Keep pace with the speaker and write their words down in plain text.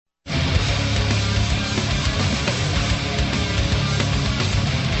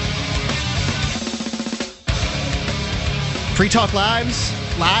Free Talk Live's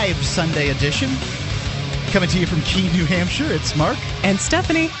live Sunday edition. Coming to you from Keene, New Hampshire. It's Mark. And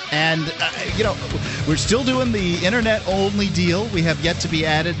Stephanie. And, we're still doing the internet-only deal. We have yet to be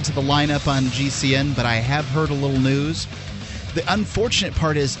added to the lineup on GCN, but I have heard a little news. The unfortunate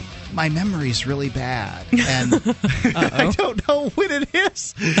part is my memory's really bad, and I don't know when it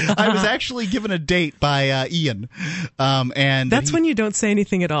is. I was actually given a date by Ian. And that's when you don't say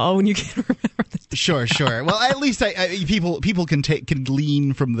anything at all, when you can't remember the date. Sure. Well, at least people can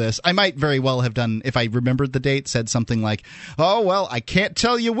glean from this. I might very well have done, if I remembered the date, said something like, "Oh, well, I can't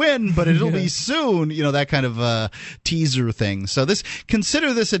tell you when, but it'll be soon." That kind of teaser thing. So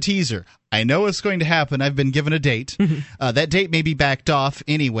consider this a teaser. I know it's going to happen. I've been given a date. That date may be backed off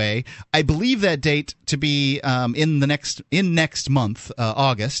anyway. I believe that date to be in next month,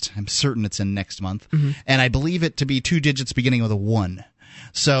 August. I'm certain it's in next month, and I believe it to be 2 digits beginning with a 1.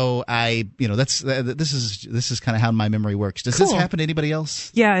 So this is kind of how my memory works. Does this happen to anybody else?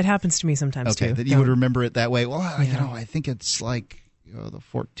 Yeah, it happens to me sometimes too. Okay, that you would remember it that way. Well, I think it's like the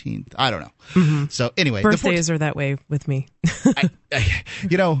 14th. I don't know. So anyway, birthdays are that way with me.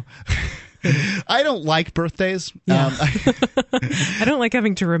 I don't like birthdays. Yeah. I don't like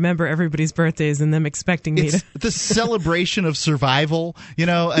having to remember everybody's birthdays and them expecting me to. It's the celebration of survival,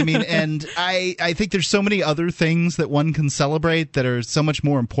 and I think there's so many other things that one can celebrate that are so much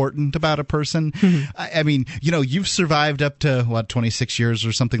more important about a person. I mean, you've survived up to, 26 years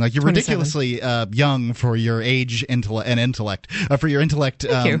or something like. You're 27. ridiculously young for your age and intellect. For your intellect,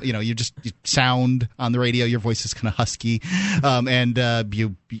 you sound on the radio, your voice is kind of husky, and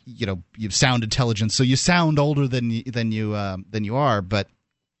you sound intelligent, so you sound older than you are, but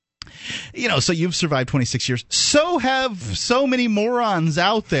so you've survived 26 years. So have so many morons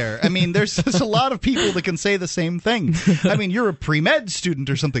out there. I mean, there's a lot of people that can say the same thing. I mean, you're a pre-med student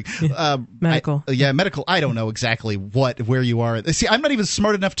or something. Medical. Medical. I don't know exactly where you are. See, I'm not even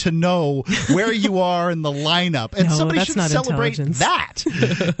smart enough to know where you are in the lineup, and somebody should celebrate that.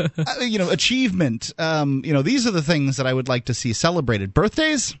 Achievement. These are the things that I would like to see celebrated.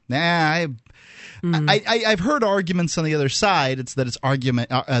 Birthdays? I've heard arguments on the other side.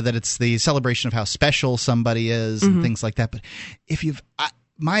 That it's the celebration of how special somebody is and things like that. But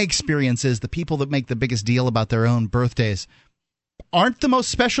my experience is the people that make the biggest deal about their own birthdays aren't the most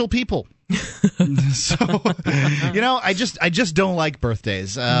special people. So, I just don't like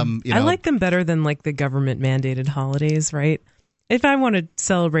birthdays. I like them better than like the government mandated holidays, right? If I want to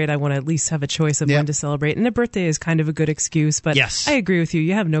celebrate, I want to at least have a choice of when to celebrate. And a birthday is kind of a good excuse. But yes. I agree with you.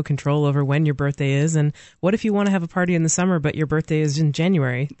 You have no control over when your birthday is. And what if you want to have a party in the summer, but your birthday is in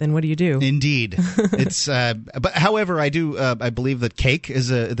January? Then what do you do? Indeed. It's but however, I believe that cake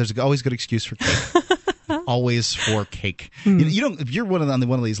there's always a good excuse for cake. Always for cake. You don't. If you're on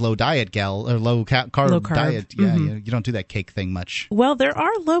one of these low diet low carb diet, you don't do that cake thing much. Well, there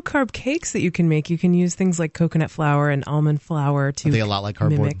are low carb cakes that you can make. You can use things like coconut flour and almond flour to. Are they a lot like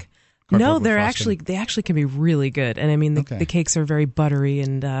cardboard? Mimic. No, they actually can be really good. And I mean, the cakes are very buttery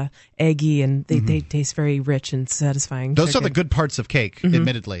and eggy, and they taste very rich and satisfying. Those are the good parts of cake,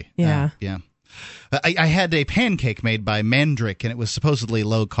 admittedly. Yeah. Yeah. I had a pancake made by Mandrick, and it was supposedly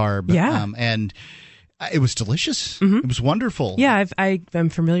low carb. Yeah. And it was delicious. It was wonderful. Yeah, I'm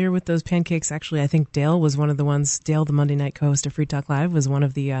familiar with those pancakes. Actually, I think Dale was one of the ones. Dale, the Monday night co-host of Free Talk Live, was one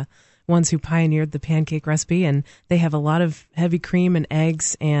of the ones who pioneered the pancake recipe. And they have a lot of heavy cream and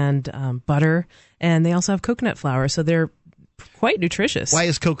eggs and butter, and they also have coconut flour, so they're quite nutritious. Why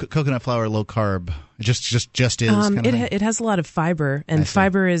is coconut flour low carb? Just is. It has a lot of fiber, and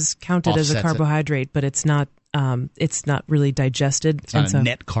fiber is counted as a carbohydrate, but it's not. It's not really digested. It's not a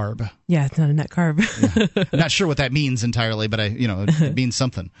net carb. Yeah, it's not a net carb. Yeah. I'm not sure what that means entirely, but it means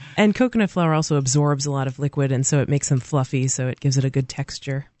something. And coconut flour also absorbs a lot of liquid, and so it makes them fluffy, so it gives it a good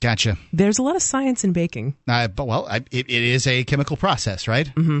texture. Gotcha. There's a lot of science in baking. It is a chemical process, right?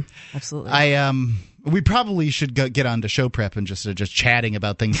 Absolutely. We probably should get on to show prep and just chatting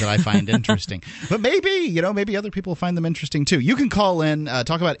about things that I find interesting. But maybe other people find them interesting too. You can call in,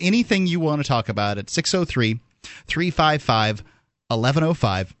 talk about anything you want to talk about at 603-355-1105.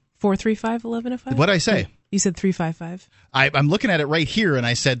 435-1105? What'd I say? You said 355. I'm looking at it right here, and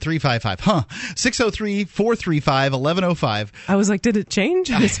I said 355. 603-435-1105. I was like, did it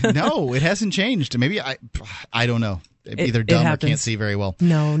change? No, it hasn't changed. Maybe I don't know. Either dumb or can't see very well.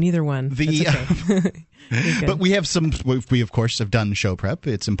 No, neither one. Okay. But we have we of course have done show prep.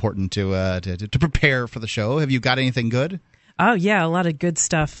 It's important to prepare for the show. Have you got anything good? Oh, yeah, a lot of good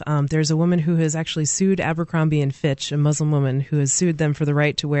stuff. There's a woman who has actually sued Abercrombie & Fitch, a Muslim woman, who has sued them for the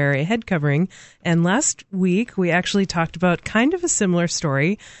right to wear a head covering. And last week, we actually talked about kind of a similar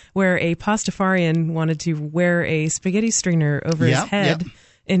story where a Pastafarian wanted to wear a spaghetti strainer over his head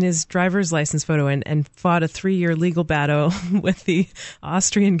in his driver's license photo and fought a 3-year legal battle with the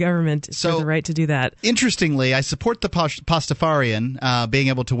Austrian government for the right to do that. Interestingly, I support the Pastafarian being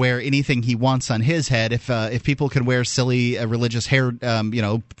able to wear anything he wants on his head. If people can wear silly religious hair,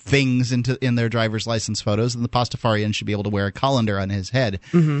 things in their driver's license photos, then the Pastafarian should be able to wear a colander on his head.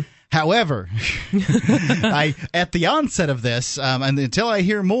 Mm-hmm. However, at the onset of this, and until I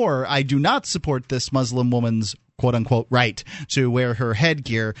hear more, I do not support this Muslim woman's quote-unquote right to wear her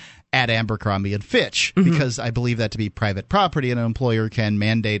headgear at Abercrombie & Fitch, because I believe that to be private property, and an employer can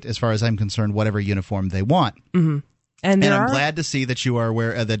mandate, as far as I'm concerned, whatever uniform they want. Mm-hmm. And I'm glad to see that you're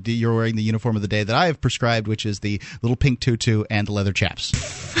wearing the uniform of the day that I have prescribed, which is the little pink tutu and the leather chaps.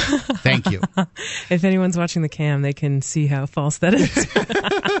 Thank you. If anyone's watching the cam, they can see how false that is.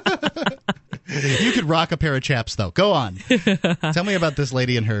 You could rock a pair of chaps, though. Go on. Tell me about this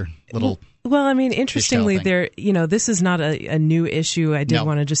lady and her little... Well, I mean, interestingly, this is not a new issue. I did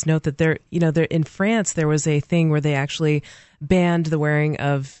want to just note that there in France, there was a thing where they actually banned the wearing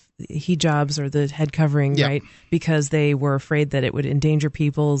of hijabs or the head covering, right? Because they were afraid that it would endanger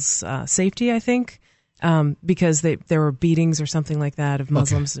people's safety, I think. Because there were beatings or something like that of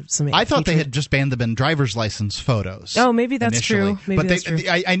Muslims. Okay. I thought they had just banned them in driver's license photos. Oh, maybe that's initially. true. That's true.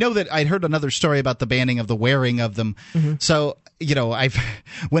 I know that I'd heard another story about the banning of the wearing of them. Mm-hmm. So,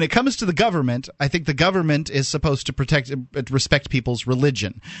 when it comes to the government, I think the government is supposed to respect people's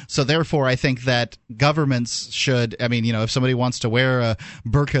religion. So therefore, I think that governments should, if somebody wants to wear a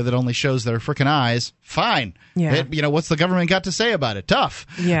burqa that only shows their frickin' eyes, fine. Yeah. What's the government got to say about it? Tough.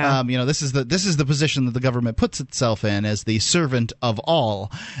 Yeah. This is the position that the government puts itself in as the servant of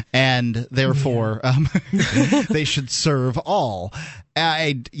all, and therefore they should serve all.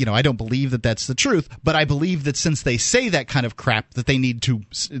 I don't believe that that's the truth, but I believe that since they say that kind of crap, that they need to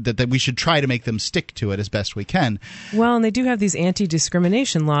that we should try to make them stick to it as best we can. Well, and they do have these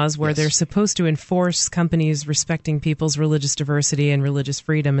anti-discrimination laws where they're supposed to enforce companies respecting people's religious diversity and religious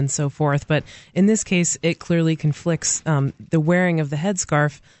freedom and so forth. But in this case, it clearly conflicts. The wearing of the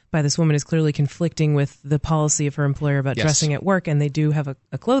headscarf by this woman is clearly conflicting with the policy of her employer about dressing at work, and they do have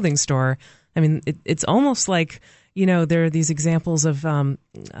a clothing store. I mean, it's almost like, there are these examples of,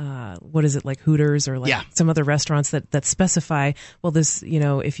 what is it, like Hooters or some other restaurants that specify, well, this,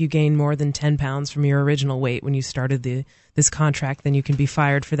 if you gain more than 10 pounds from your original weight when you started this contract, then you can be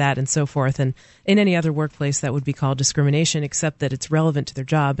fired for that and so forth. And in any other workplace, that would be called discrimination, except that it's relevant to their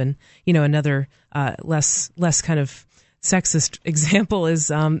job. And, another less kind of sexist example is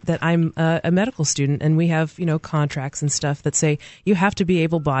that I'm a medical student, and we have contracts and stuff that say you have to be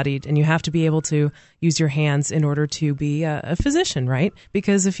able-bodied and you have to be able to use your hands in order to be a physician, right?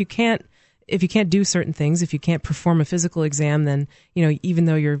 Because if you can't do certain things, if you can't perform a physical exam, then even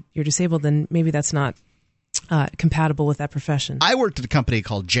though you're disabled, then maybe that's not compatible with that profession. I worked at a company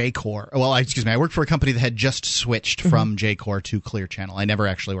called J-Core. Well, I worked for a company that had just switched from J-Core to Clear Channel. I never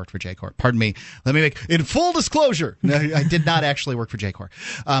actually worked for J-Core. Pardon me. Let me make in full disclosure. No, I did not actually work for J-Core.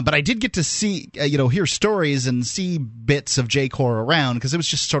 But I did get to see, hear stories and see bits of J-Core around, because it was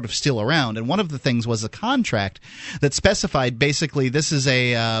just sort of still around. And one of the things was a contract that specified basically this is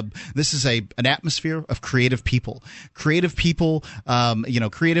an atmosphere of creative people, creative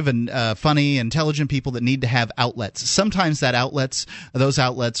and funny, intelligent people that need to have outlets. Sometimes those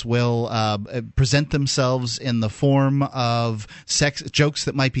outlets will present themselves in the form of jokes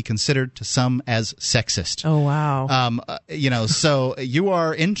that might be considered to some as sexist. Oh, wow. So you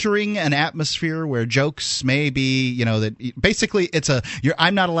are entering an atmosphere where jokes may be, that basically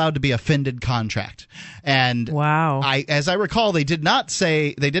I'm not allowed to be offended contract. And wow. As I recall, they did not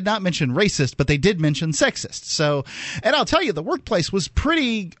mention racist, but they did mention sexist. So, and I'll tell you, the workplace was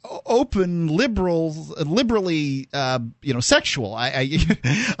pretty open, liberally, sexual.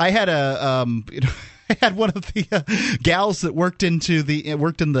 I had I had one of the gals that worked in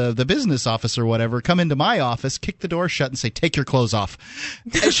the business office or whatever come into my office, kick the door shut, and say, "Take your clothes off."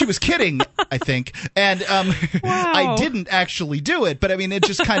 And she was kidding, I think, and wow. I didn't actually do it, but I mean, it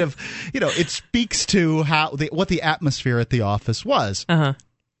just kind of, it speaks to what the atmosphere at the office was. Uh-huh.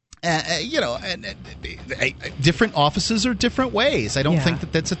 Different offices are different ways. I don't think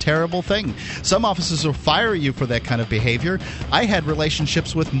that that's a terrible thing. Some offices will fire you for that kind of behavior. I had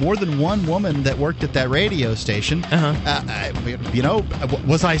relationships with more than one woman that worked at that radio station.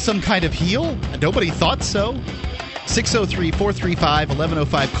 Was I some kind of heel? Nobody thought so.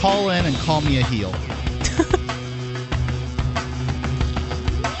 603-435-1105. Call in and call me a heel.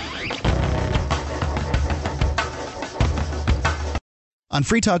 On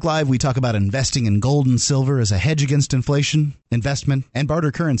Free Talk Live, we talk about investing in gold and silver as a hedge against inflation, investment, and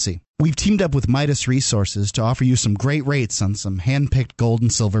barter currency. We've teamed up with Midas Resources to offer you some great rates on some hand-picked gold and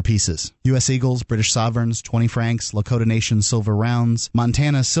silver pieces. U.S. Eagles, British Sovereigns, 20 francs, Lakota Nation silver rounds,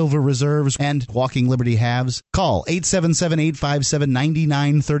 Montana silver reserves, and Walking Liberty halves. Call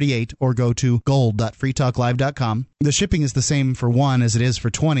 877-857-9938 or go to gold.freetalklive.com. The shipping is the same for 1 as it is for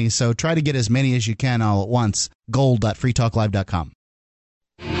 20, so try to get as many as you can all at once. Gold.freetalklive.com.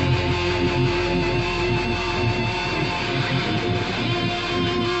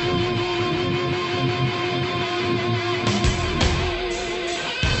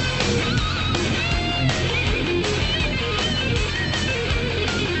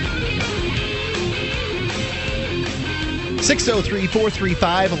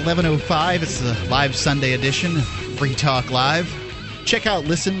 603-435-1105. It's the live Sunday edition of Free Talk Live. Check out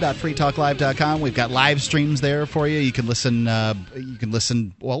listen.freetalklive.com. We've got live streams there for you. You can listen.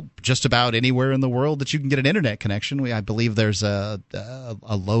 Well, just about anywhere in the world that you can get an internet connection. I believe there's a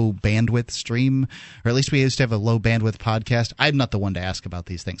low bandwidth stream, or at least we used to have a low bandwidth podcast. I'm not the one to ask about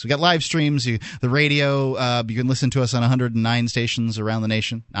these things. We got live streams. The radio. You can listen to us on 109 stations around the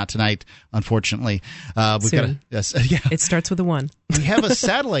nation. Not tonight, unfortunately. We've Soon. got yeah. It starts with a 1. We have a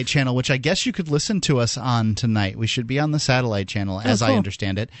satellite channel, which I guess you could listen to us on tonight. We should be on the satellite channel, as I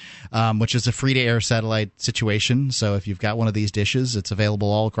understand it, which is a free-to-air satellite situation. So if you've got one of these dishes, it's available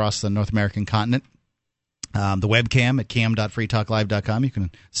all across the North American continent. The webcam at cam.freetalklive.com. You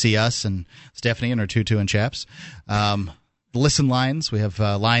can see us and Stephanie and our Tutu and Chaps. The listen lines, we have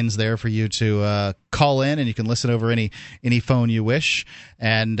lines there for you to call in, and you can listen over any phone you wish.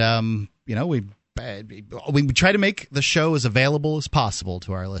 And, we try to make the show as available as possible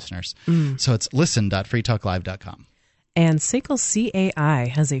to our listeners. So it's listen.freetalklive.com. And SACL CAI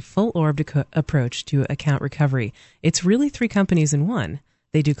has a full-orbed approach to account recovery. It's really 3 companies in one.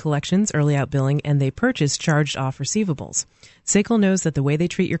 They do collections, early out billing, and they purchase charged-off receivables. SACL knows that the way they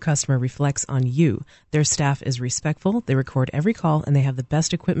treat your customer reflects on you. Their staff is respectful, they record every call, and they have the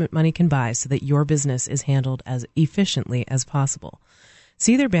best equipment money can buy so that your business is handled as efficiently as possible.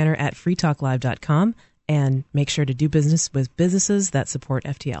 See their banner at freetalklive.com and make sure to do business with businesses that support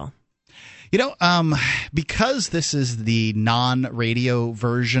FTL. Because this is the non-radio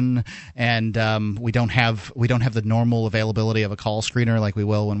version, and we don't have the normal availability of a call screener like we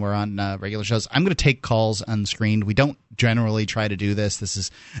will when we're on regular shows, I'm going to take calls unscreened. We don't generally try to do this. This is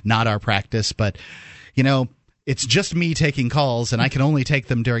not our practice, but it's just me taking calls, and I can only take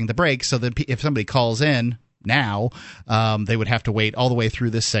them during the break. So that if somebody calls in now, they would have to wait all the way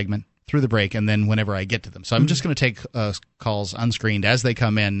through this segment, through the break, and then whenever I get to them. So I'm just going to take calls unscreened as they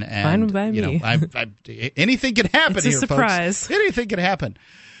come in. And, fine by me. Anything can happen it's a here, surprise. Folks. Anything can happen.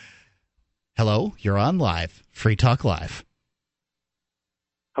 Hello, you're on live. Free Talk Live.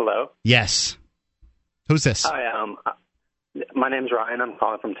 Hello? Yes. Who's this? Hi, my name's Ryan. I'm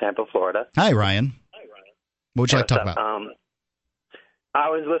calling from Tampa, Florida. Hi, Ryan. What would you like to talk about? I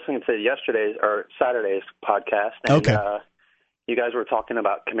was listening to Saturday's podcast, and okay. You guys were talking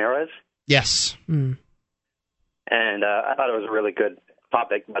about chimeras. Yes. And I thought it was a really good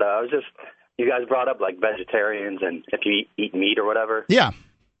topic, but you guys brought up like vegetarians and if you eat meat or whatever. Yeah.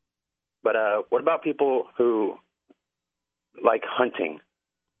 But what about people who like hunting?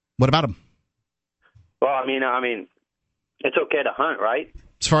 What about them? Well, I mean, it's okay to hunt, right?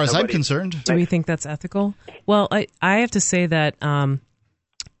 As far as I'm concerned. Do we think that's ethical? Well, I have to say that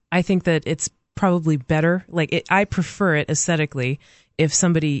I think that it's probably better. I prefer it aesthetically if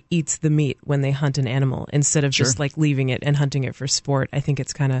somebody eats the meat when they hunt an animal instead of just leaving it and hunting it for sport. I think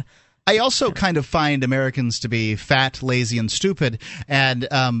it's kind of. I also kind of find Americans to be fat, lazy, and stupid, and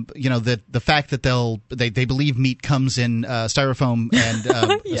the fact that they believe meat comes in styrofoam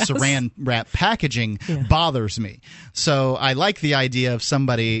and yes. saran wrap packaging bothers me. So I like the idea of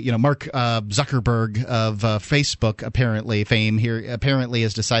somebody, Mark Zuckerberg of Facebook fame here apparently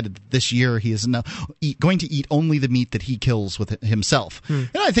has decided that this year he is going to eat only the meat that he kills with himself,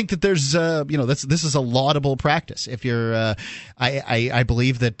 and I think that there's this is a laudable practice. If you're, I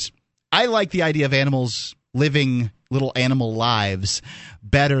believe that. I like the idea of animals living little animal lives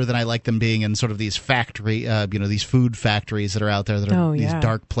better than I like them being in sort of these these food factories that are out there that are these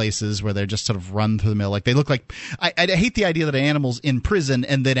dark places where they're just sort of run through the mill. Like they look like I hate the idea that an animal's in prison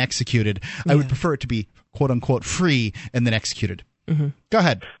and then executed. I would prefer it to be quote unquote free and then executed. Mm-hmm. Go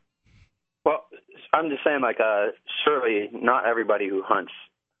ahead. Well, I'm just saying, surely not everybody who hunts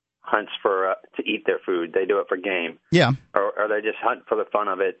for to eat their food. They do it for game. Yeah. Or they just hunt for the fun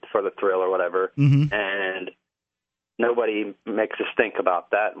of it, for the thrill or whatever. Mm-hmm. And nobody makes a stink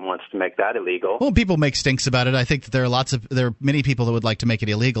about that and wants to make that illegal. Well, people make stinks about it. I think that there are many people that would like to make it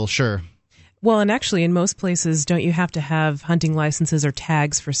illegal, sure. Well, and actually, in most places, don't you have to have hunting licenses or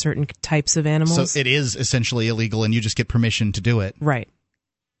tags for certain types of animals? So it is essentially illegal, and you just get permission to do it. Right.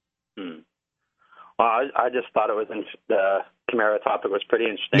 Well, I just thought it was the Chimera topic was pretty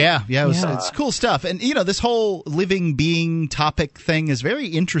interesting. Yeah, it's cool stuff. And, this whole living being topic thing is very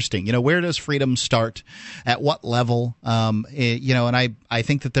interesting. Where does freedom start? At what level? And I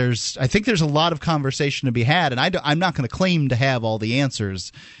think that there's a lot of conversation to be had, and I'm not going to claim to have all the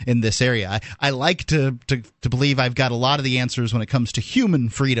answers in this area. I like to believe I've got a lot of the answers when it comes to human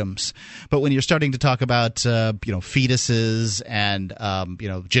freedoms. But when you're starting to talk about, fetuses and,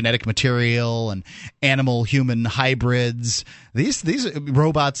 genetic material and animal-human hybrids, these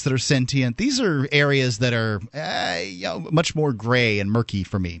robots that are sentient, these are areas that are much more gray and murky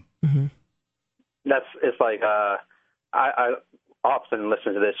for me. Mm-hmm. It's like I often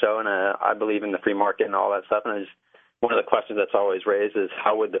listen to this show, and I believe in the free market and all that stuff. And one of the questions that's always raised is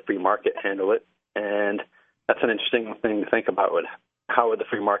how would the free market handle it? And that's an interesting thing to think about. How would the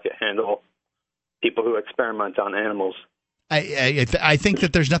free market handle people who experiment on animals? I think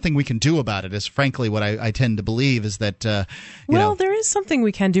that there's nothing we can do about it, is frankly what I tend to believe, is that, there is something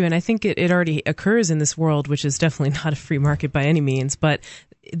we can do, and I think it already occurs in this world, which is definitely not a free market by any means, but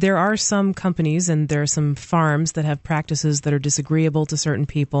there are some companies and there are some farms that have practices that are disagreeable to certain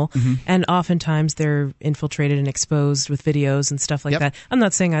people, and oftentimes they're infiltrated and exposed with videos and stuff like that. I'm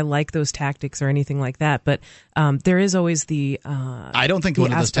not saying I like those tactics or anything like that, but there is always the I don't think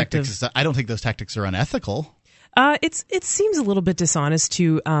those tactics are unethical. It seems a little bit dishonest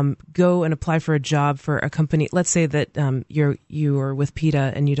to go and apply for a job for a company. Let's say that you are with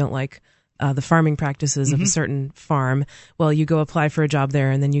PETA and you don't like the farming practices of a certain farm. Well, you go apply for a job there,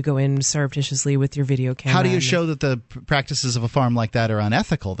 and then you go in surreptitiously with your video camera. How do you show that the practices of a farm like that are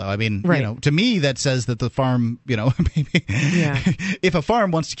unethical, though? I mean, to me, that says that the farm, maybe if a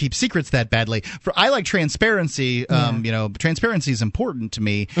farm wants to keep secrets that badly. I like transparency. Transparency is important to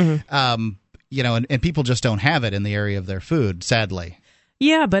me. And people just don't have it in the area of their food, sadly.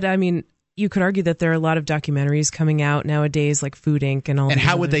 Yeah, but I mean, you could argue that there are a lot of documentaries coming out nowadays, like Food Inc. and all that. And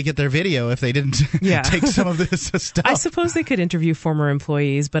how would they get their video if they didn't take some of this stuff? I suppose they could interview former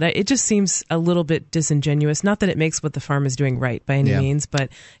employees, but it just seems a little bit disingenuous. Not that it makes what the farm is doing right by any means, but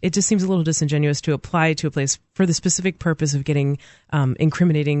it just seems a little disingenuous to apply to a place for the specific purpose of getting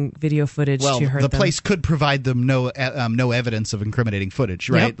incriminating video footage to hurt them. The place could provide them no evidence of incriminating footage,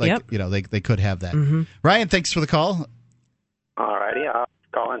 right? They could have that. Mm-hmm. Ryan, thanks for the call. All righty. I'll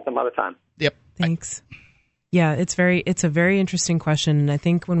call in some other time. Yep. Thanks. Yeah, it's a very interesting question, and I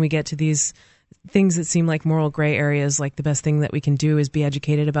think when we get to these things that seem like moral gray areas, like the best thing that we can do is be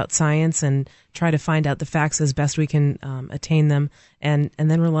educated about science and try to find out the facts as best we can attain them, and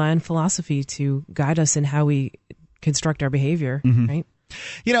then rely on philosophy to guide us in how we construct our behavior, right?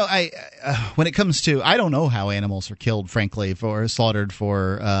 When it comes to, I don't know how animals are killed, frankly, slaughtered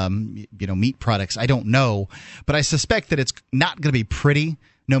for, meat products. I don't know, but I suspect that it's not going to be pretty,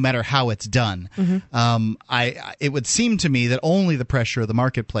 no matter how it's done. It would seem to me that only the pressure of the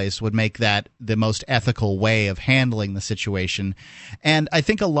marketplace would make that the most ethical way of handling the situation. And I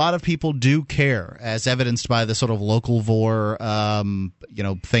think a lot of people do care, as evidenced by the sort of localvore,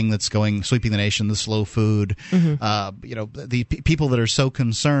 thing that's sweeping the nation, the slow food, the people that are so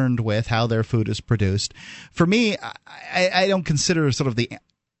concerned with how their food is produced. For me, I don't consider sort of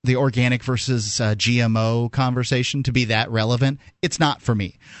the organic versus GMO conversation to be that relevant. It's not for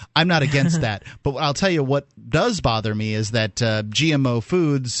me. I'm not against that. But I'll tell you what does bother me is that GMO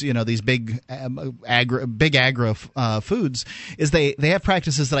foods, these big agro foods, is they have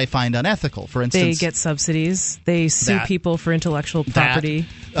practices that I find unethical. For instance, they get subsidies. They sue people for intellectual property.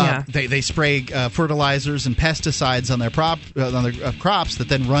 They spray fertilizers and pesticides on their crops that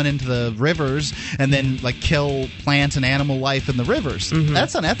then run into the rivers and then kill plant and animal life in the rivers.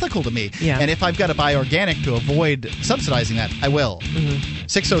 That's unethical to me. And if I've got to buy organic to avoid subsidizing that, I will.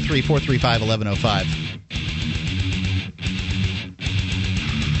 603-435-1105.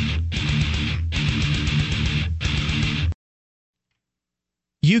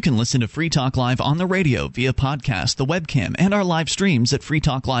 You can listen to Free Talk Live on the radio via podcast, the webcam, and our live streams at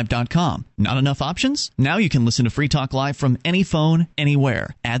freetalklive.com. Not enough options? Now you can listen to Free Talk Live from any phone,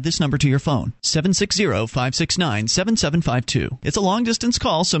 anywhere. Add this number to your phone, 760-569-7752. It's a long-distance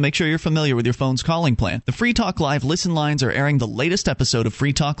call, so make sure you're familiar with your phone's calling plan. The Free Talk Live listen lines are airing the latest episode of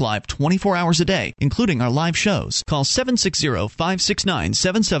Free Talk Live 24 hours a day, including our live shows. Call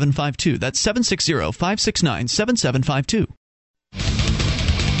 760-569-7752. That's 760-569-7752.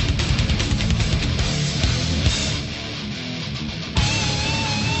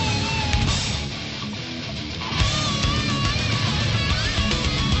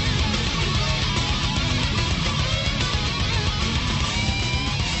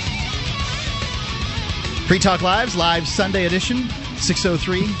 Free Talk Live's live Sunday edition,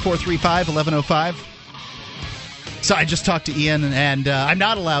 603-435-1105. So I just talked to Ian, and I'm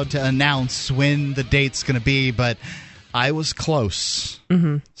not allowed to announce when the date's going to be, but I was close.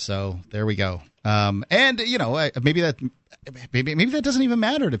 Mm-hmm. So there we go. And, you know, maybe that doesn't even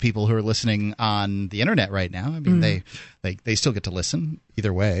matter to people who are listening on the internet right now. I mean, they still get to listen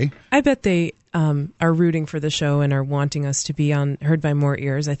either way. I bet they are rooting for the show and are wanting us to be heard by more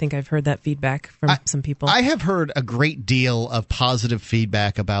ears. I think I've heard that feedback from some people. I have heard a great deal of positive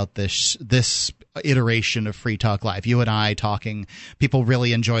feedback about this iteration of Free Talk Live. You and I talking, people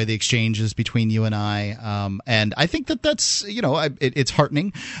really enjoy the exchanges between you and I, and I think that's it's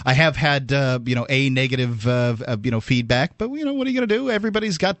heartening. I have had a negative feedback, but what are you going to do?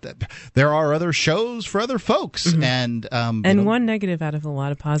 Everybody's got there are other shows for other folks, mm-hmm. and one negative out of a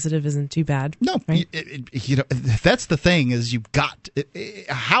lot of positive isn't too bad. No, right? That's the thing is you've got.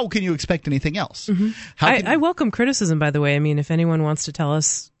 How can you expect anything else? Mm-hmm. I welcome criticism, by the way. I mean, if anyone wants to tell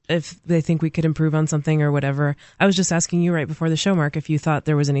us if they think we could improve on something or whatever. I was just asking you right before the show, Mark, if you thought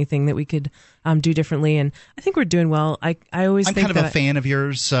there was anything that we could do differently, and I think we're doing well. I'm kind of a fan of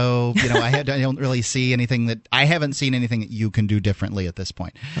yours, so I don't really see anything that I haven't seen anything that you can do differently at this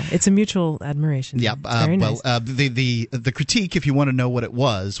point. It's a mutual admiration. Yeah. Very nice. The critique, if you want to know what it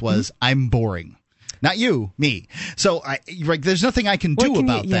was mm-hmm. I'm boring. Not you, me. So there's nothing I can do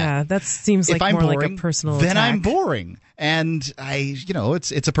about that. Yeah, that seems like more boring, like a personal then attack. I'm boring. And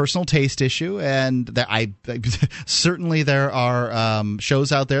it's a personal taste issue, and certainly there are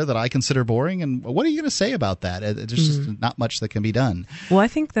shows out there that I consider boring. And what are you going to say about that? There's just not much that can be done. Well, I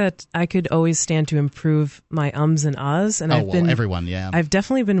think that I could always stand to improve my ums and ahs, and everyone, yeah. I've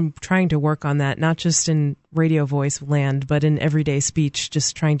definitely been trying to work on that, not just in radio voice land, but in everyday speech,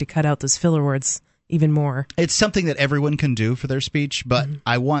 just trying to cut out those filler words even more. It's something that everyone can do for their speech, but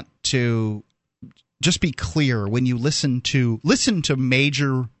I want to just be clear when you listen to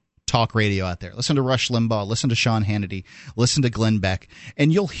major talk radio out there. Listen to Rush Limbaugh, listen to Sean Hannity, listen to Glenn Beck,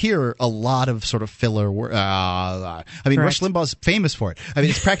 and you'll hear a lot of sort of filler. Rush Limbaugh's famous for it. I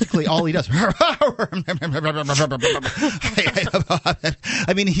mean, it's practically all he does.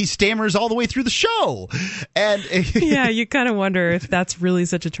 I mean, he stammers all the way through the show. And yeah, you kind of wonder if that's really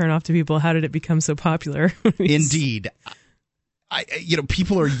such a turnoff to people. How did it become so popular? Indeed.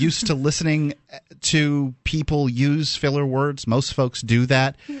 People are used to listening to people use filler words. Most folks do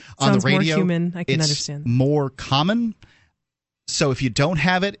that on the radio. More human. I can it's understand. More common. So if you don't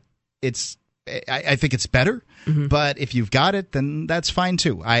have it, I think it's better. Mm-hmm. But if you've got it, then that's fine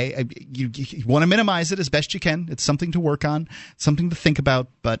too. You want to minimize it as best you can. It's something to work on, something to think about,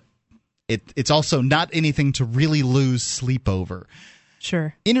 but it's also not anything to really lose sleep over.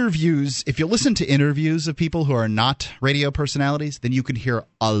 Sure. Interviews, if you listen to interviews of people who are not radio personalities, then you can hear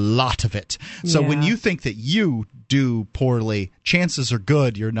a lot of it. So when you think that you do poorly, chances are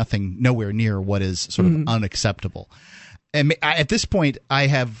good you're nowhere near what is sort of unacceptable. And at this point, I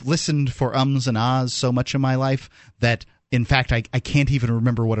have listened for ums and ahs so much in my life that, in fact, I can't even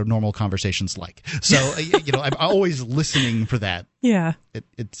remember what a normal conversation's like. So, I'm always listening for that. Yeah.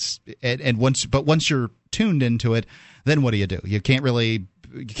 Once you're tuned into it, then what do? You can't really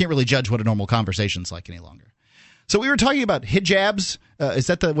judge what a normal conversation's like any longer. So we were talking about hijabs. Is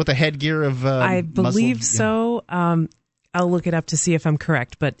that what the headgear of I believe Muslim? so. I'll look it up to see if I'm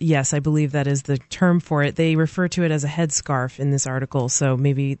correct, but yes, I believe that is the term for it. They refer to it as a headscarf in this article, so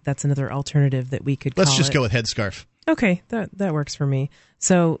maybe that's another alternative that we could call it. Let's just go with headscarf. Okay, that works for me.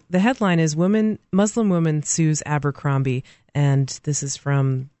 So the headline is Muslim woman sues Abercrombie, and this is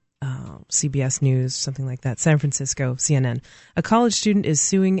from CBS News, something like that, San Francisco, CNN. A college student is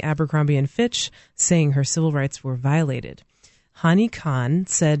suing Abercrombie & Fitch, saying her civil rights were violated. Hani Khan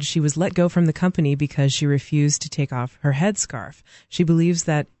said she was let go from the company because she refused to take off her headscarf. She believes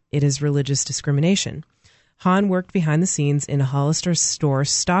that it is religious discrimination. Han worked behind the scenes in a Hollister store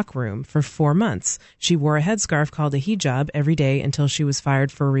stockroom for 4 months. She wore a headscarf called a hijab every day until she was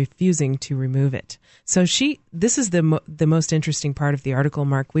fired for refusing to remove it. So this is the most interesting part of the article,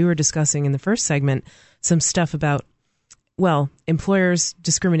 Mark. We were discussing in the first segment some stuff about, employers'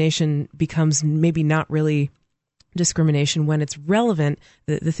 discrimination becomes maybe not really discrimination when it's relevant.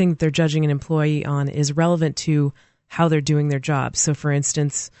 The thing that they're judging an employee on is relevant to how they're doing their job. So, for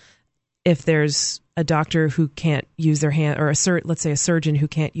instance, if there's a doctor who can't use their hand, or let's say a surgeon who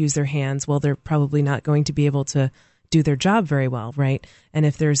can't use their hands, well, they're probably not going to be able to do their job very well, right? And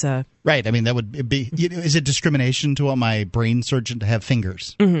if there's right, I mean, that would be, is it discrimination to want my brain surgeon to have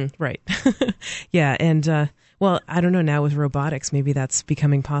fingers? Mm-hmm, right. Yeah, and Well, I don't know. Now with robotics, maybe that's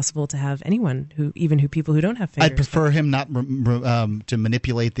becoming possible to have anyone who people who don't have fingers. I'd prefer him not to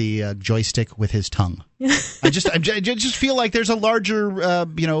manipulate the joystick with his tongue. I just feel like there's a larger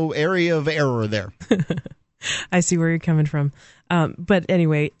area of error there. I see where you're coming from. But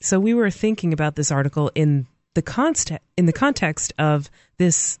anyway, so we were thinking about this article in the context of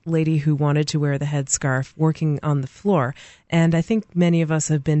this lady who wanted to wear the headscarf working on the floor. And I think many of us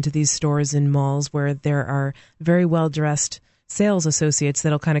have been to these stores in malls where there are very well-dressed sales associates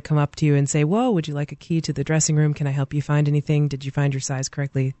that'll kind of come up to you and say, whoa, would you like a key to the dressing room? Can I help you find anything? Did you find your size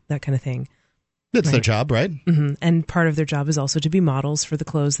correctly? That kind of thing. That's right. Their job, right? Mm-hmm. And part of their job is also to be models for the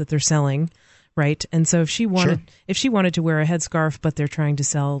clothes that they're selling. Right. And so if she wanted to wear a headscarf, but they're trying to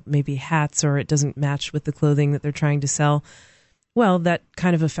sell maybe hats or it doesn't match with the clothing that they're trying to sell, well, that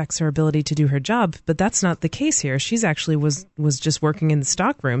kind of affects her ability to do her job. But that's not the case here. She's actually was just working in the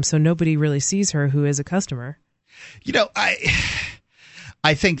stock room, so nobody really sees her who is a customer.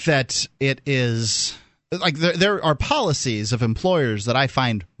 I think that it is like there are policies of employers that I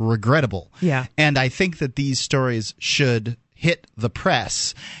find regrettable. Yeah. And I think that these stories should hit the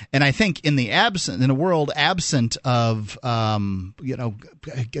press, and I think in a world absent of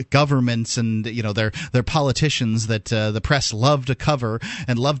governments and their politicians that the press love to cover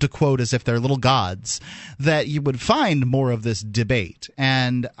and love to quote as if they're little gods, that you would find more of this debate.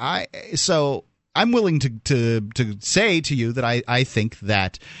 And I'm willing to say to you that I think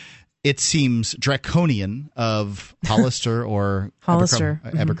that it seems draconian of Hollister or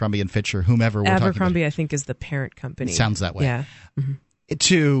Abercrombie and Fitch or whomever we're talking about. Abercrombie, I think, is the parent company. It sounds that way. Yeah. Mm-hmm.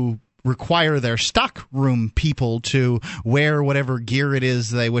 To require their stockroom people to wear whatever gear it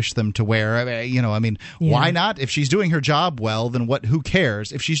is they wish them to wear. Why not? If she's doing her job well, then who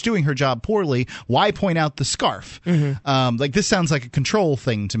cares? If she's doing her job poorly, why point out the scarf? Mm-hmm. This sounds like a control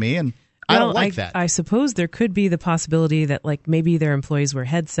thing to me, and I don't like that. I suppose there could be the possibility that maybe their employees wear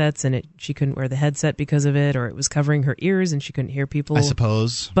headsets and she couldn't wear the headset because of it, or it was covering her ears and she couldn't hear people. I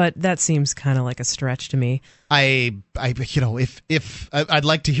suppose. But that seems kind of like a stretch to me. If I'd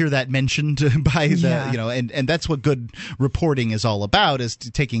like to hear that mentioned by and that's what good reporting is all about, is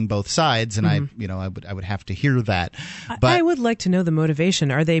taking both sides, and mm-hmm. I would have to hear that. But I would like to know the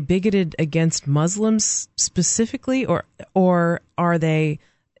motivation. Are they bigoted against Muslims specifically, or are they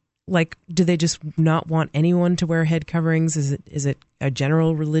do they just not want anyone to wear head coverings? Is it a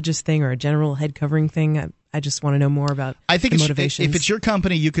general religious thing or a general head covering thing? I just want to know more about the motivations. If it's your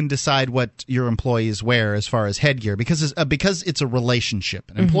company, you can decide what your employees wear as far as headgear, because it's a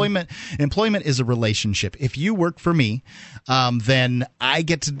relationship. And mm-hmm. employment is a relationship. If you work for me, then I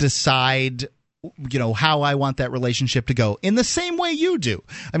get to decide how I want that relationship to go, in the same way you do.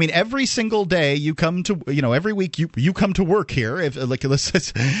 I mean, every single day you come to, every week you come to work here. If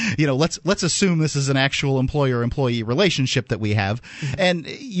let's assume this is an actual employer-employee relationship that we have, mm-hmm. and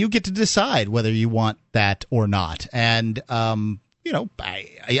you get to decide whether you want that or not. And I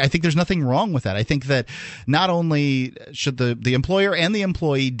think there's nothing wrong with that. I think that not only should the employer and the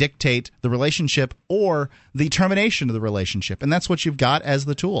employee dictate the relationship or the termination of the relationship, and that's what you've got as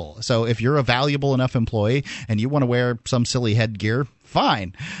the tool. So if you're a valuable enough employee and you want to wear some silly headgear,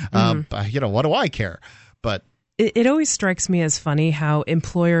 fine. Mm-hmm. What do I care? But it always strikes me as funny how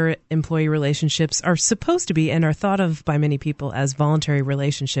employer-employee relationships are supposed to be and are thought of by many people as voluntary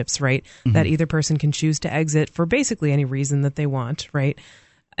relationships, right? Mm-hmm. That either person can choose to exit for basically any reason that they want, right?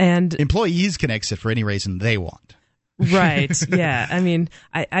 And employees can exit for any reason they want. Right, yeah. I mean,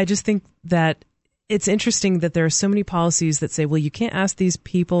 I just think that it's interesting that there are so many policies that say, well, you can't ask these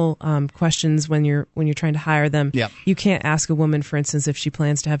people questions when you're trying to hire them. Yep. You can't ask a woman, for instance, if she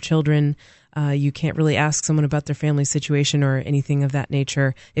plans to have children. You can't really ask someone about their family situation or anything of that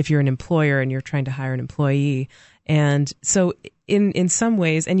nature if you're an employer and you're trying to hire an employee. And so in some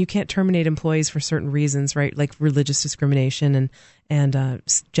ways, and you can't terminate employees for certain reasons, right? Like religious discrimination and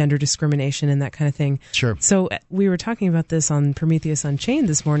gender discrimination and that kind of thing. Sure. So we were talking about this on Prometheus Unchained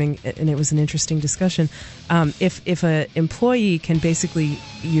this morning, and it was an interesting discussion. If an employee can basically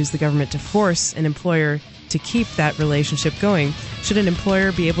use the government to force an employer to keep that relationship going, should an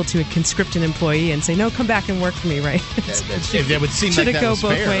employer be able to conscript an employee and say, no, come back and work for me, right? That would seem should like it that go was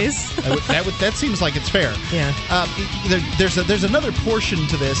both fair. ways? That seems like it's fair. Yeah. There's another portion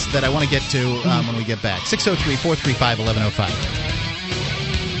to this that I want to get to when we get back. 603-435-1105.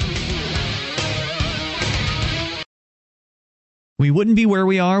 We wouldn't be where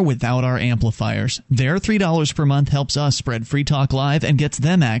we are without our amplifiers. Their $3 per month helps us spread Free Talk Live and gets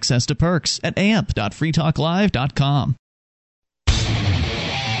them access to perks at amp.freetalklive.com.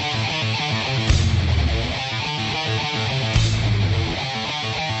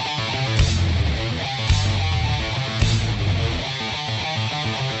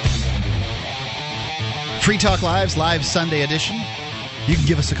 Free Talk Live's live Sunday edition. You can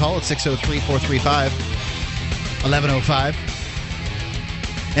give us a call at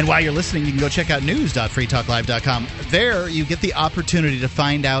 603-435-1105. And while you're listening, you can go check out news.freetalklive.com. There, you get the opportunity to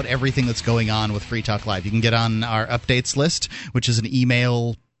find out everything that's going on with Free Talk Live. You can get on our updates list, which is an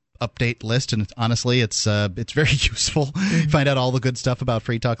email update list, and honestly, it's very useful. Find out all the good stuff about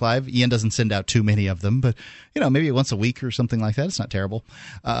Free Talk Live. Ian doesn't send out too many of them, but maybe once a week or something like that. It's not terrible.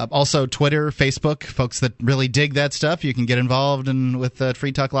 Also, Twitter, Facebook, folks that really dig that stuff, you can get involved with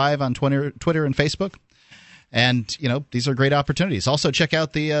Free Talk Live on Twitter and Facebook. And, these are great opportunities. Also, check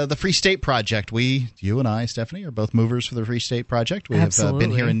out the Free State Project. You and I, Stephanie, are both movers for the Free State Project. We have been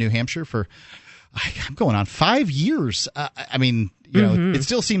here in New Hampshire for, I'm going on 5 years. It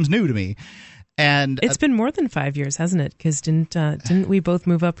still seems new to me. And it's been more than 5 years, hasn't it? Because didn't we both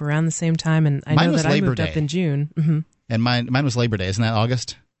move up around the same time? And I know that I moved up in June. Mm-hmm. And mine was Labor Day. Isn't that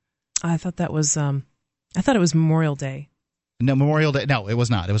August? I thought that was. I thought it was Memorial Day. No, Memorial Day. No, it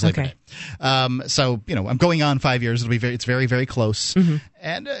was not. It was Labor Day. So I'm going on 5 years. It's very, very close. Mm-hmm.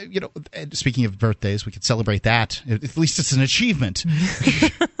 And speaking of birthdays, we could celebrate that. At least it's an achievement.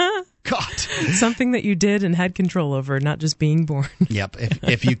 God, something that you did and had control over, not just being born. Yep.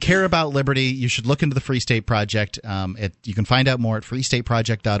 If you care about liberty, you should look into the Free State Project. You can find out more at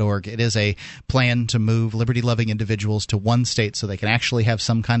freestateproject.org. It is a plan to move liberty-loving individuals to one state so they can actually have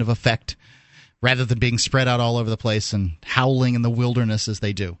some kind of effect, rather than being spread out all over the place and howling in the wilderness as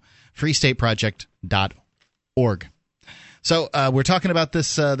they do. freestateproject.org. So we're talking about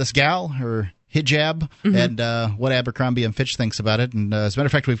this gal, her hijab, and what Abercrombie & Fitch thinks about it. And as a matter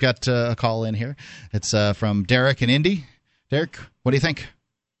of fact, we've got a call in here. It's from Derek in Indy. Derek, what do you think?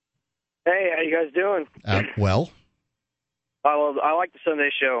 Hey, how you guys doing? Well. I like the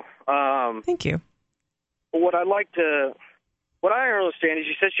Sunday show. Thank you. What I understand is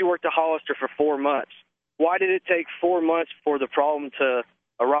you said you worked at Hollister for 4 months. Why did it take 4 months for the problem to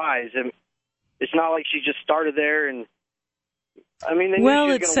arise? And it's not like she just started there and they knew she was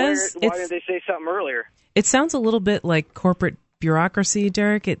going to wear it. Why didn't they say something earlier? It sounds a little bit like corporate bureaucracy,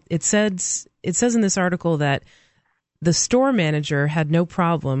 Derek. It says in this article that the store manager had no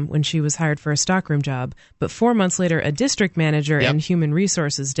problem when she was hired for a stockroom job, but 4 months later, a district manager and human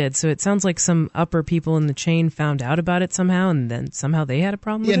resources did. So it sounds like some upper people in the chain found out about it somehow, and then somehow they had a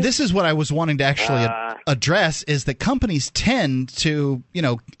problem with it. And this is what I was wanting to actually address, is that companies tend to,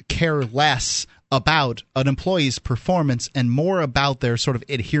 care less about an employee's performance and more about their sort of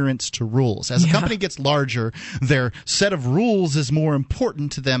adherence to rules. As a company gets larger, their set of rules is more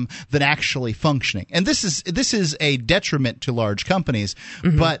important to them than actually functioning. And this is a detriment to large companies,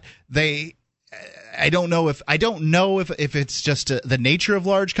 but I don't know if it's just the nature of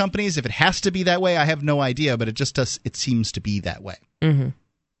large companies. If it has to be that way, I have no idea, but it seems to be that way. Mm-hmm.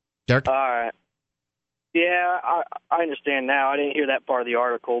 Derek? All right. Yeah, I understand now. I didn't hear that part of the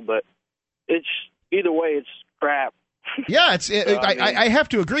article, but it's either way, it's crap. Yeah, I have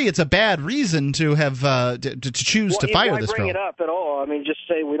to agree. It's a bad reason to have to choose to fire this girl. Bring it up at all. Just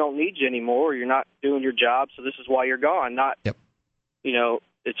say we don't need you anymore. You're not doing your job, so this is why you're gone. Not,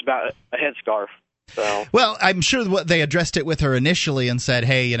 it's about a headscarf. So. Well, I'm sure they addressed it with her initially and said,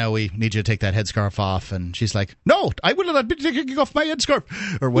 hey, we need you to take that headscarf off. And she's like, no, I will not be taking off my headscarf.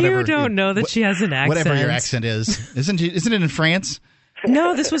 Or whatever. You don't know that she has an accent. Whatever your accent is. Isn't it in France?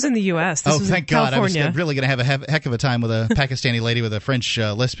 No, this was in the U.S. This was thank God. California. I was really going to have a heck of a time with a Pakistani lady with a French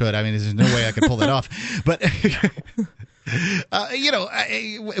lisp to it. There's no way I could pull that off. But,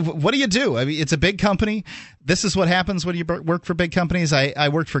 what do you do? It's a big company. This is what happens when you work for big companies. I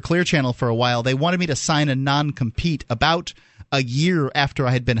worked for Clear Channel for a while. They wanted me to sign a non-compete about a year after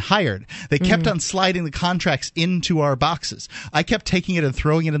I had been hired. They kept on sliding the contracts into our boxes. I kept taking it and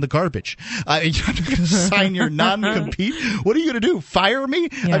throwing it in the garbage. You're going to sign your non-compete? What are you going to do? Fire me?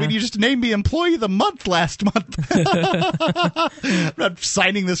 Yeah. You just named me Employee of the Month last month. I'm not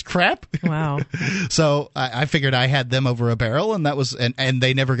signing this crap. Wow. So I figured I had them over a barrel, and that was, and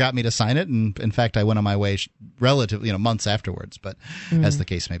they never got me to sign it. And in fact, I went on my way relatively, months afterwards. But as the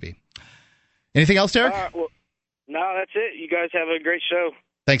case may be. Anything else, Derek? No, that's it. You guys have a great show.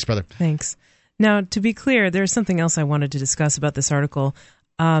 Thanks, brother. Thanks. Now, to be clear, there's something else I wanted to discuss about this article.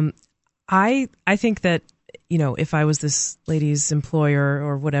 I think that, if I was this lady's employer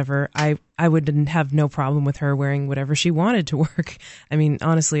or whatever, I would have no problem with her wearing whatever she wanted to work.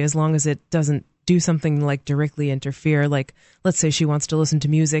 Honestly, as long as it doesn't do something like directly interfere, like let's say she wants to listen to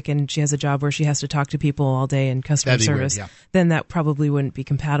music and she has a job where she has to talk to people all day in customer service, weird, yeah. then that probably wouldn't be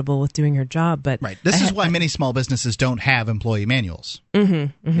compatible with doing her job. But right, this is why many small businesses don't have employee manuals.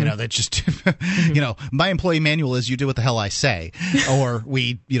 That just my employee manual is you do what the hell I say, or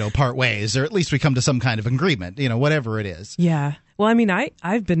we part ways, or at least we come to some kind of agreement, whatever it is. Yeah. Well, I mean,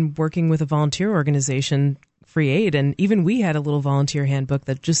 I've been working with a volunteer organization, Free Aid, and even we had a little volunteer handbook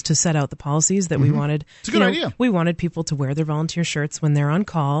that just to set out the policies that we wanted. It's a good idea. We wanted people to wear their volunteer shirts when they're on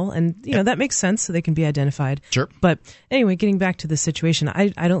call, and that makes sense, so they can be identified. Sure. But anyway, getting back to the situation,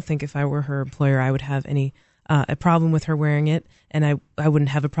 I don't think if I were her employer, I would have any a problem with her wearing it, and I wouldn't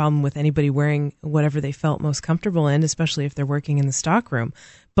have a problem with anybody wearing whatever they felt most comfortable in, especially if they're working in the stockroom.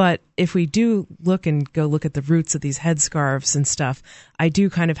 But if we do look at the roots of these headscarves and stuff, I do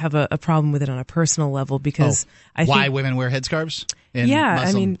kind of have a problem with it on a personal level, because I think, why women wear headscarves in I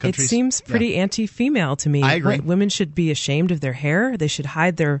Muslim mean, countries? it seems pretty anti-female to me. I agree. Women should be ashamed of their hair. They should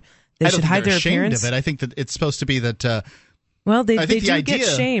hide their I don't think hide they're their ashamed appearance. of it. I think that it's supposed to be that. Well, they think do get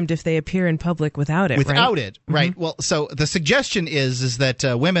shamed if they appear in public without it. Without right? it, right? Well, so the suggestion is that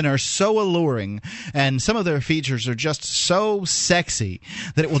women are so alluring, and some of their features are just so sexy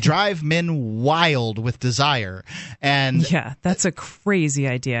that it will drive men wild with desire. And yeah, that's a crazy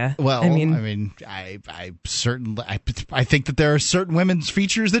idea. Well, I certainly think that there are certain women's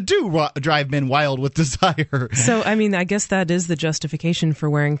features that do drive men wild with desire. So, I mean, I guess that is the justification for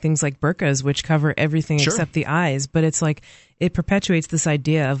wearing things like burqas, which cover everything except the eyes. But it's like, it perpetuates this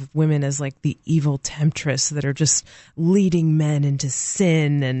idea of women as like the evil temptress that are just leading men into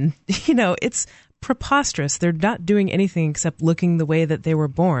sin. And, it's preposterous. They're not doing anything except looking the way that they were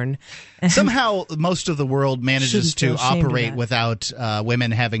born. Somehow most of the world manages to operate without women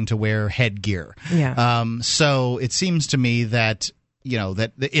having to wear headgear. Yeah. So it seems to me that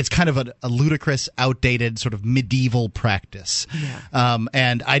that it's kind of a ludicrous, outdated sort of medieval practice. Yeah.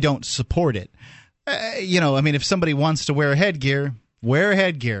 And I don't support it. If somebody wants to wear headgear, wear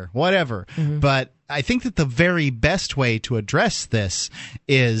headgear, whatever. But I think that the very best way to address this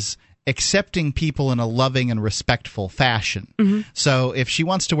is accepting people in a loving and respectful fashion. So if she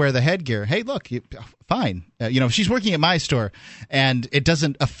wants to wear the headgear, hey, look, fine. If she's working at my store and it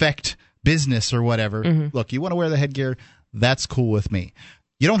doesn't affect business or whatever, look, you want to wear the headgear, that's cool with me.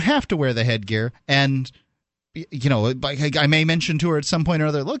 You don't have to wear the headgear, and I may mention to her at some point or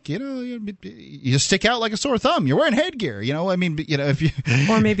other, look, you stick out like a sore thumb. You're wearing headgear. If you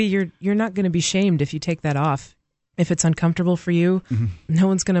or maybe you're not going to be shamed if you take that off. If it's uncomfortable for you, no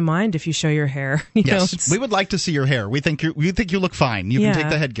one's going to mind if you show your hair. Yes, we would like to see your hair. We think you look fine. You can take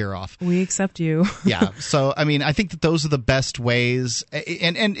the headgear off. We accept you. Yeah. So I think that those are the best ways,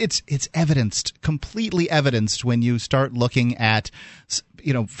 and it's evidenced, completely evidenced when you start looking at,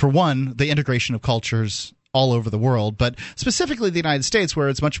 for one, the integration of cultures all over the world, but specifically the United States, where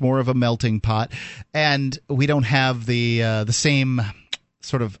it's much more of a melting pot, and we don't have the same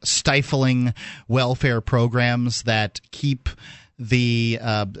sort of stifling welfare programs that keep the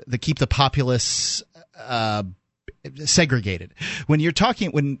populace segregated. When you're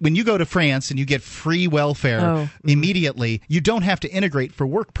talking, when you go to France and you get free welfare immediately, you don't have to integrate for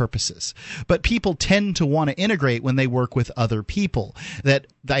work purposes. But people tend to want to integrate when they work with other people. That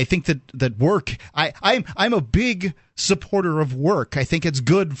I think that work. I'm a big supporter of work. I think it's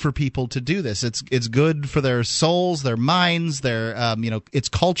good for people to do this. It's good for their souls, their minds, their its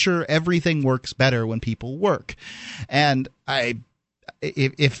culture. Everything works better when people work. And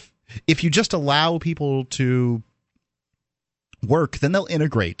if you just allow people to work, then they'll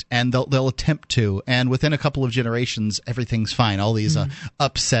integrate and they'll attempt to, and within a couple of generations, everything's fine. All these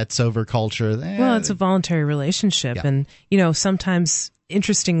upsets over culture. Well, it's a voluntary relationship, and sometimes,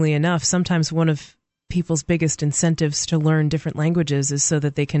 interestingly enough, sometimes one of people's biggest incentives to learn different languages is so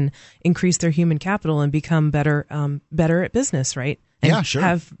that they can increase their human capital and become better at business, right? And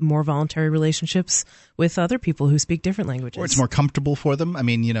have more voluntary relationships with other people who speak different languages. Or it's more comfortable for them. I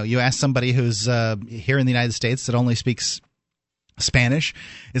mean, you ask somebody who's here in the United States that only speaks Spanish.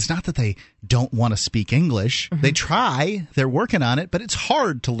 It's not that they don't want to speak English. They try. They're working on it, but it's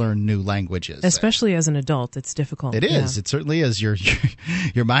hard to learn new languages. Especially as an adult, it's difficult. It is. It certainly is.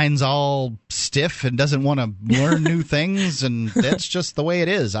 Your mind's all stiff and doesn't want to learn new things, and that's just the way it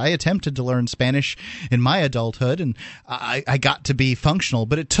is. I attempted to learn Spanish in my adulthood, and I got to be functional,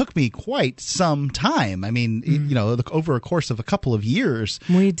 but it took me quite some time. I mean, over a course of a couple of years.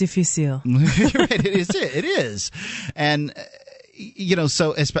 Muy difícil. Right, it is. And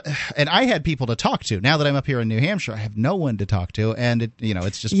so and I had people to talk to. Now that I'm up here in New Hampshire, I have no one to talk to, and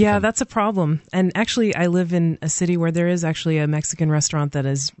it's just that's a problem. And actually, I live in a city where there is actually a Mexican restaurant that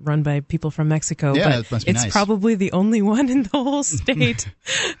is run by people from Mexico. Yeah, but it must be it's nice. Probably the only one in the whole state,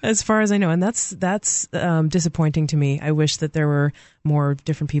 as far as I know. And that's disappointing to me. I wish that there were more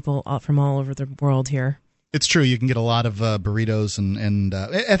different people from all over the world here. It's true. You can get a lot of burritos and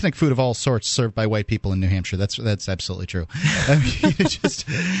ethnic food of all sorts served by white people in New Hampshire. That's absolutely true. I mean, it's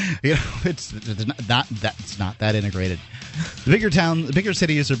not that integrated. The bigger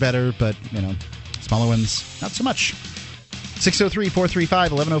cities are better, but smaller ones not so much.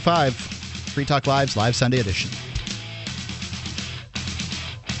 603-435-1105, Free Talk Live's Live Sunday edition.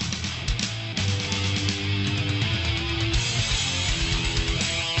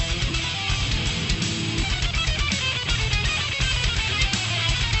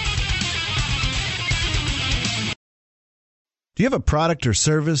 Do you have a product or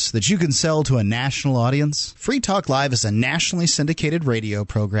service that you can sell to a national audience? Free Talk Live is a nationally syndicated radio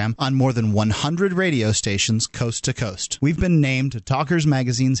program on more than 100 radio stations coast to coast. We've been named to Talkers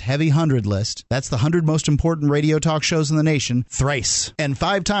Magazine's Heavy 100 list. That's the 100 most important radio talk shows in the nation, thrice. And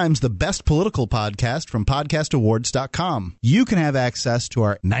 5 times the best political podcast from podcastawards.com. You can have access to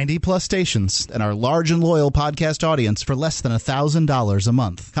our 90-plus stations and our large and loyal podcast audience for less than $1,000 a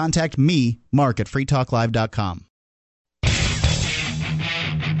month. Contact me, Mark, at freetalklive.com.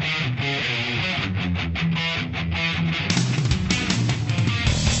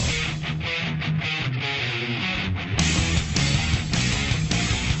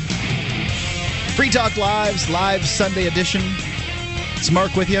 Free Talk Live's Live Sunday edition. It's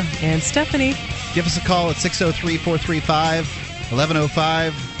Mark with you. And Stephanie. Give us a call at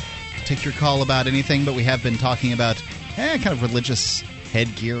 603-435-1105. Take your call about anything, but we have been talking about kind of religious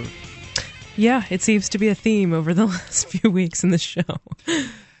headgear. Yeah, it seems to be a theme over the last few weeks in the show.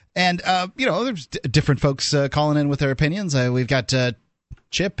 And, there's different folks calling in with their opinions. We've got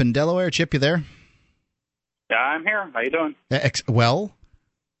Chip in Delaware. Chip, you there? Yeah, I'm here. How you doing? Well?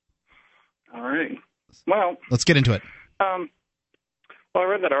 All right. Well, let's get into it. I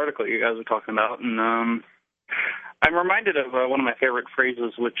read that article you guys were talking about, and I'm reminded of one of my favorite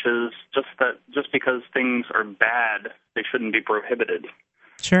phrases, which is just because things are bad, they shouldn't be prohibited.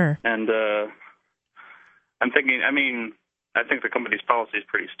 Sure. And I'm thinking, I think the company's policy is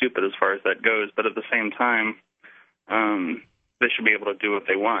pretty stupid as far as that goes, but at the same time, they should be able to do what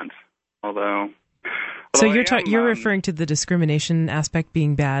they want. So you're referring to the discrimination aspect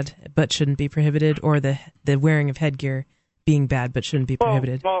being bad but shouldn't be prohibited, or the wearing of headgear being bad but shouldn't be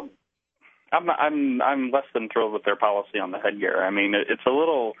prohibited? Well, I'm less than thrilled with their policy on the headgear. I mean, it's a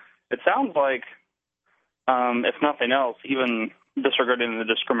little. It sounds like, if nothing else, even disregarding the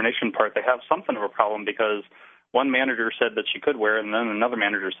discrimination part, they have something of a problem because one manager said that she could wear it, and then another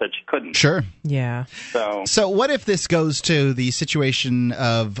manager said she couldn't. Sure. Yeah. So what if this goes to the situation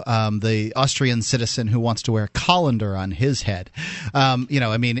of the Austrian citizen who wants to wear a colander on his head?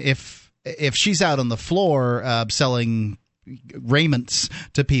 If she's out on the floor selling raiments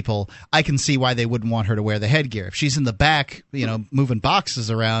to people, I can see why they wouldn't want her to wear the headgear. If she's in the back, moving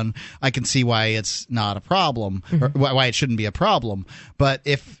boxes around, I can see why it's not a problem, or why it shouldn't be a problem. But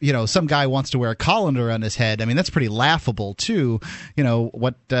if, some guy wants to wear a colander on his head, that's pretty laughable too.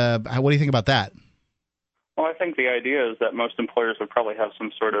 What do you think about that? Well, I think the idea is that most employers would probably have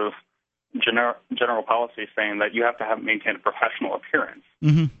some sort of general policy saying that you have to maintain a professional appearance.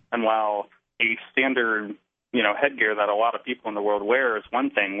 Mm-hmm. And while a standard headgear that a lot of people in the world wear is one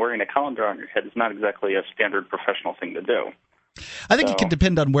thing, wearing a colander on your head is not exactly a standard professional thing to do. I think it can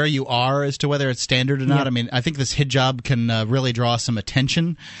depend on where you are as to whether it's standard or not. Yeah. I think this hijab can really draw some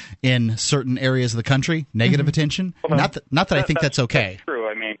attention in certain areas of the country, negative attention. Well, not that I think that's okay. That's true.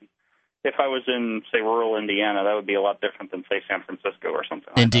 If I was in, say, rural Indiana, that would be a lot different than, say, San Francisco or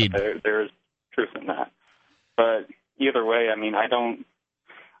something. Indeed. Like that. There is truth in that. But either way, I don't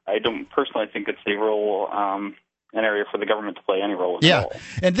personally think it's a role, an area for the government to play any role at all.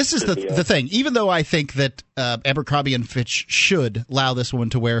 And this is the thing. Even though I think that Abercrombie & Fitch should allow this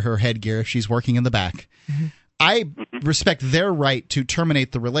woman to wear her headgear if she's working in the back, I respect their right to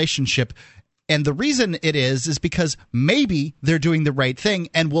terminate the relationship. And the reason it is because maybe they're doing the right thing,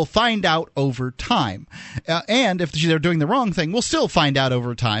 and we'll find out over time. And if they're doing the wrong thing, we'll still find out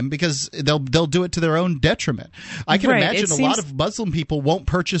over time because they'll do it to their own detriment. I can imagine a lot of Muslim people won't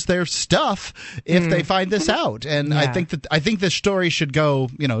purchase their stuff if they find this out. And I think this story should go,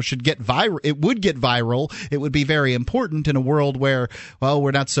 should get viral. It would get viral. It would be very important in a world where,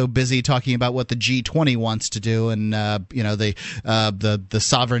 we're not so busy talking about what the G20 wants to do and the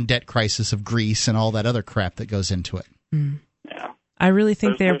sovereign debt crisis of Greece and all that other crap that goes into it. Yeah. I really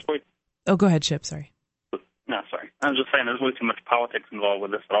think Oh, go ahead, Chip. Sorry. No, sorry. I was just saying there's way too much politics involved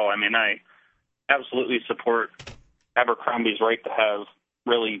with this at all. I mean, I absolutely support Abercrombie's right to have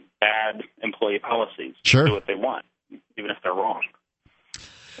really bad employee policies. Sure. Do what they want, even if they're wrong.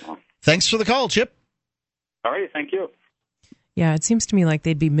 So. Thanks for the call, Chip. All right, thank you. Yeah, it seems to me like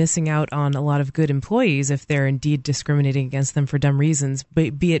they'd be missing out on a lot of good employees if they're indeed discriminating against them for dumb reasons,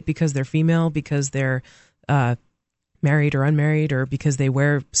 be it because they're female, because they're married or unmarried, or because they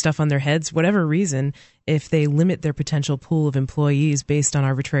wear stuff on their heads, whatever reason. If they limit their potential pool of employees based on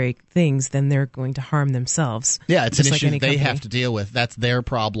arbitrary things, then they're going to harm themselves. Yeah, it's an issue they have to deal with. That's their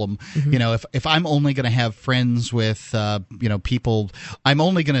problem. Mm-hmm. You know, if I'm only going to have friends with, people, I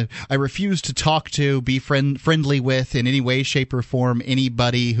refuse to talk to, be friendly with in any way, shape, or form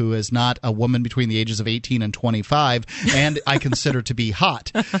anybody who is not a woman between the ages of 18 and 25, and I consider to be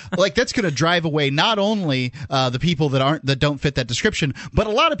hot. Like, that's going to drive away not only the people that don't fit that description, but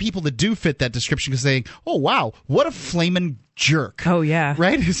a lot of people that do fit that description because they oh, wow, what a flamin' jerk. Oh, yeah.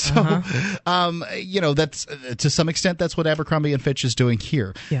 Right? So, that's to some extent, that's what Abercrombie & Fitch is doing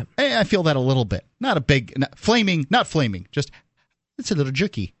here. Yeah. I feel that a little bit. Not flaming, just it's a little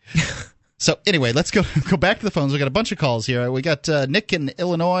jerky. So, anyway, let's go back to the phones. We got a bunch of calls here. We got Nick in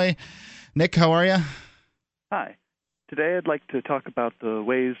Illinois. Nick, how are you? Hi. Today I'd like to talk about the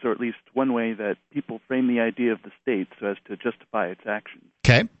ways, or at least one way, that people frame the idea of the state so as to justify its actions.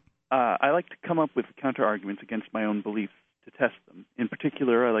 Okay. I like to come up with counter-arguments against my own beliefs to test them. In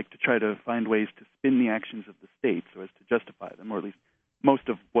particular, I like to try to find ways to spin the actions of the state so as to justify them, or at least most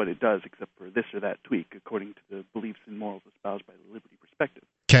of what it does, except for this or that tweak, according to the beliefs and morals espoused by the liberty perspective.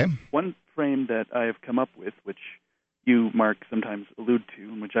 Okay. One frame that I have come up with, which you, Mark, sometimes allude to,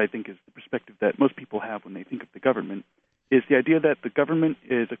 and which I think is the perspective that most people have when they think of the government, is the idea that the government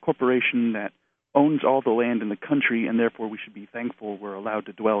is a corporation that owns all the land in the country, and therefore we should be thankful we're allowed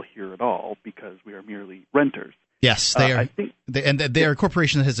to dwell here at all because we are merely renters. Yes, they are. They are a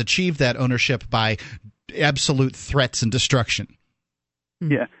corporation that has achieved that ownership by absolute threats and destruction.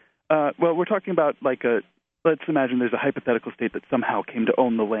 Yeah. Well, we're talking about let's imagine there's a hypothetical state that somehow came to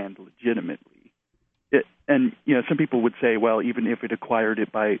own the land legitimately. Some people would say, well, even if it acquired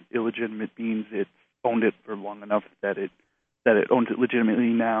it by illegitimate means, it's owned it for long enough that it owns it legitimately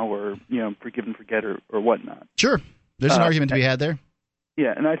now, or forgive and forget, or whatnot. Sure, there's an argument to be had there.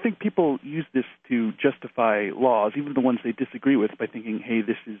 Yeah, and I think people use this to justify laws, even the ones they disagree with, by thinking, hey,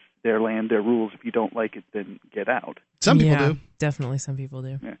 this is their land, their rules. If you don't like it, then get out. Some people do. Definitely some people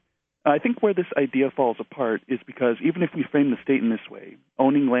do. Yeah. I think where this idea falls apart is because even if we frame the state in this way,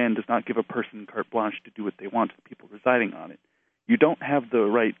 owning land does not give a person carte blanche to do what they want to the people residing on it. You don't have the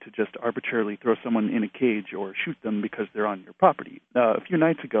right to just arbitrarily throw someone in a cage or shoot them because they're on your property. A few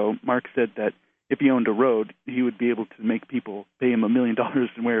nights ago, Mark said that if he owned a road, he would be able to make people pay him $1 million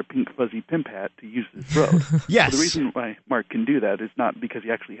and wear a pink fuzzy pimp hat to use this road. Yes. So the reason why Mark can do that is not because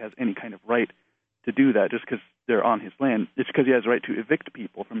he actually has any kind of right to do that just because they're on his land. It's because he has a right to evict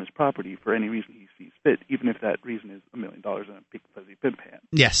people from his property for any reason he sees fit, even if that reason is $1 million and a pink fuzzy pimp hat.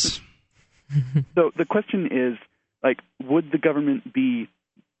 Yes. So the question is, would the government be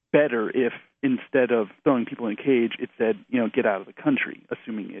better if instead of throwing people in a cage, it said, get out of the country,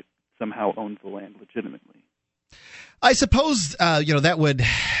 assuming it somehow owns the land legitimately? I suppose that would.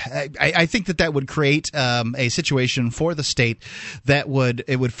 I think that would create a situation for the state that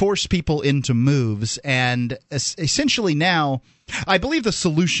would force people into moves, and essentially now, I believe the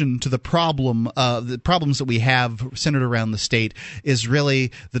solution to the problems that we have centered around the state is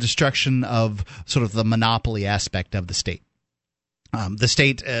really the destruction of sort of the monopoly aspect of the state. The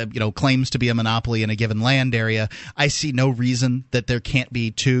state, claims to be a monopoly in a given land area. I see no reason that there can't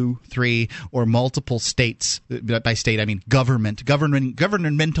be 2, 3, or multiple states. By state, I mean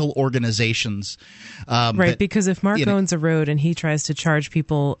governmental organizations. Right, because if Mark owns a road and he tries to charge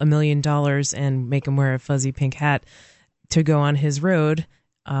people $1 million and make them wear a fuzzy pink hat to go on his road,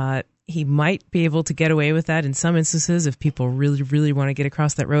 he might be able to get away with that in some instances if people really, really want to get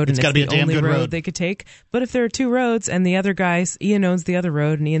across that road. It's got to be a damn good road they could take. But if there are 2 roads and the other guy, Ian, owns the other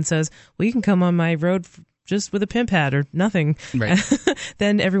road, and Ian says, well, you can come on my road just with a pimp hat or nothing, right.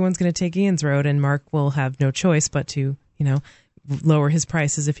 Then everyone's going to take Ian's road, and Mark will have no choice but to, lower his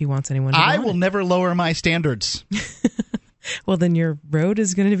prices if he wants anyone to I will never lower my standards. Well, then your road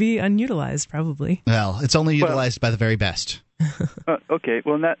is going to be unutilized, probably. Well, it's only utilized by the very best. Okay,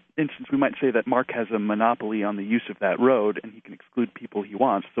 well, in that instance, we might say that Mark has a monopoly on the use of that road, and he can exclude people he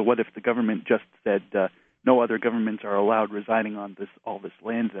wants. So what if the government just said, no other governments are allowed residing on all this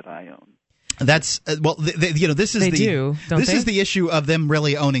land that I own? This is the issue of them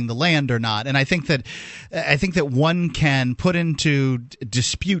really owning the land or not, and I think that one can put into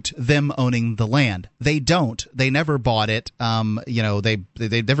dispute them owning the land. They don't. They never bought it.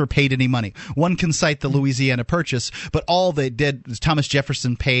 They never paid any money. One can cite the Louisiana Purchase, but all they did was Thomas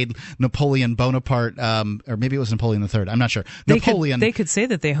Jefferson paid Napoleon Bonaparte, or maybe it was Napoleon III. I'm not sure. They could say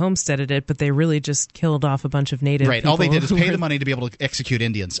that they homesteaded it, but they really just killed off a bunch of native. Right. All they did is pay the money to be able to execute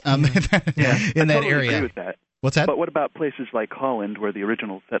Indians. In that area. Agree with that. What's that? But what about places like Holland, where the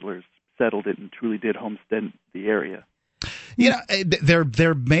original settlers settled it and truly did homestead the area?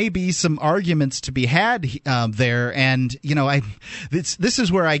 There may be some arguments to be had there, and this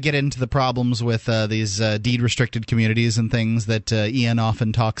is where I get into the problems with these deed restricted communities and things that Ian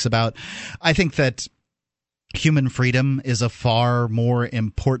often talks about. I think that human freedom is a far more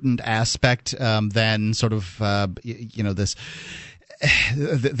important aspect than sort of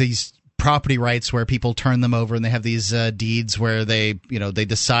these property rights where people turn them over and they have these deeds where they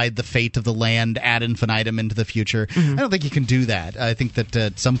decide the fate of the land ad infinitum into the future. I don't think you can do that. I think that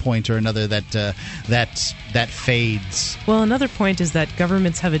at some point or another that fades. Well, another point is that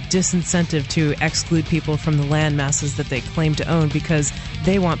governments have a disincentive to exclude people from the land masses that they claim to own because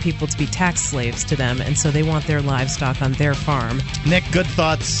they want people to be tax slaves to them, and so they want their livestock on their farm. Nick, good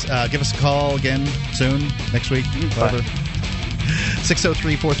thoughts. Give us a call again soon, next week, whatever.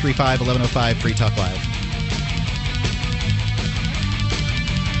 603-435-1105, Free Talk Live.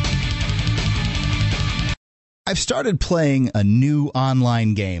 I've started playing a new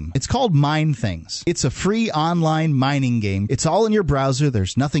online game. It's called Mine Things. It's a free online mining game. It's all in your browser.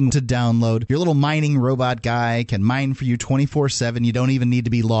 There's nothing to download. Your little mining robot guy can mine for you 24/7. You don't even need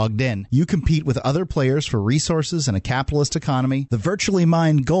to be logged in. You compete with other players for resources in a capitalist economy. The virtually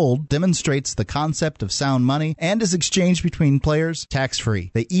mined gold demonstrates the concept of sound money and is exchanged between players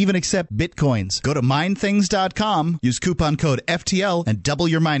tax-free. They even accept bitcoins. Go to minethings.com, use coupon code FTL, and double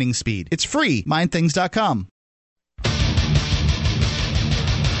your mining speed. It's free. Minethings.com.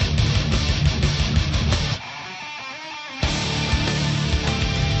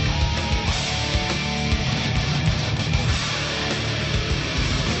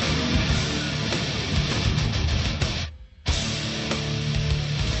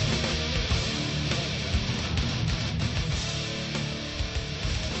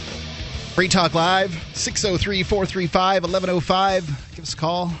 Free Talk Live, 603-435-1105. Give us a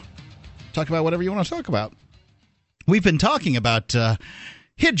call. Talk about whatever you want to talk about. We've been talking about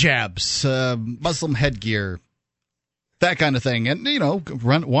hijabs, Muslim headgear, that kind of thing, and,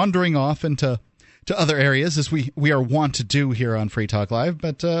 wandering off into other areas, as we are wont to do here on Free Talk Live.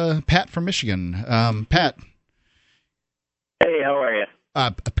 But Pat from Michigan. Pat. Hey, how are you?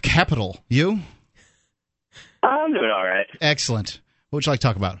 Capital. You? I'm doing all right. Excellent. What would you like to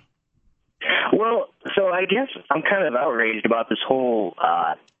talk about? Well, so I guess I'm kind of outraged about this whole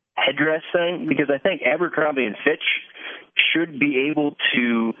headdress thing, because I think Abercrombie & Fitch should be able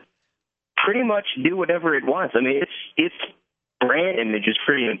to pretty much do whatever it wants. I mean, its brand image is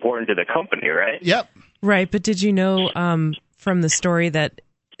pretty important to the company, right? Yep. Right, but did you know from the story that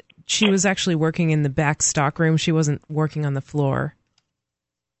she was actually working in the back stockroom? She wasn't working on the floor.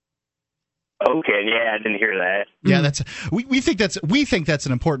 Okay, yeah, I didn't hear that. Yeah, that's we think that's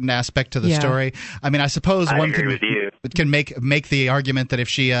an important aspect to the story. I mean, I suppose one can make the argument that if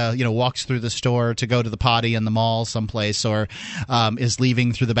she walks through the store to go to the potty in the mall someplace, or is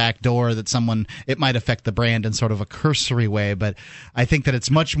leaving through the back door, that it might affect the brand in sort of a cursory way. But I think that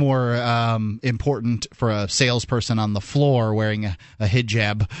it's much more important for a salesperson on the floor wearing a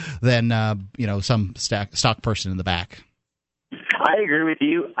hijab than some stock person in the back. I agree with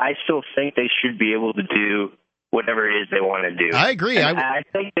you. I still think they should be able to do whatever it is they want to do. I agree. I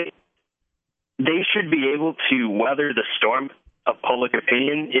think they should be able to weather the storm of public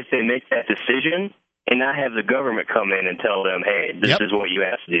opinion if they make that decision, and not have the government come in and tell them, hey, this is what you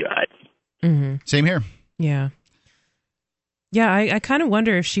have to do. Same here. Yeah. Yeah, I kind of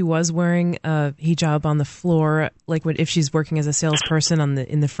wonder if she was wearing a hijab on the floor, like if she's working as a salesperson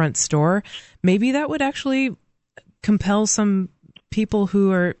in the front store. Maybe that would actually compel some people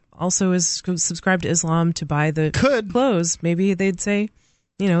who are also subscribed to Islam to buy the clothes. Maybe they'd say,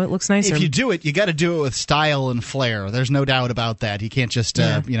 it looks nicer. If you do it, you got to do it with style and flair. There's no doubt about that. You can't just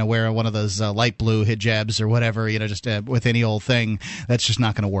wear one of those light blue hijabs or whatever, just with any old thing. That's just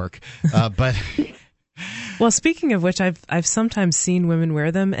not going to work. But well, speaking of which, I've sometimes seen women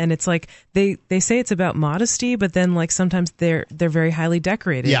wear them, and it's like they say it's about modesty, but then like sometimes they're very highly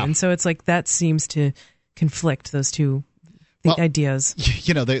decorated, and so it's like that seems to conflict, those two ideas.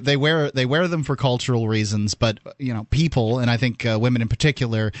 They wear them for cultural reasons, but people, and I think women in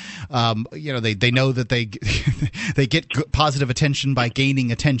particular, they know that they they get positive attention by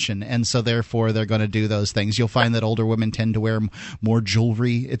gaining attention, and so therefore they're going to do those things. You'll find that older women tend to wear more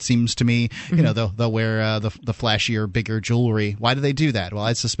jewelry. It seems to me, they'll wear the flashier, bigger jewelry. Why do they do that? Well,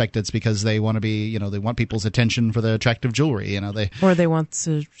 I suspect it's because they want to be, they want people's attention for the attractive jewelry. Or they want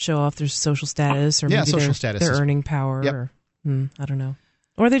to show off their social status, or maybe their earning power. Yep. Or I don't know.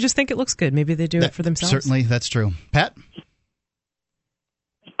 Or they just think it looks good. Maybe they do it for themselves. Certainly, that's true. Pat?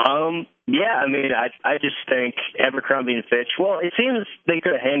 Yeah, I mean, I just think Abercrombie and Fitch, well, it seems they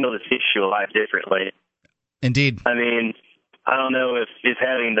could have handled this issue a lot differently. Indeed. I mean, I don't know if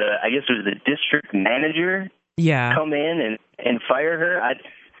having I guess it was the district manager come in and fire her.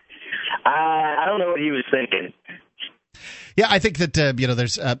 I don't know what he was thinking. Yeah, I think that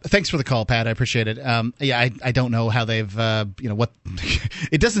there's. Thanks for the call, Pat. I appreciate it. I don't know how they've. What.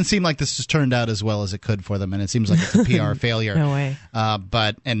 It doesn't seem like this has turned out as well as it could for them, and it seems like it's a PR failure. No way. I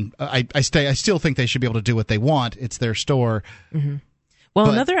still think they should be able to do what they want. It's their store. Mm-hmm. Well,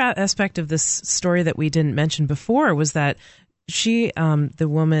 another aspect of this story that we didn't mention before was that she, the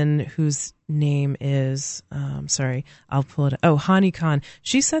woman whose name is, sorry, I'll pull it. Oh, Hani Khan.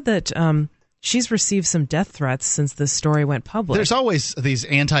 She said that. She's received some death threats since this story went public. There's always these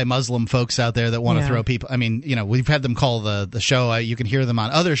anti-Muslim folks out there that want to throw people. I mean, we've had them call the show. You can hear them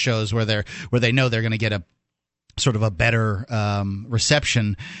on other shows where they know they're going to get a sort of a better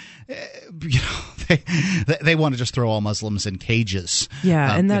reception. They want to just throw all Muslims in cages.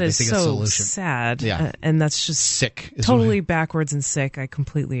 Yeah, and that is so sad. Yeah. And that's just sick. Totally backwards and sick. I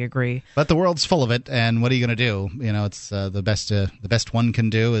completely agree. But the world's full of it, and what are you going to do? It's the best one can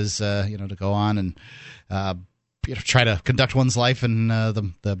do is to go on and try to conduct one's life in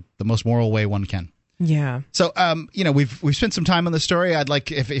the most moral way one can. Yeah. So, we've spent some time on the story. I'd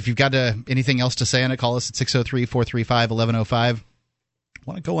like, if you've got anything else to say on it, call us at 603-435-1105. I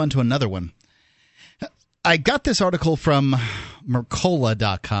want to go on to another one. I got this article from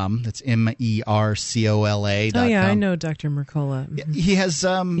Mercola.com. That's MERCOLA.com. Oh, yeah, I know Dr. Mercola. Mm-hmm. He has...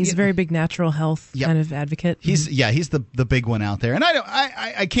 he's a very big natural health kind of advocate. He's the big one out there. And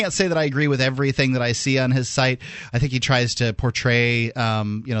I can't say that I agree with everything that I see on his site. I think he tries to portray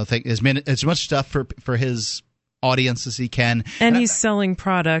as much stuff for his audience as he can. And he's selling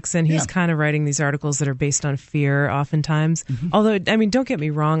products, and he's kind of writing these articles that are based on fear oftentimes. Mm-hmm. Although, I mean, don't get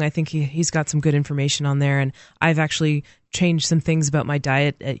me wrong, I think he's got some good information on there, and I've actually changed some things about my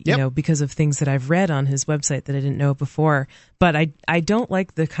diet, because of things that I've read on his website that I didn't know before. But I don't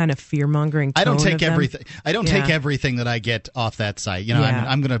like the kind of fear-mongering tone I don't take of everything. I don't take everything that I get off that site.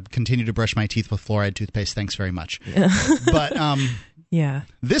 I'm going to continue to brush my teeth with fluoride toothpaste. Thanks very much. But yeah.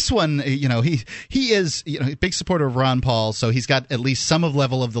 This one, he is a big supporter of Ron Paul, so he's got at least some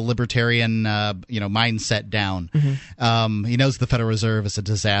level of the libertarian mindset down. Mm-hmm. He knows the Federal Reserve is a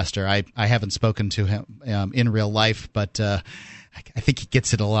disaster. I haven't spoken to him in real life, but I think he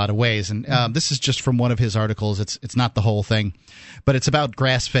gets it a lot of ways. And this is just from one of his articles. It's not the whole thing, but it's about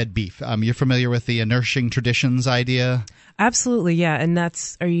grass-fed beef. You're familiar with the nourishing traditions idea? Absolutely, yeah. And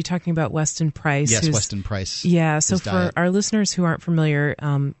are you talking about Weston Price? Yes, Weston Price. Yeah, so for our listeners who aren't familiar,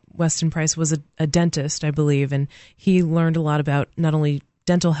 Weston Price was a dentist, I believe, and he learned a lot about not only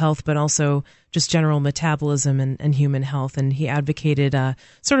dental health, but also just general metabolism and human health. And he advocated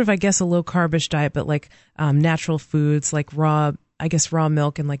sort of, I guess, a low-carbish diet, but like natural foods, like raw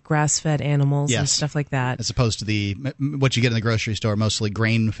milk and like grass-fed animals and stuff like that. As opposed to what you get in the grocery store, mostly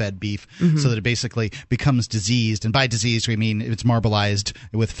grain-fed beef, so that it basically becomes diseased. And by diseased, we mean it's marbleized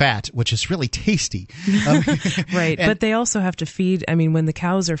with fat, which is really tasty. Right. But they also have to feed, when the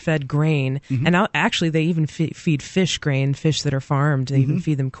cows are fed grain, and actually they even feed fish grain, fish that are farmed. They even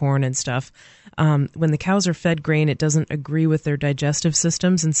feed them corn and stuff. When the cows are fed grain, it doesn't agree with their digestive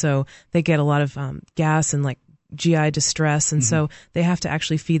systems, and so they get a lot of gas and like GI distress, and so they have to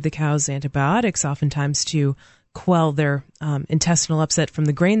actually feed the cows antibiotics oftentimes to quell their intestinal upset from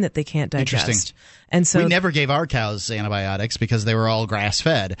the grain that they can't digest. Interesting. And so we never gave our cows antibiotics because they were all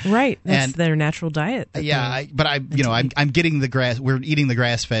grass-fed. Right, that's their natural diet. I'm getting the grass. We're eating the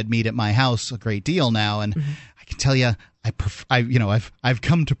grass-fed meat at my house a great deal now, and I can tell you, I've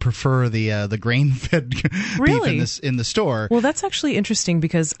come to prefer the grain-fed beef in the store. Well, that's actually interesting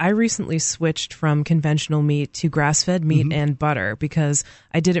because I recently switched from conventional meat to grass-fed meat and butter because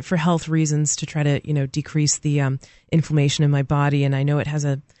I did it for health reasons to try to decrease the inflammation in my body, and I know it has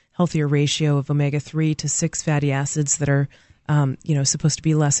a healthier ratio of omega-3 to 6 fatty acids that are supposed to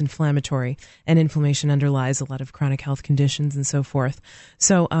be less inflammatory, and inflammation underlies a lot of chronic health conditions and so forth.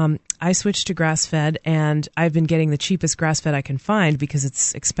 So I switched to grass-fed, and I've been getting the cheapest grass-fed I can find because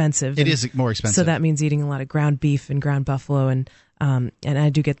it's expensive. It is more expensive. So that means eating a lot of ground beef and ground buffalo, and I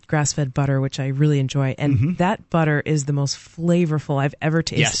do get grass-fed butter, which I really enjoy. And that butter is the most flavorful I've ever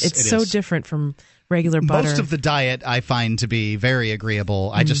tasted. Yes, it's so different from regular butter. Most of the diet I find to be very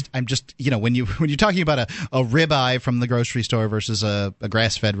agreeable. I'm just when you're talking about a ribeye from the grocery store versus a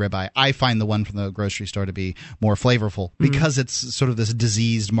grass-fed ribeye, I find the one from the grocery store to be more flavorful because it's sort of this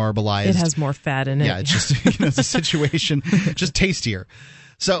diseased, marbleized. It has more fat in it. Yeah, it's just it's a situation, just tastier.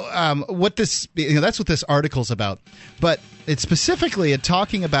 So what this that's what this article's about, but it's specifically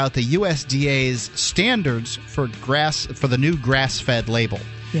talking about the USDA's standards for the new grass-fed label.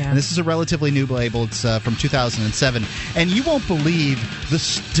 Yeah. And this is a relatively new label. It's from 2007. And you won't believe the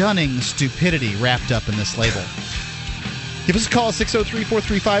stunning stupidity wrapped up in this label. Give us a call,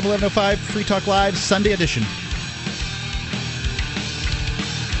 603-435-1105, Free Talk Live, Sunday edition.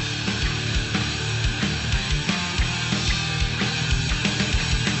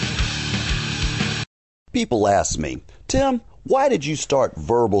 People ask me, Tim, why did you start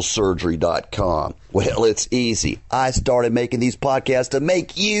verbalsurgery.com? Well, it's easy. I started making these podcasts to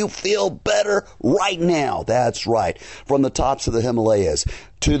make you feel better right now. That's right. From the tops of the Himalayas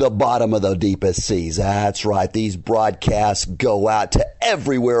to the bottom of the deepest seas. That's right. These broadcasts go out to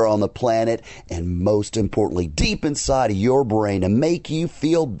everywhere on the planet and most importantly, deep inside of your brain to make you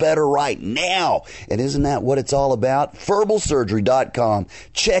feel better right now. And isn't that what it's all about? Verbalsurgery.com.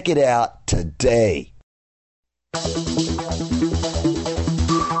 Check it out today.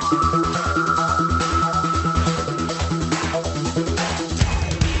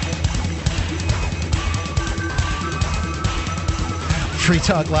 Free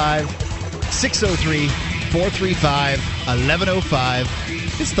Talk Live,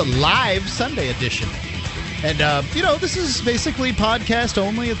 603-435-1105. It's the live Sunday edition. And, this is basically podcast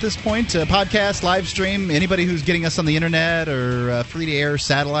only at this point. Podcast, live stream, anybody who's getting us on the internet or free-to-air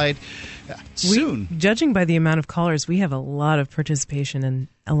satellite. Soon. Judging by the amount of callers, we have a lot of participation and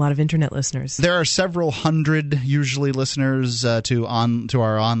a lot of internet listeners. There are several hundred usually listeners to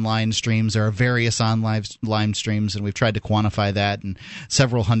our online streams. There are various online streams, and we've tried to quantify that, and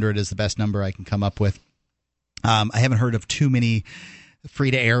several hundred is the best number I can come up with. I haven't heard of too many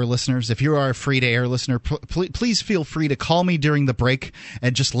free-to-air listeners. If you are a free-to-air listener, please feel free to call me during the break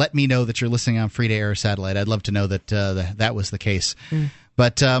and just let me know that you're listening on free-to-air satellite. I'd love to know that that was the case.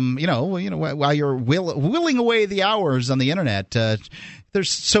 But while you're willing away the hours on the internet,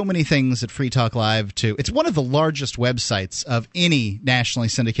 there's so many things at Free Talk Live too. It's one of the largest websites of any nationally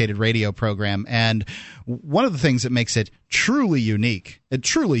syndicated radio program, and one of the things that makes it truly unique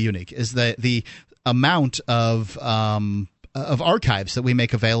is the amount of archives that we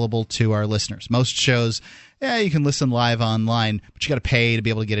make available to our listeners. Most shows, you can listen live online, but you got to pay to be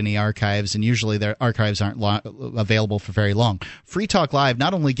able to get any archives, and usually their archives aren't available for very long. Free Talk Live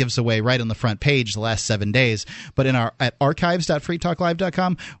not only gives away right on the front page the last 7 days, but at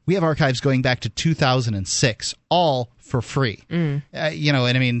archives.freetalklive.com, we have archives going back to 2006, all for free. And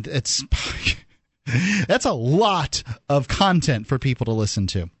I mean, that's a lot of content for people to listen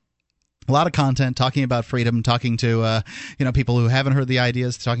to. A lot of content talking about freedom, talking to people who haven't heard the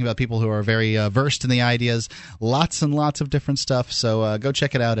ideas, talking about people who are very versed in the ideas. Lots and lots of different stuff. So go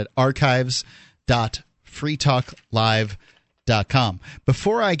check it out at archives.freetalklive.com.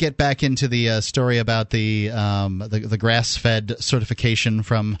 Before I get back into the story about the grass-fed certification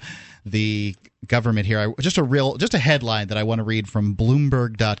from the government here, just a headline that I want to read from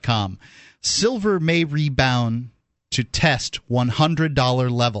Bloomberg.com. Silver may rebound to test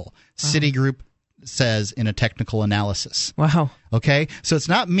 $100 level, Citigroup says in a technical analysis. Wow. Okay? So it's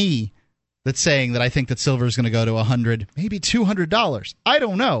not me that's saying that I think that silver is going to go to $100, maybe $200. I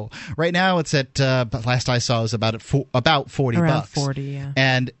don't know. Right now it's at, last I saw, it was about $40. Around 40, yeah.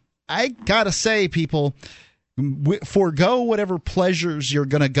 And I got to say, people, forego whatever pleasures you're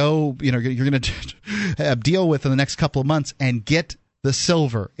going to you're going to deal with in the next couple of months and get the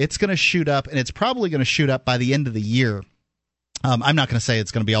silver. It's going to shoot up, and it's probably going to shoot up by the end of the year. I'm not going to say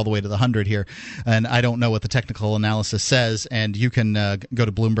it's going to be all the way to the 100 here, and I don't know what the technical analysis says, and you can go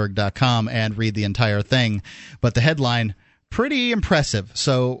to Bloomberg.com and read the entire thing. But the headline, pretty impressive.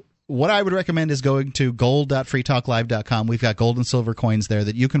 So what I would recommend is going to gold.freetalklive.com. We've got gold and silver coins there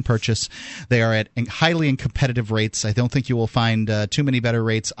that you can purchase. They are at highly competitive rates. I don't think you will find too many better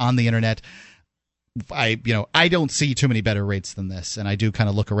rates on the internet. I don't see too many better rates than this, and I do kind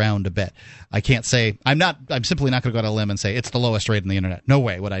of look around a bit. I can't say I'm simply not going to go out on a limb and say it's the lowest rate on the internet. No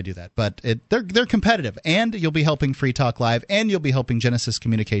way would I do that. But they're competitive, and you'll be helping Free Talk Live, and you'll be helping Genesis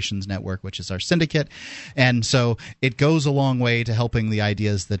Communications Network, which is our syndicate, and so it goes a long way to helping the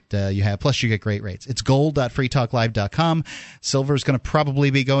ideas that you have. Plus, you get great rates. It's gold.freetalklive.com. Silver is going to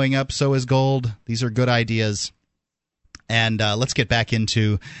probably be going up. So is gold. These are good ideas. And let's get back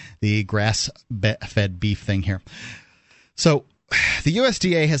into the grass-fed beef thing here. So the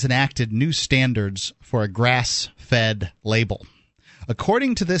USDA has enacted new standards for a grass-fed label.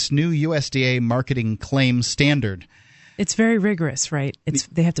 According to this new USDA marketing claims standard, it's very rigorous, right?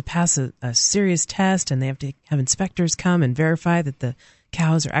 They have to pass a serious test, and they have to have inspectors come and verify that the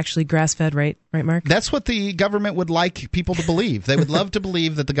cows are actually grass-fed, right, Mark? That's what the government would like people to believe. They would love to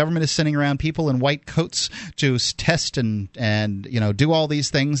believe that the government is sending around people in white coats to test and do all these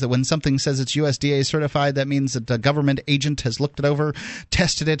things, that when something says it's USDA certified, that means that a government agent has looked it over,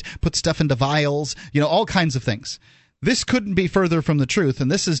 tested it, put stuff into vials, all kinds of things. This couldn't be further from the truth, and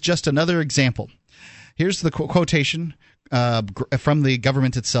this is just another example. Here's the quotation from the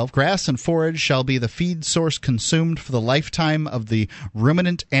government itself. Grass and forage shall be the feed source consumed for the lifetime of the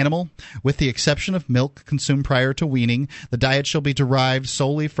ruminant animal, with the exception of milk consumed prior to weaning. The diet shall be derived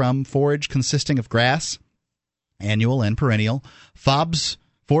solely from forage consisting of grass, annual and perennial, forbs,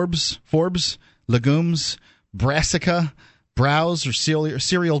 legumes, brassica, browse or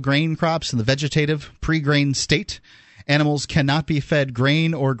cereal grain crops in the vegetative pre-grain state. Animals cannot be fed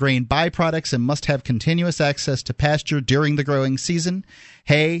grain or grain byproducts and must have continuous access to pasture during the growing season.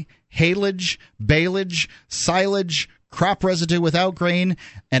 Hay, haylage, baleage, silage, crop residue without grain,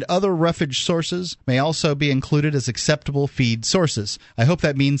 and other roughage sources may also be included as acceptable feed sources. I hope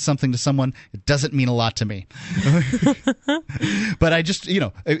that means something to someone. It doesn't mean a lot to me. But I just,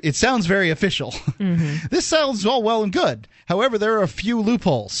 it sounds very official. Mm-hmm. This sounds all well and good. However, there are a few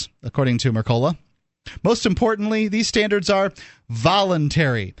loopholes, according to Mercola. Most importantly, these standards are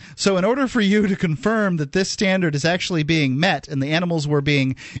voluntary. So in order for you to confirm that this standard is actually being met and the animals were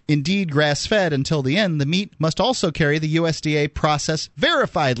being indeed grass-fed until the end, the meat must also carry the USDA process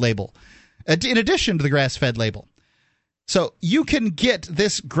verified label, in addition to the grass-fed label. So you can get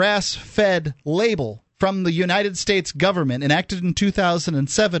this grass-fed label from the United States government, enacted in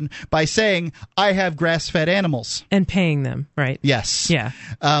 2007, by saying, I have grass-fed animals. And paying them, right? Yes. Yeah.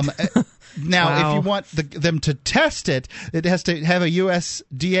 Now, wow. If you want them to test it, it has to have a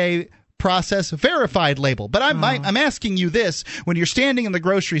USDA process verified label. But I'm asking you this: when you're standing in the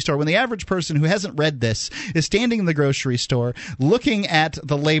grocery store, when the average person who hasn't read this is standing in the grocery store looking at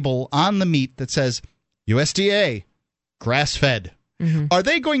the label on the meat that says USDA grass-fed, are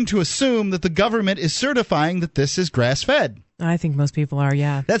they going to assume that the government is certifying that this is grass-fed? I think most people are,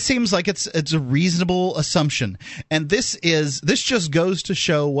 yeah. That seems like it's a reasonable assumption, and this just goes to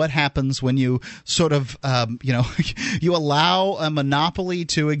show what happens when you sort of you allow a monopoly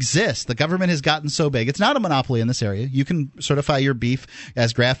to exist. The government has gotten so big; it's not a monopoly in this area. You can certify your beef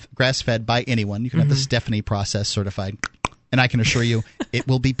as grass-fed by anyone. You can have the Stephanie process certified. And I can assure you, it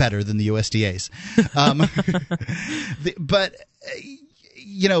will be better than the USDA's. But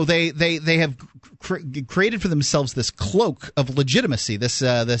they have created for themselves this cloak of legitimacy. This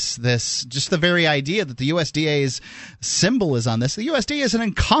just the very idea that the USDA's symbol is on this. The USDA is an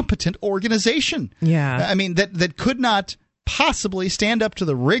incompetent organization. Yeah, I mean that could not possibly stand up to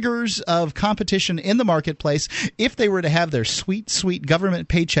the rigors of competition in the marketplace if they were to have their sweet government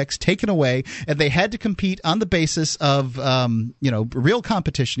paychecks taken away and they had to compete on the basis of real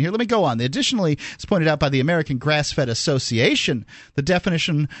competition. Here, let me go on. Additionally, as pointed out by the American Grass-Fed Association, the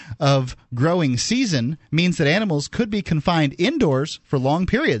definition of growing season means that animals could be confined indoors for long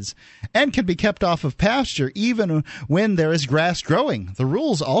periods and can be kept off of pasture even when there is grass growing. The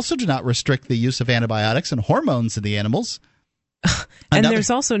rules also do not restrict the use of antibiotics and hormones in the animals. And there's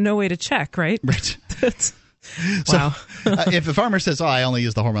also no way to check, right? Right. Wow. If a farmer says, I only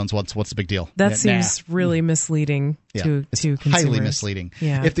use the hormones once, what's the big deal? That seems really misleading to consumers. Highly misleading.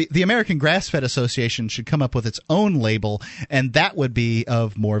 Yeah. If the American Grass-Fed Association should come up with its own label, and that would be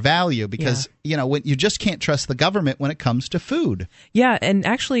of more value because, when you just can't trust the government when it comes to food. Yeah, and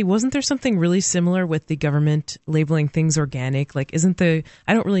actually, wasn't there something really similar with the government labeling things organic? Like,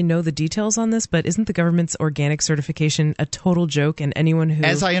 I don't really know the details on this, but isn't the government's organic certification a total joke? And anyone who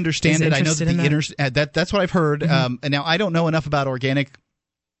As I understand it, I know that that's what I've heard. And now I don't know enough about organic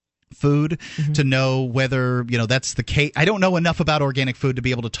food to know whether that's the case. I don't know enough about organic food to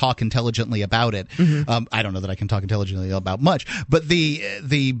be able to talk intelligently about it. I don't know that I can talk intelligently about much, but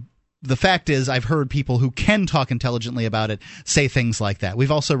the the fact is, I've heard people who can talk intelligently about it say things like that.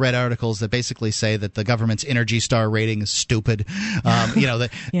 We've also read articles that basically say that the government's Energy Star rating is stupid.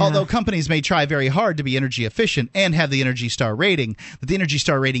 Although companies may try very hard to be energy efficient and have the Energy Star rating, that the Energy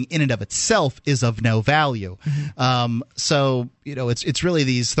Star rating in and of itself is of no value. So it's really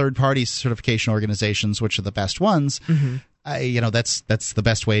these third-party certification organizations which are the best ones. That's the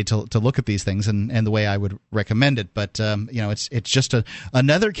best way to look at these things and the way I would recommend it. But it's just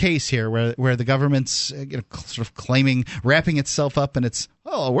another case here where the government's sort of wrapping itself up in its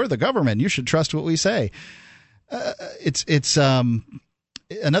we're the government, you should trust what we say. It's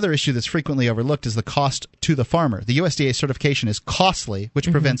another issue that's frequently overlooked is the cost to the farmer. The USDA certification is costly, which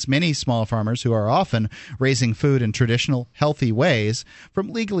prevents many small farmers who are often raising food in traditional, healthy ways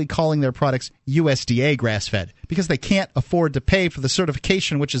from legally calling their products USDA grass-fed because they can't afford to pay for the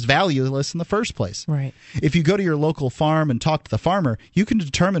certification, which is valueless in the first place. Right. If you go to your local farm and talk to the farmer, you can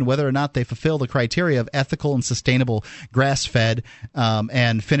determine whether or not they fulfill the criteria of ethical and sustainable grass-fed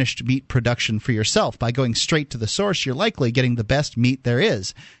and finished meat production for yourself. By going straight to the source, you're likely getting the best meat there is,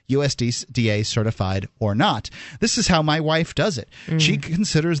 USDA certified or not. This is how my wife does it. She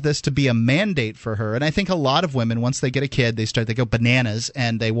considers this to be a mandate for her, and I think a lot of women, once they get a kid, they go bananas,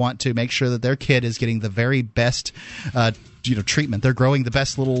 and they want to make sure that their kid is getting the very best treatment. They're growing the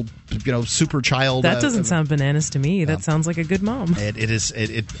best little super child. That doesn't sound bananas to me. That sounds like a good mom. It is.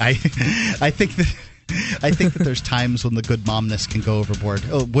 I think that. I think that there's times when the good momness can go overboard.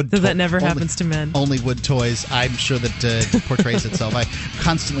 That never happens to men. Only wood toys. I'm sure that portrays itself. I'm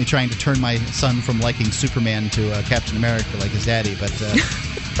constantly trying to turn my son from liking Superman to Captain America like his daddy, but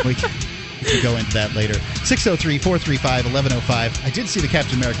we can go into that later. 603-435-1105. I did see the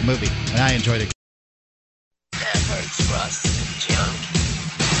Captain America movie, and I enjoyed it. Never trust junk.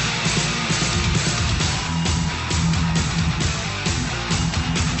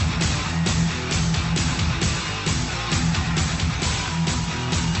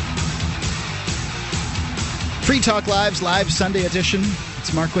 Free Talk Live's live Sunday edition.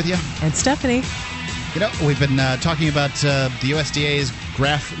 It's Mark with you. And Stephanie. We've been talking about the USDA's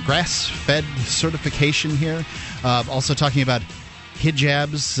grass-fed certification here. Also talking about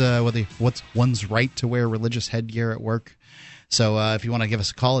hijabs, what's one's right to wear religious headgear at work. So if you want to give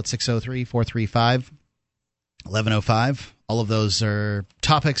us a call at 603-435-1105. All of those are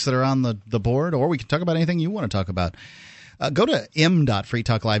topics that are on the board, or we can talk about anything you want to talk about. Go to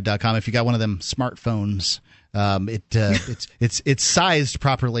m.freetalklive.com if you got one of them smartphones. It's sized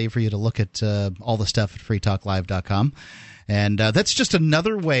properly for you to look at all the stuff at freetalklive.com. And that's just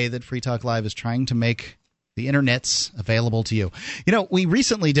another way that Free Talk Live is trying to make the internet's available to you. We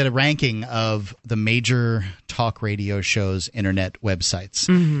recently did a ranking of the major talk radio shows' internet websites,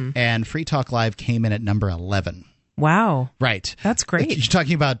 and Free Talk Live came in at number 11. Wow. Right. That's great. You're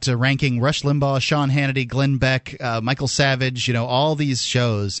talking about ranking Rush Limbaugh, Sean Hannity, Glenn Beck, Michael Savage, all these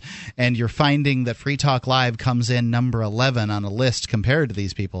shows, and you're finding that Free Talk Live comes in number 11 on a list compared to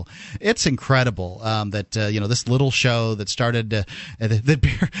these people. It's incredible that this little show that started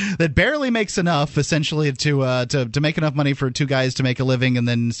that barely makes enough essentially to make enough money for two guys to make a living, and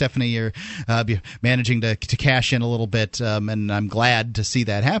then Stephanie, you're managing to cash in a little bit, and I'm glad to see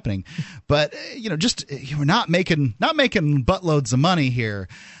that happening. But we're not making buttloads of money here.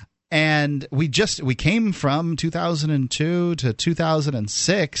 And we came from 2002 to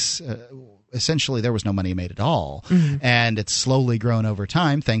 2006. Essentially, there was no money made at all. And it's slowly grown over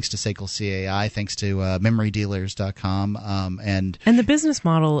time, thanks to SACL CAI, thanks to memorydealers.com. And the business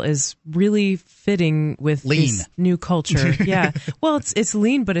model is really fitting with this new culture. Yeah. Well, it's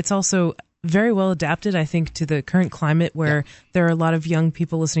lean, but it's also very well adapted, I think, to the current climate where there are a lot of young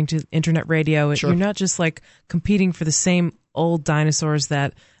people listening to internet radio. Sure. You're not just competing for the same old dinosaurs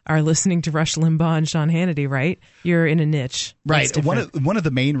that are listening to Rush Limbaugh and Sean Hannity, right? You're in a niche. Right. One of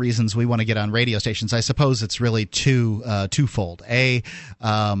the main reasons we want to get on radio stations, I suppose it's really twofold.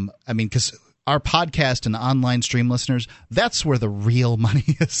 Because our podcast and online stream listeners, that's where the real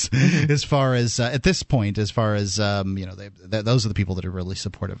money is, as far as at this point, as far as those are the people that are really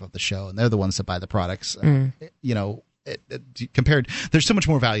supportive of the show, and they're the ones that buy the products. Compared, they're so much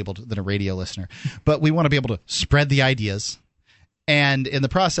more valuable than a radio listener. But we want to be able to spread the ideas. And in the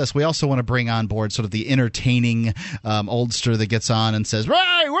process, we also want to bring on board sort of the entertaining oldster that gets on and says,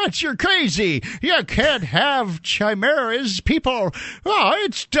 "Right, what's you're crazy? You can't have chimeras. People,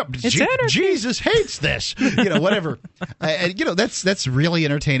 it's Jesus hates this." Whatever. That's really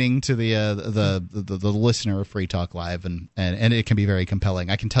entertaining to the listener of Free Talk Live, and it can be very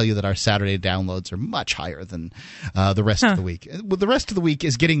compelling. I can tell you that our Saturday downloads are much higher than the rest of the week. The rest of the week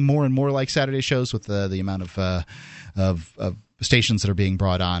is getting more and more like Saturday shows with the amount of stations that are being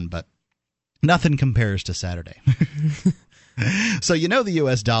brought on, but Nothing compares to Saturday. So the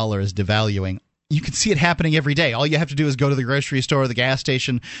U.S. dollar is devaluing. You can see it happening every day. All you have to do is go to the grocery store, the gas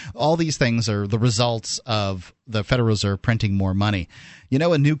station. All these things are the results of the Federal Reserve printing more money.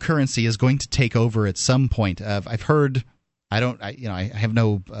 A new currency is going to take over at some point. I've heard, I have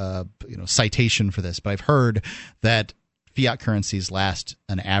no citation for this, but I've heard that fiat currencies last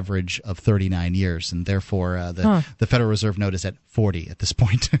an average of 39 years, and therefore the Federal Reserve note is at 40 at this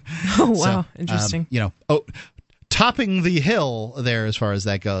point. Oh, wow. Interesting. Topping the hill there as far as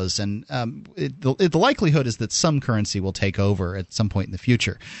that goes, and the likelihood is that some currency will take over at some point in the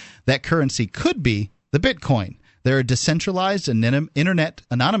future. That currency could be the Bitcoin. They're a decentralized and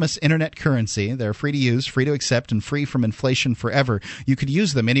anonymous internet currency. They're free to use, free to accept, and free from inflation forever. You could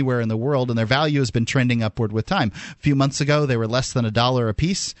use them anywhere in the world, and their value has been trending upward with time. A few months ago, they were less than $1 a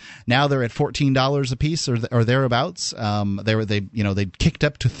piece. Now they're at $14 a piece or thereabouts. They kicked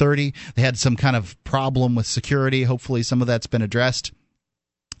up to 30. They had some kind of problem with security. Hopefully, some of that's been addressed.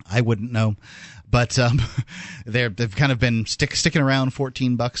 I wouldn't know, but they've kind of been sticking around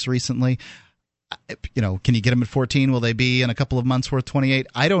 $14 recently. Can you get them at 14? Will they be in a couple of months worth 28?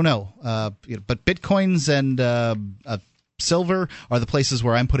 I don't know. But Bitcoins and silver are the places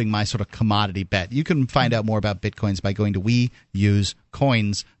where I'm putting my sort of commodity bet. You can find out more about Bitcoins by going to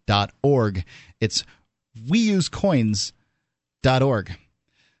weusecoins.org. It's weusecoins.org.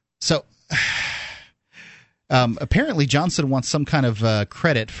 So apparently Johnson wants some kind of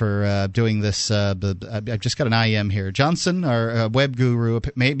credit for doing this. I've just got an IM here. Johnson, our web guru,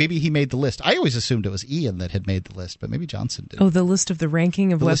 maybe he made the list. I always assumed it was Ian that had made the list, but maybe Johnson did. Oh, the list of the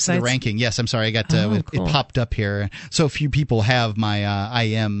ranking of the websites? List of the ranking, yes. I'm sorry. I got cool. It popped up here. So few people have my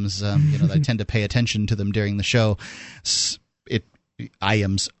IMs. I tend to pay attention to them during the show.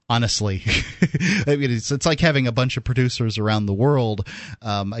 IMs, honestly. I mean, it's like having a bunch of producers around the world.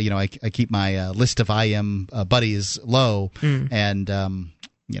 I keep my list of IM buddies low, and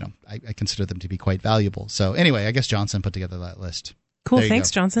I consider them to be quite valuable. So anyway, I guess Johnson put together that list. Cool.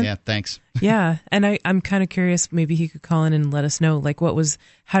 Thanks, Johnson. Yeah, thanks. Yeah, and I'm kind of curious. Maybe he could call in and let us know,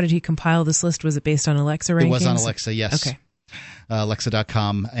 how did he compile this list? Was it based on Alexa rankings? It was on Alexa, yes. Okay.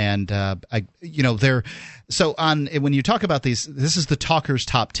 Alexa.com, and so on when you talk about these, this is the Talker's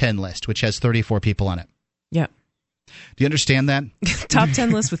Top 10 list, which has 34 people on it. Yeah. Do you understand that? Top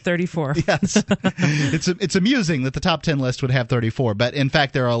 10 list with 34. Yes. It's amusing that the top 10 list would have 34, but in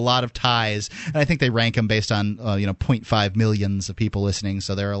fact there are a lot of ties, and I think they rank them based on 0.5 millions of people listening,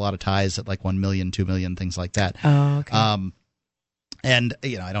 so there are a lot of ties at like 1 million, 2 million, things like that. Oh, okay. And,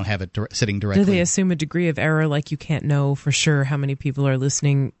 I don't have it sitting directly. Do they assume a degree of error, like you can't know for sure how many people are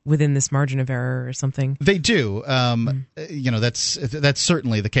listening within this margin of error or something? They do. That's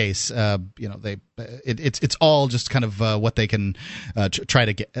certainly the case. It's all just kind of what they can try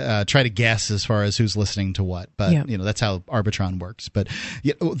to guess as far as who's listening to what. But, that's how Arbitron works. But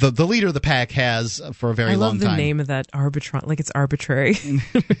the leader of the pack has for a very long time. I love the name of that Arbitron, like it's arbitrary.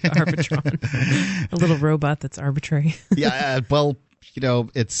 Arbitron. A little robot that's arbitrary. Yeah, well...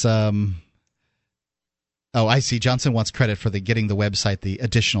 it's I see. Johnson wants credit for getting the website the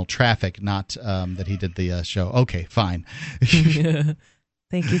additional traffic, not that he did the show. Okay, fine.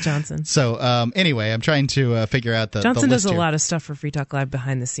 Thank you, Johnson. So anyway, I'm trying to figure out the Johnson list does a here. lot of stuff for Free Talk Live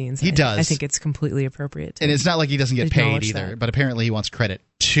behind the scenes. He does. I think it's completely appropriate. And it's not like he doesn't get paid either, that. But apparently he wants credit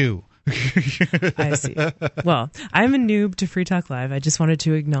too. I see. Well, I'm a noob to Free Talk Live. I just wanted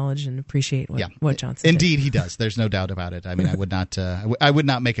to acknowledge and appreciate what Johnson did. Indeed, he does. There's no doubt about it. I mean, I would not. I would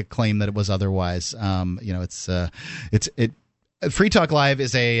not make a claim that it was otherwise. Free Talk Live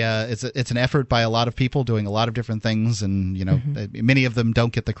is it's an effort by a lot of people doing a lot of different things, and many of them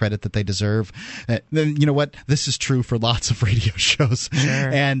don't get the credit that they deserve. Then you know what? This is true for lots of radio shows,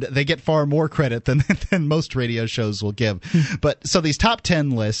 and they get far more credit than most radio shows will give. But so these top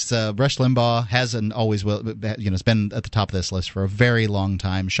 10 lists, Rush Limbaugh hasn't always has been at the top of this list for a very long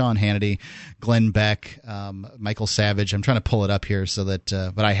time. Sean Hannity, Glenn Beck, Michael Savage. I'm trying to pull it up here so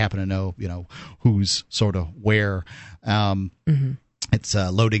that, but I happen to know who's sort of where. It's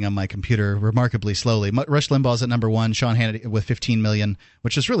loading on my computer remarkably slowly. Rush Limbaugh's at number 1, Sean Hannity with 15 million,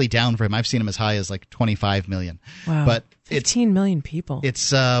 which is really down for him. I've seen him as high as like 25 million. Wow. But 15 million people.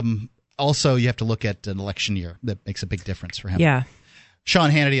 It's also, you have to look at an election year. That makes a big difference for him. Yeah.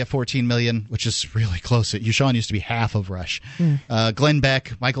 Sean Hannity at 14 million, which is really close. Sean used to be half of Rush. Glenn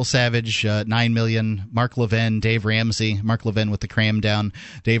Beck, Michael Savage, 9 million. Mark Levin, Dave Ramsey. Mark Levin with the cram down.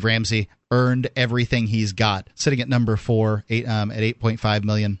 Dave Ramsey, earned everything he's got, sitting at number 4 at $8.5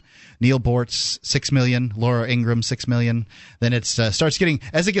 million. Neil Bortz, $6 million. Laura Ingraham, $6 million. Then it starts getting,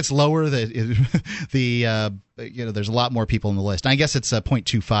 as it gets lower, there's a lot more people on the list. I guess it's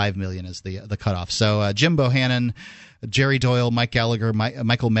 $0.25 million is the cutoff. So Jim Bohannon, Jerry Doyle, Mike Gallagher,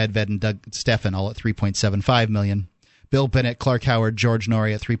 Michael Medved, and Doug Steffen all at $3.75 million. Bill Bennett, Clark Howard, George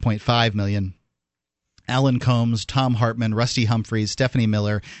Norrie at $3.5 million. Alan Combs, Tom Hartman, Rusty Humphreys, Stephanie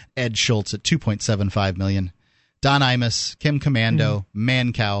Miller, Ed Schultz at $2.75 million. Don Imus, Kim Commando,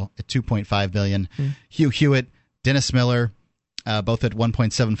 Mancow at $2.5 million. Hugh Hewitt, Dennis Miller, both at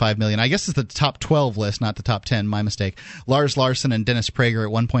 $1.75 million. I guess it's the top 12 list, not the top 10. My mistake. Lars Larson and Dennis Prager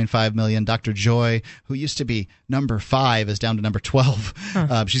at $1.5 million. Dr. Joy, who used to be number 5, is down to number 12.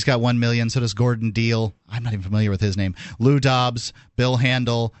 She's got $1 million. So does Gordon Deal. I'm not even familiar with his name. Lou Dobbs, Bill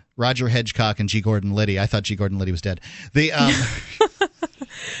Handel, Roger Hedgecock, and G. Gordon Liddy. I thought G. Gordon Liddy was dead.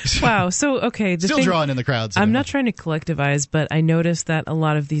 Wow. So, okay. Still drawing in the crowds. I'm not trying to collectivize, but I noticed that a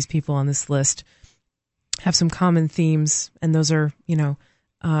lot of these people on this list have some common themes, and those are,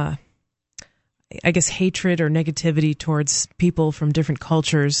 I guess, hatred or negativity towards people from different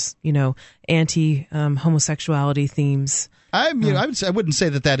cultures, anti-homosexuality themes. I wouldn't say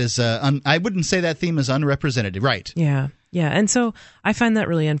that is. I wouldn't say that theme is unrepresented. Right. Yeah. Yeah. And so I find that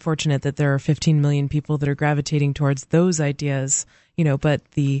really unfortunate that there are 15 million people that are gravitating towards those ideas, but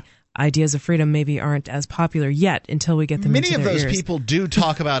the ideas of freedom maybe aren't as popular yet until we get them into their ears. Many of those people do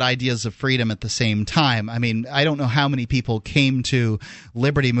talk about ideas of freedom at the same time. I mean, I don't know how many people came to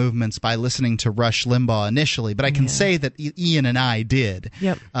liberty movements by listening to Rush Limbaugh initially, but I can say that Ian and I did.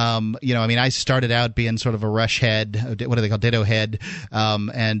 Yep. I started out being sort of a Rush head, what do they call ditto head,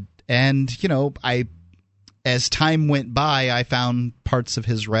 as time went by, I found parts of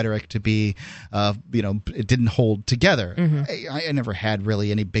his rhetoric to be, it didn't hold together. Mm-hmm. I never had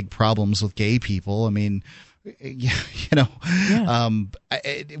really any big problems with gay people. I mean,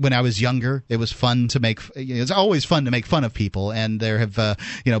 when I was younger, it was fun to make. It's always fun to make fun of people, and there have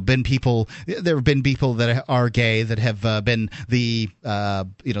been people. There have been people that are gay that have been the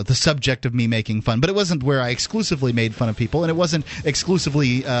subject of me making fun. But it wasn't where I exclusively made fun of people, and it wasn't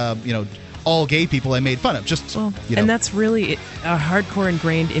exclusively all gay people I made fun of. And that's really hardcore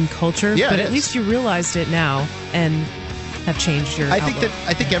ingrained in culture. Yeah, but at least you realized it now and have changed your outlook.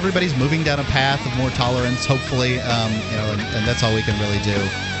 I think everybody's moving down a path of more tolerance, hopefully, and that's all we can really do.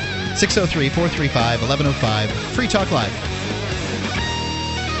 603-435-1105, Free Talk Live.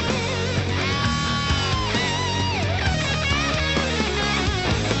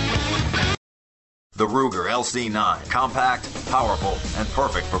 The Ruger LC9. Compact, powerful, and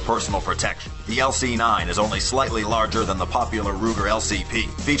perfect for personal protection. The LC9 is only slightly larger than the popular Ruger LCP,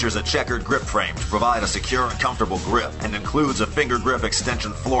 features a checkered grip frame to provide a secure and comfortable grip, and includes a finger grip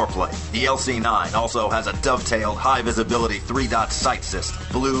extension floor plate. The LC9 also has a dovetailed high-visibility 3-dot sight system,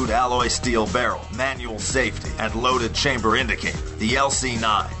 blued alloy steel barrel, manual safety, and loaded chamber indicator. The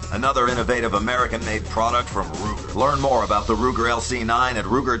LC9, another innovative American-made product from Ruger. Learn more about the Ruger LC9 at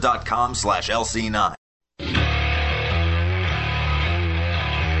Ruger.com/LC9.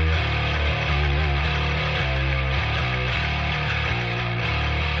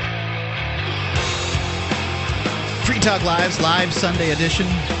 Free Talk Live's live Sunday edition.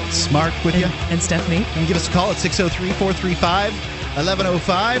 It's Mark with you. And Stephanie. You can give us a call at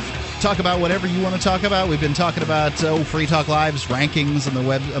 603-435-1105. Talk about whatever you want to talk about. We've been talking about Free Talk Live's rankings on the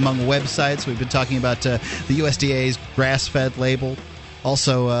web among websites. We've been talking about the USDA's grass-fed label.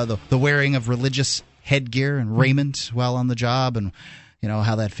 Also, the wearing of religious headgear and raiment while on the job, and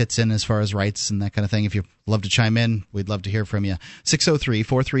how that fits in as far as rights and that kind of thing. If you'd love to chime in, we'd love to hear from you.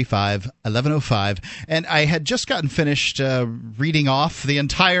 603-435-1105. And I had just gotten finished reading off the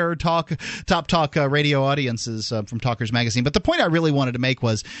entire Top Talk radio audiences from Talkers Magazine. But the point I really wanted to make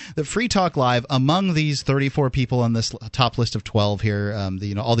was that Free Talk Live, among these 34 people on this top list of 12 here,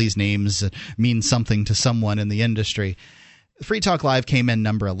 all these names mean something to someone in the industry. Free Talk Live came in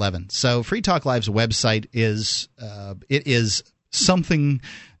number 11. So Free Talk Live's website is something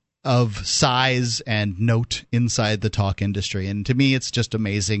of size and note inside the talk industry. And to me, it's just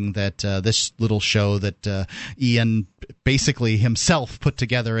amazing that this little show that Ian basically himself put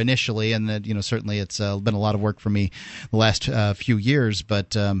together initially, and that certainly it's been a lot of work for me the last few years.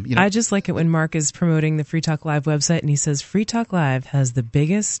 But I just like it when Mark is promoting the Free Talk Live website and he says Free Talk Live has the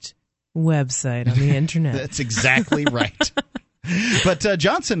biggest website on the internet. That's exactly right. But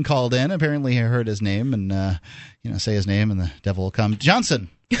Johnson called in. Apparently, he heard his name, and say his name, and the devil will come. Johnson.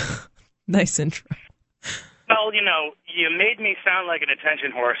 Nice intro. Well, you made me sound like an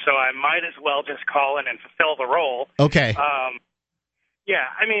attention whore, so I might as well just call in and fulfill the role. Okay. Yeah,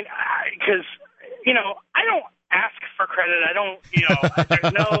 I mean, because I don't ask for credit. I don't,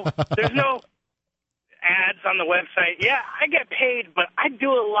 there's no ads on the website. Yeah, I get paid, but I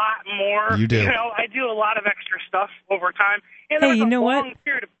do a lot more. You do. I do a lot of extra stuff over time. And hey, you know what,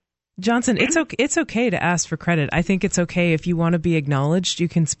 Johnson? It's okay to ask for credit. I think it's okay if you want to be acknowledged. You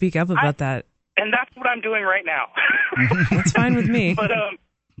can speak up about that. And that's what I'm doing right now. That's fine with me. But as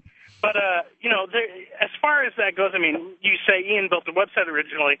far as that goes, I mean, you say Ian built the website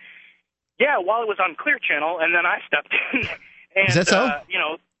originally. Yeah, while it was on Clear Channel, and then I stepped in. And, is that so?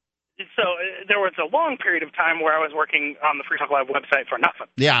 So there was a long period of time where I was working on the Free Talk Live website for nothing.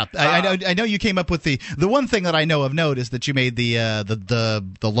 Yeah, I know you came up with the one thing that I know of note is that you made the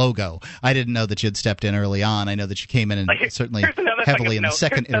logo. I didn't know that you had stepped in early on. I know that you came in and certainly heavily in the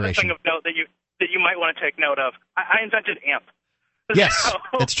second iteration. Here's another thing of note that you might want to take note of. I invented AMP. Yes,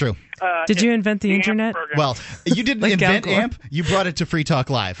 that's true. Did you invent the internet? Well, you didn't invent AMP. You brought it to Free Talk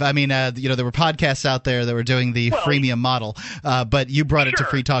Live. I mean, there were podcasts out there that were doing the freemium model, but you brought it to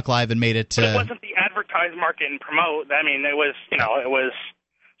Free Talk Live and made it. But it wasn't the advertise, market, and promote. I mean, it was, it was.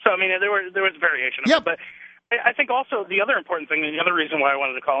 So I mean, there was variation of it. But I think also the other important thing, and the other reason why I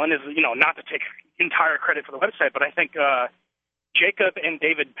wanted to call in is, not to take entire credit for the website, but I think Jacob and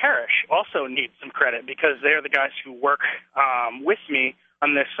David Parrish also need some credit because they're the guys who work with me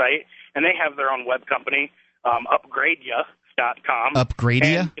on this site, and they have their own web company, upgradeya.com.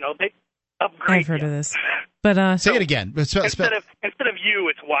 Upgradeya? And, they upgrade. I've heard of this. But say it again. Instead of you,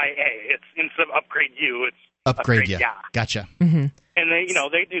 it's YA. It's instead of upgrade you, it's upgrade ya. Gotcha. Mm-hmm. And they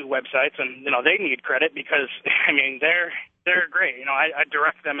do websites, and they need credit because I mean they're great. I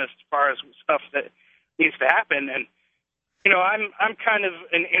direct them as far as stuff that needs to happen, and I'm kind of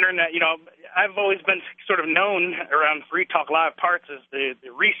an internet. I've always been sort of known around Free Talk Live parts as the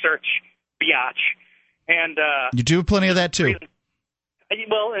research biatch, and you do plenty of that too.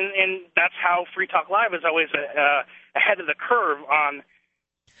 Well, and that's how Free Talk Live is always ahead of the curve on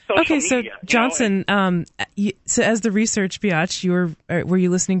social media. So Johnson, so as the research biatch, were you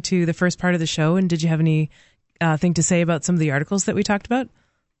listening to the first part of the show, and did you have any thing to say about some of the articles that we talked about?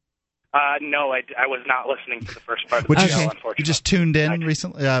 No, I was not listening to the first part of the show, unfortunately. You just tuned in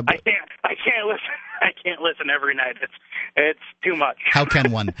recently? I can't listen. I can't listen every night. It's too much. How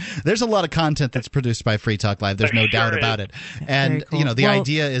can one? There's a lot of content that's produced by Free Talk Live. There's no doubt about it. And cool. The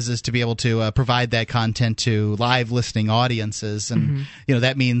idea is to be able to provide that content to live listening audiences, and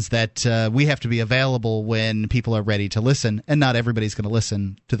that means that we have to be available when people are ready to listen, and not everybody's going to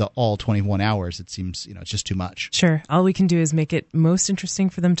listen to all 21 hours. It seems it's just too much. Sure. All we can do is make it most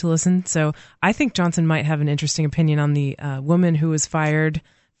interesting for them to listen. So I think Johnson might have an interesting opinion on the woman who was fired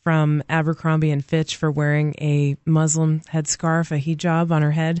from Abercrombie and Fitch for wearing a Muslim headscarf, a hijab on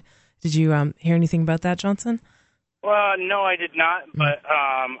her head. Did you hear anything about that, Johnson? Well, no, I did not, but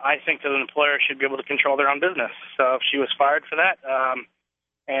I think that an employer should be able to control their own business. So if she was fired for that,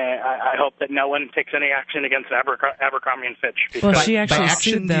 and I hope that no one takes any action against Abercrombie and Fitch. Well, she actually by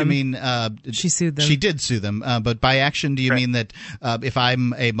action, sued them. Do you mean she sued them? She did sue them, but by action, do you mean that if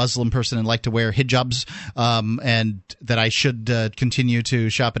I'm a Muslim person and like to wear hijabs, and that I should continue to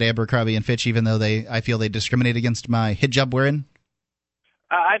shop at Abercrombie and Fitch, even though I feel they discriminate against my hijab wearing?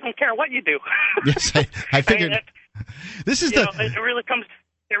 I don't care what you do. Yes, I figured. This is it really comes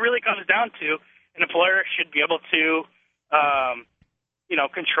down to an employer should be able to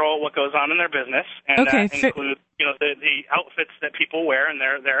control what goes on in their business, and that includes the outfits that people wear and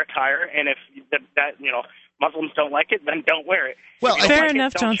their attire. And if that Muslims don't like it, then don't wear it. Well, fair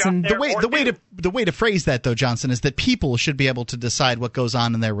enough, Johnson. The way to phrase that, though, Johnson, is that people should be able to decide what goes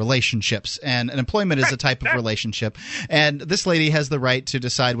on in their relationships, and an employment is a type of relationship. And this lady has the right to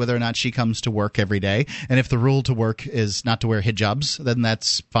decide whether or not she comes to work every day. And if the rule to work is not to wear hijabs, then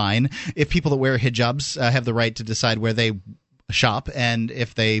that's fine. If people that wear hijabs have the right to decide where they shop, and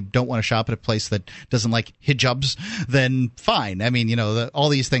if they don't want to shop at a place that doesn't like hijabs, then fine. I mean, all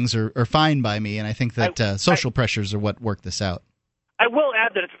these things are fine by me, and I think that social pressures are what work this out. I will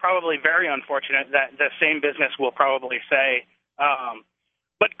add that it's probably very unfortunate that the same business will probably say,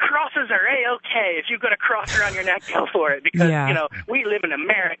 but crosses are A-okay. If you've got a cross around your neck, go for it, because we live in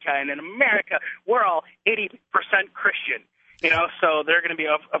America, and in America we're all 80% Christian, so they're going to be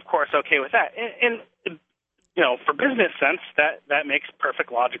of course okay with that. And for business sense, that makes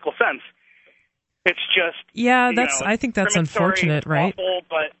perfect logical sense. It's just I think that's unfortunate, right? Awful,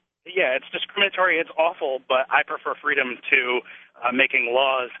 but it's discriminatory. It's awful, but I prefer freedom to making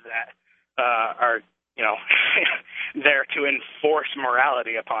laws that are there to enforce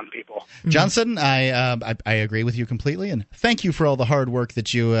morality upon people. Johnson, I agree with you completely, and thank you for all the hard work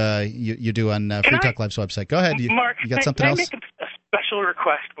that you do on Free Talk Live's website. Go ahead, Mark. You got something else? special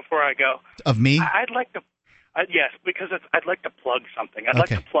request before I go. Of me? I'd like to. Yes, because I'd like to plug something. I'd like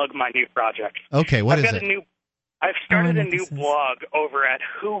to plug my new project. Okay, what is it? I've started a new blog over at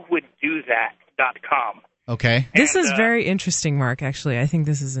whowoulddoThat.com. Okay. This is very interesting, Mark, actually. I think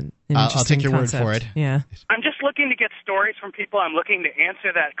this is an interesting I'll take your concept. word for it. Yeah. I'm just looking to get stories from people. I'm looking to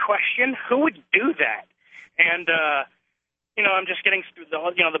answer that question. Who would do that? And, I'm just getting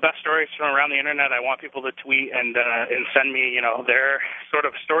the best stories from around the Internet. I want people to tweet and send me, their sort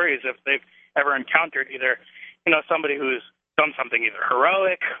of stories if they've ever encountered either, somebody who's done something either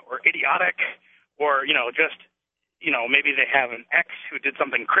heroic or idiotic or, maybe they have an ex who did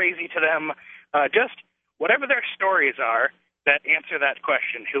something crazy to them. Just whatever their stories are that answer that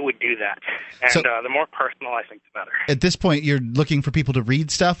question, who would do that? And the more personal, I think, the better. At this point, you're looking for people to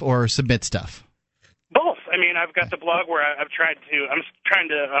read stuff or submit stuff? Both. I mean, I've got the blog where I'm trying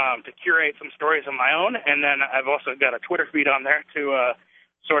to curate some stories of my own, and then I've also got a Twitter feed on there to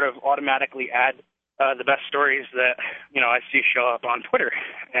sort of automatically add the best stories that I see show up on Twitter.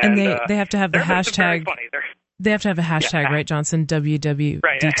 And they have to have the hashtag. They have to have a hashtag, right, Johnson? WWDT.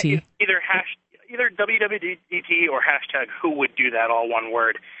 Right. Either WWDT or hashtag who would do that, all one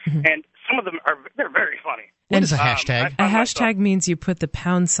word. Mm-hmm. And some of them they're very funny. What is a hashtag? A hashtag means you put the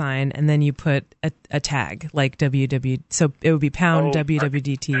pound sign and then you put a tag like WW. So it would be pound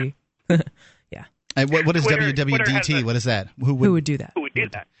WWDT. Yeah. What is Twitter, WWDT? What is that? Who would do that? Who would do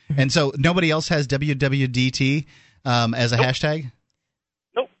that? And so nobody else has WWDT as a hashtag?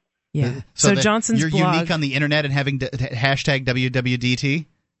 Nope. Yeah. So Johnson's you're blog. Unique on the internet and having hashtag WWDT?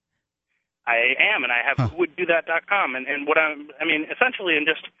 I am, and I have whowoulddoThat.com. And essentially,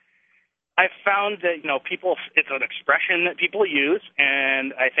 I found that, it's an expression that people use,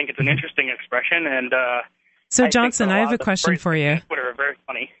 and I think it's an interesting expression. And so, Johnson, I have a question for you. Twitter are very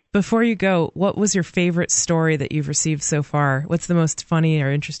funny. Before you go, what was your favorite story that you've received so far? What's the most funny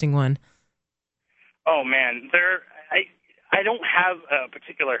or interesting one? Oh, man. I don't have a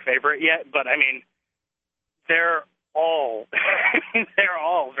particular favorite yet, but, they're all they're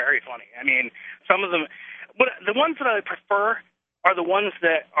all very funny. Some of them, but the ones that I prefer are the ones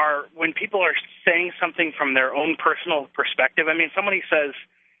that are when people are saying something from their own personal perspective. Somebody says,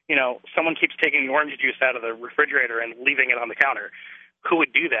 someone keeps taking the orange juice out of the refrigerator and leaving it on the counter. Who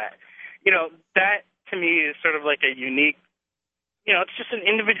would do that? That to me is sort of like a unique. It's just an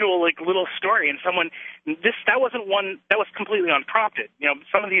individual little story, and that wasn't one that was completely unprompted.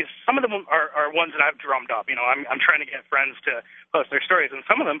 Some of them are ones that I've drummed up. I'm trying to get friends to post their stories, and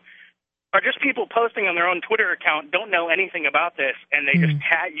some of them are just people posting on their own Twitter account, don't know anything about this, and they just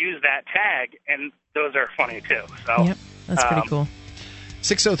use that tag, and those are funny too. So yep, that's pretty cool.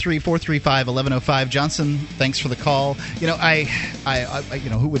 603-435-1105. Johnson, thanks for the call. I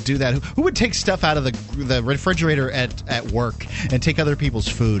who would do that? Who would take stuff out of the refrigerator at work and take other people's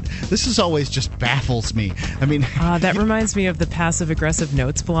food? This is always just baffles me. That reminds me of the Passive Aggressive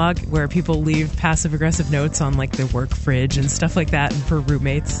Notes blog, where people leave passive aggressive notes on their work fridge and stuff like that, and for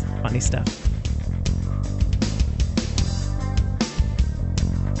roommates. Funny stuff.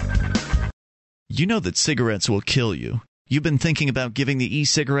 You know that cigarettes will kill you. You've been thinking about giving the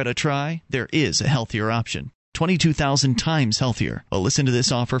e-cigarette a try? There is a healthier option. 22,000 times healthier. Well, listen to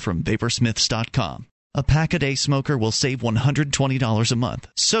this offer from Vaporsmiths.com. A pack-a-day smoker will save $120 a month.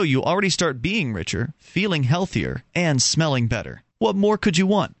 So you already start being richer, feeling healthier, and smelling better. What more could you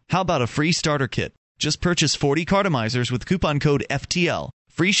want? How about a free starter kit? Just purchase 40 cartomizers with coupon code FTL.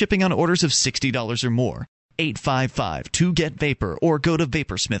 Free shipping on orders of $60 or more. 855-2-GET-VAPOR or go to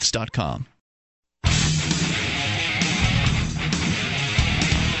Vaporsmiths.com.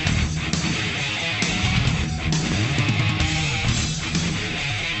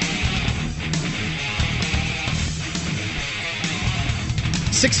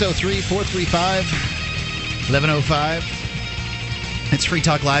 (603-435-1105). It's Free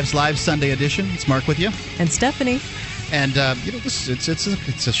Talk Live's Live Sunday edition. It's Mark with you. And Stephanie. And,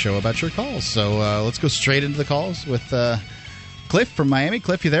 it's a show about your calls. So let's go straight into the calls with Cliff from Miami.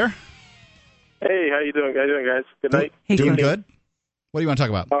 Cliff, you there? Hey, how you doing? Guys? Good night. Hey, doing good. What do you want to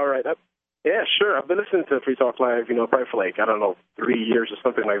talk about? All right. Yeah, sure. I've been listening to Free Talk Live, probably for 3 years or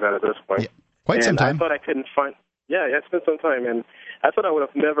something like that at this point. Yeah, quite some time. I thought I couldn't find... Yeah, it's been some time, and I thought I would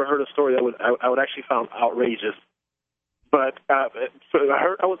have never heard a story that I would actually found outrageous. But I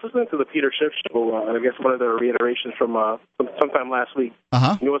was listening to the Peter Schiff show, I guess one of the reiterations from sometime last week.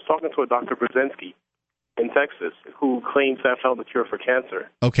 Uh-huh. He was talking to a Dr. Brzezinski in Texas who claims to have found the cure for cancer.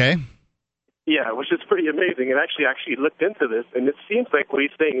 Okay. Yeah, which is pretty amazing. And actually looked into this, and it seems like what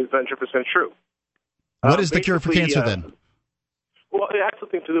he's saying is 100% true. What is the cure for cancer, then? Well, it has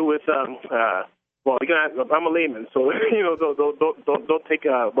something to do with Well, I'm a layman, so don't take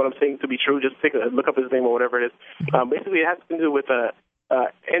what I'm saying to be true. Just look up his name or whatever it is. Basically, it has to do with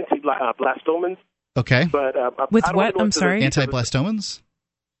anti-blastomins. Okay. But with what? I'm sorry. Anti-blastomins?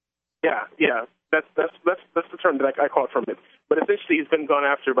 Yeah. That's the term that I caught from it. But essentially, he's been gone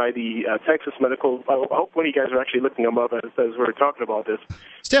after by the Texas Medical. I hope one of you guys are actually looking him up as we're talking about this.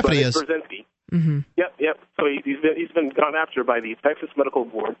 Stephanie is. Brzezinski. Mm-hmm. Yep. So he's been gone after by the Texas Medical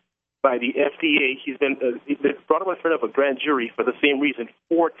Board, by the FDA. He's been brought up in front of a grand jury for the same reason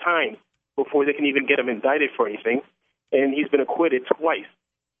 4 times before they can even get him indicted for anything, and he's been acquitted twice.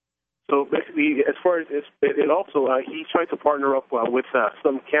 So basically, as far as and also he tried to partner up with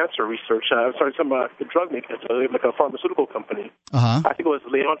some cancer research. Some drug makers, like a pharmaceutical company. Uh-huh. I think it was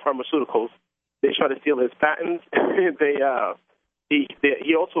Leon Pharmaceuticals. They tried to steal his patents. He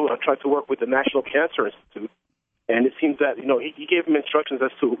also tried to work with the National Cancer Institute, and it seems that he gave them instructions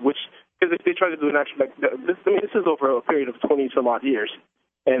as to which, because they tried to do an actual this is over a period of 20 some odd years.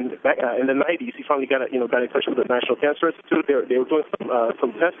 And back in the 90s, he finally got in touch with the National Cancer Institute. They were doing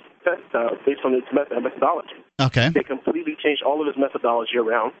some tests based on his methodology. Okay. They completely changed all of his methodology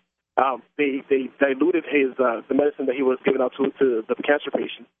around. They diluted the medicine that he was giving out to the cancer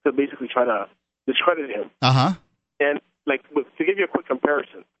patients to basically try to discredit him. Uh-huh. And to give you a quick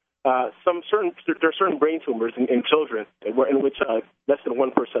comparison, there are certain brain tumors in children in which less than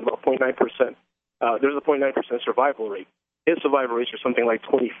 1%, about 0.9%, there's a 0.9% survival rate. His survival rates are something like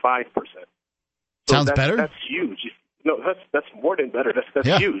 25%. Sounds better. That's huge. No, that's more than better. That's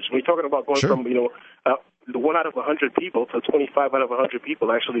yeah. huge. We're talking about going from the 1 out of 100 people to 25 out of 100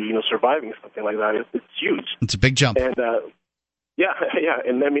 people actually surviving something like that. It's huge. It's a big jump. And yeah.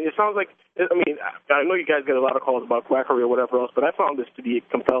 And I mean, it sounds like. I know you guys get a lot of calls about quackery or whatever else, but I found this to be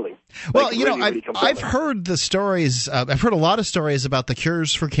compelling. Well, really compelling. I've heard the stories. I've heard a lot of stories about the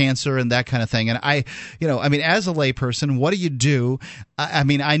cures for cancer and that kind of thing. And as a layperson, what do you do?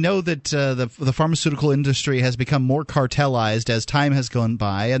 I know that the pharmaceutical industry has become more cartelized as time has gone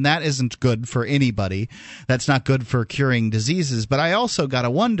by, and that isn't good for anybody. That's not good for curing diseases. But I also got to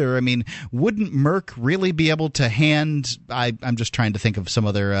wonder. Wouldn't Merck really be able to hand? I'm just trying to think of some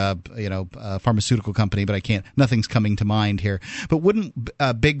other pharmaceutical company, but I can't. Nothing's coming to mind here. But wouldn't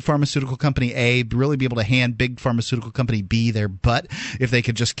big pharmaceutical company A really be able to hand big pharmaceutical company B their butt if they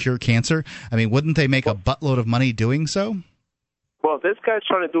could just cure cancer? Wouldn't they make a buttload of money doing so? Well, this guy's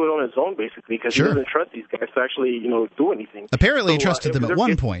trying to do it on his own, basically, because he doesn't trust these guys to actually, do anything. Apparently, he trusted them at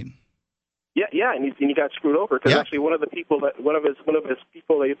one point. Yeah, and he got screwed over because actually one of his people that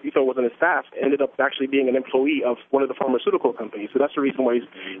he thought was on his staff ended up actually being an employee of one of the pharmaceutical companies. So that's the reason why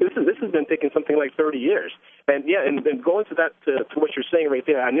this has been taking something like 30 years. And going to that to what you're saying right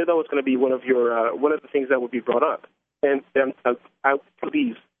there, I knew that was going to be one of the things that would be brought up. And I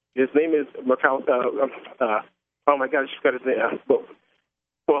please, his name is Macau. Oh my God, I just got his name. Well,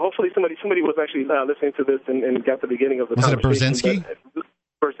 hopefully somebody was actually listening to this and got the beginning of the conversation. Was it Brzezinski?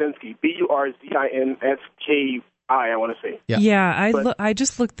 Brzezinski, Burzinski, I want to say. Yeah, I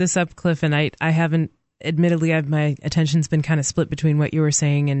just looked this up, Cliff, and I haven't. Admittedly, my attention's been kind of split between what you were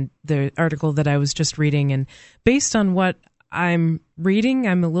saying and the article that I was just reading, and based on what I'm reading,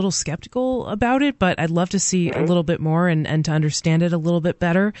 I'm a little skeptical about it, but I'd love to see a little bit more and to understand it a little bit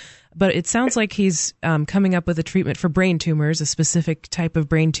better. But it sounds like he's coming up with a treatment for brain tumors, a specific type of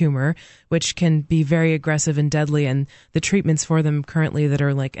brain tumor, which can be very aggressive and deadly. And the treatments for them currently that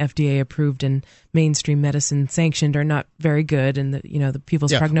are like FDA approved and mainstream medicine sanctioned are not very good. And the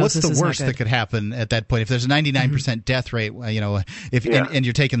people's prognosis is not good. What's the worst that could happen at that point? If there's a 99% death rate, and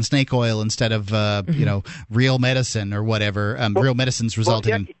you're taking snake oil instead of real medicine or whatever, real medicine's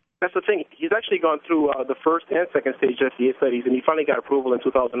resulting in. That's the thing. He's actually gone through the first and second stage FDA studies, and he finally got approval in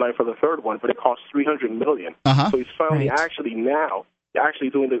 2009 for the third one, but it cost $300 million. So he's finally actually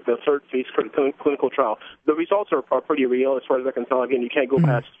doing the third phase clinical trial. The results are pretty real as far as I can tell. Again, you can't go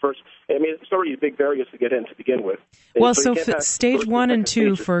past first. It's already big barriers to get in to begin with. Well, so stage 1 and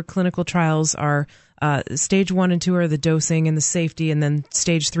 2 for clinical trials are stage 1 and 2 are the dosing and the safety, and then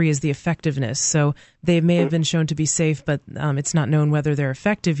stage 3 is the effectiveness. So they may have been shown to be safe, but it's not known whether they're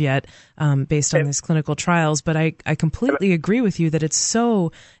effective yet based on these clinical trials. But I completely agree with you that it's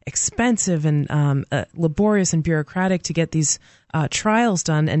so expensive and laborious and bureaucratic to get these trials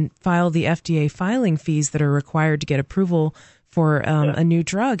done and file the FDA filing fees that are required to get approval for a new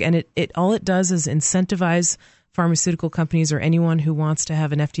drug. And it all it does is incentivize pharmaceutical companies or anyone who wants to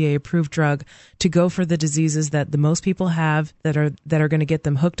have an FDA-approved drug to go for the diseases that the most people have that are going to get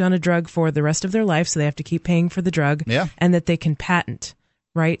them hooked on a drug for the rest of their life, so they have to keep paying for the drug, and that they can patent.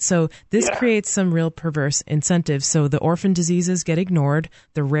 right? So this creates some real perverse incentives. So the orphan diseases get ignored,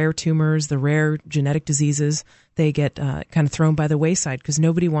 the rare tumors, the rare genetic diseases, they get kind of thrown by the wayside because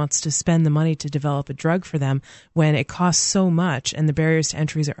nobody wants to spend the money to develop a drug for them when it costs so much and the barriers to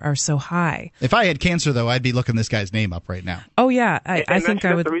entries are so high. If I had cancer, though, I'd be looking this guy's name up right now. Oh, yeah. I think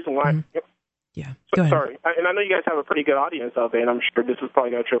I would. That's the reason why. Mm-hmm. Yeah, go ahead. Sorry, and I know you guys have a pretty good audience out there, and I'm sure this is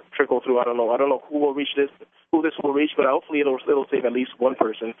probably going to trickle through. I don't know who will reach this, who this will reach, but hopefully it'll save at least one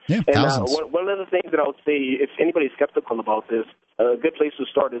person. Yeah, and thousands. One of the things that I would say, if anybody's skeptical about this, a good place to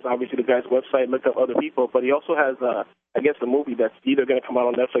start is obviously the guy's website. Look up other people, but he also has, I guess, a movie that's either going to come out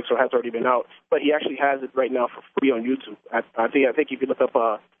on Netflix or has already been out. But he actually has it right now for free on YouTube. I think if you look up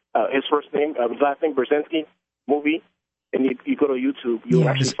his first name, his last name, Brzezinski movie. And you go to YouTube, you'll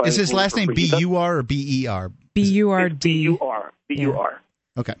actually find. Is his last name B-U-R or B-E-R? B-U-R-D. B-U-R. B-U-R.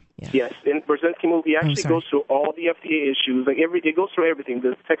 Okay. Yeah. Yes, in Brzezinski movie actually goes through all the FDA issues. It goes through everything.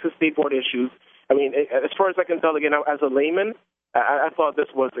 The Texas State Board issues. I mean, as far as I can tell, again, as a layman, I thought this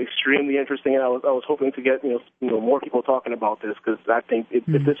was extremely interesting, and I was hoping to get more people talking about this because I think if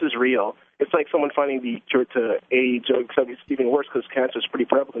this is real, it's like someone finding the cure to AIDS, except it's even worse because cancer is pretty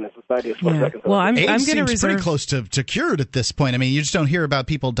prevalent in society. As far as I can tell. Well, I'm AIDS going to seems reserve pretty close to cured at this point. I mean, you just don't hear about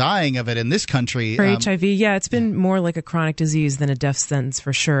people dying of it in this country. For HIV, yeah, it's been more like a chronic disease than a death sentence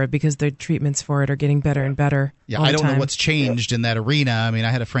for sure because the treatments for it are getting better and better. Yeah, all I the don't know time. what's changed in that arena. I mean, I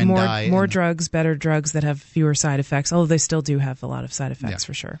had a friend die. More drugs, better drugs that have fewer side effects, although they still do have a lot of side effects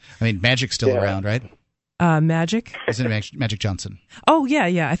for sure. I mean, Magic's still around, right? Magic? Isn't it Magic Johnson? Oh,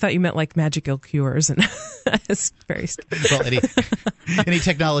 yeah. I thought you meant like magical cures. And it's very well, any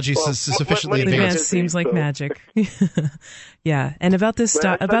technology sufficiently advanced seems like magic. Yeah, and about this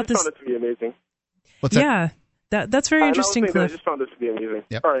I just found it to be amazing. What's that? Yeah, that's very interesting, Cliff. I just found this to be amazing.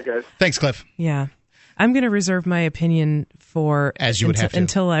 Yep. All right, guys. Thanks, Cliff. Yeah. I'm going to reserve my opinion for as you would have to.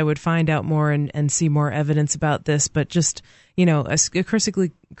 Until I would find out more and see more evidence about this. But just, a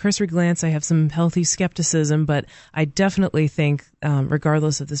cursory glance, I have some healthy skepticism, but I definitely think,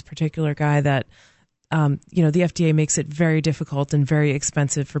 regardless of this particular guy, that the FDA makes it very difficult and very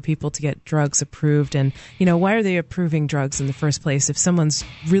expensive for people to get drugs approved. And, why are they approving drugs in the first place? If someone's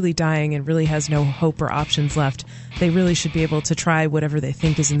really dying and really has no hope or options left, they really should be able to try whatever they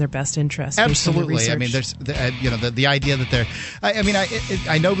think is in their best interest. Absolutely. I mean, there's the idea that they're.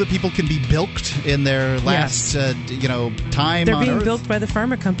 I know that people can be bilked in their last time. They're on being Earth. bilked by the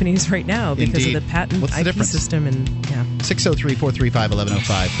pharma companies right now because of the patent What's the IP difference? system. And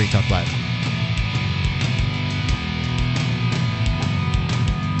 603-435-1105 Free Talk Live.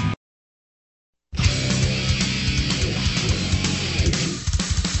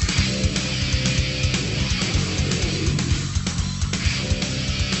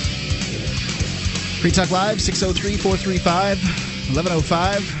 Free Talk Live,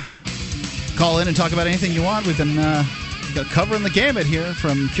 603-435-1105. Call in and talk about anything you want. We've been covering the gamut here,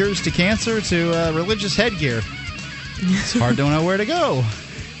 from cures to cancer to religious headgear. It's hard to know where to go.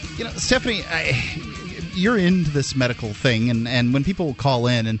 Stephanie, you're into this medical thing, and when people call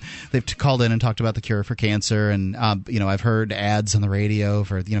in, and they've called in and talked about the cure for cancer, and I've heard ads on the radio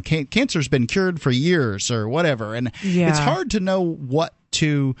for cancer's been cured for years or whatever, and it's hard to know what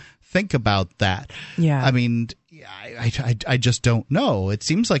to think about that. Yeah. I mean, I just don't know. It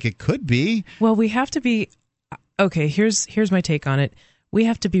seems like it could be. Well, we have to be okay. Here's my take on it. We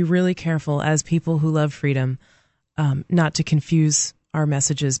have to be really careful as people who love freedom, not to confuse our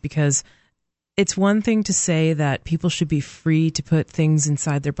messages, because it's one thing to say that people should be free to put things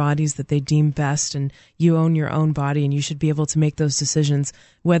inside their bodies that they deem best, and you own your own body and you should be able to make those decisions,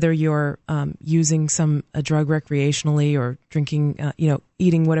 whether you're using a drug recreationally or drinking,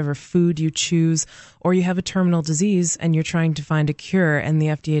 eating whatever food you choose, or you have a terminal disease and you're trying to find a cure and the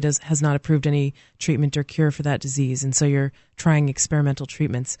FDA has not approved any treatment or cure for that disease, and so you're trying experimental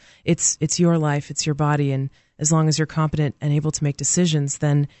treatments. It's your life, it's your body, and as long as you're competent and able to make decisions,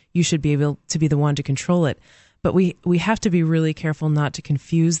 then you should be able to be the one to control it. But we have to be really careful not to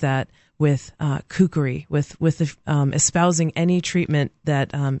confuse that with kookery, with espousing any treatment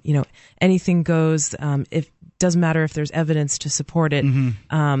that anything goes. It doesn't matter if there's evidence to support it.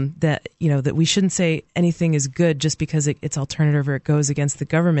 That we shouldn't say anything is good just because it's alternative or it goes against the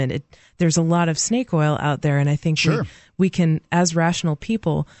government. There's a lot of snake oil out there, and I think we can, as rational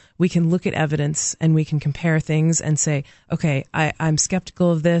people, we can look at evidence and we can compare things and say, okay, I'm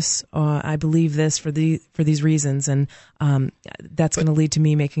skeptical of this, or I believe this for these reasons, and that's going to lead to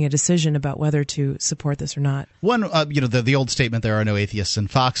me making a decision about whether to support this or not. One, the old statement, "There are no atheists in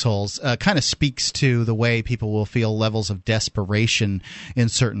foxholes," kind of speaks to the way people will feel levels of desperation in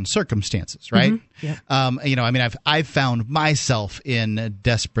certain circumstances, right? Mm-hmm. Yeah. I've found myself in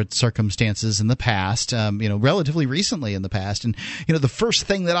desperate circumstances in the past, relatively recently in the past, and the first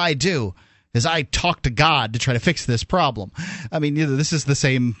thing that I do is I talk to God to try to fix this problem. I mean, this is the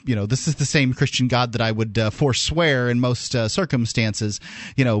same, this is the same Christian God that I would forswear in most circumstances,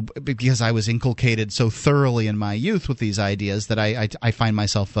 because I was inculcated so thoroughly in my youth with these ideas that I find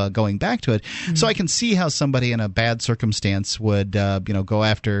myself going back to it. Mm-hmm. So I can see how somebody in a bad circumstance would, go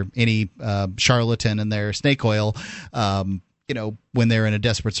after any charlatan in their snake oil, when they're in a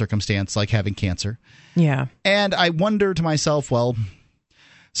desperate circumstance like having cancer. Yeah. And I wonder to myself, well,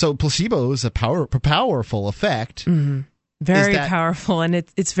 so placebo is a powerful effect. Mm-hmm. Very powerful. And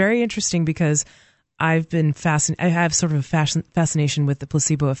it's very interesting because I've been I have sort of a fascination with the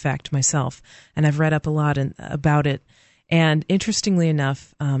placebo effect myself. And I've read up a lot about it. And interestingly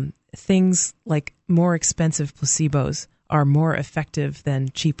enough, things like more expensive placebos are more effective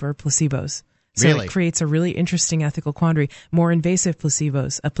than cheaper placebos. So really? It creates a really interesting ethical quandary. More invasive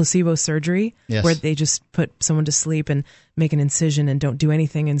placebos, a placebo surgery, yes, where they just put someone to sleep and make an incision and don't do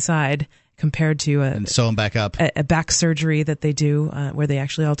anything inside, compared to and sew them back up. A back surgery that they do where they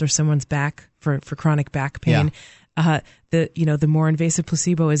actually alter someone's back for chronic back pain. Yeah. The more invasive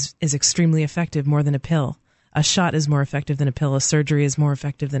placebo is extremely effective, more than a pill. A shot is more effective than a pill. A surgery is more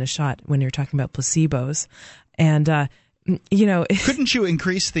effective than a shot when you're talking about placebos. And couldn't you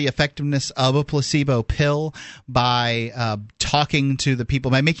increase the effectiveness of a placebo pill by talking to the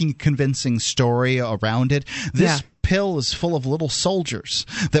people, by making a convincing story around it? This pill is full of little soldiers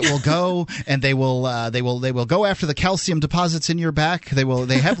that will go and they will go after the calcium deposits in your back.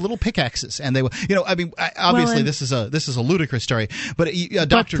 They have little pickaxes and they will, obviously this is a ludicrous story, but a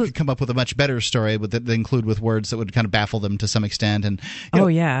doctor could come up with a much better story that include with words that would kind of baffle them to some extent. And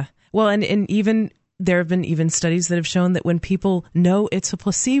well, and even there have been even studies that have shown that when people know it's a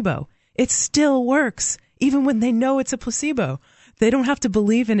placebo, it still works, even when they know it's a placebo. They don't have to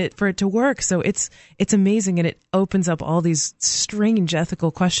believe in it for it to work. So it's amazing, and it opens up all these strange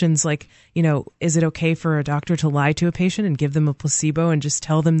ethical questions like, is it okay for a doctor to lie to a patient and give them a placebo and just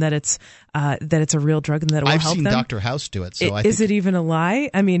tell them that it's a real drug and that it will help them? I've seen Dr. House do it. So is it even a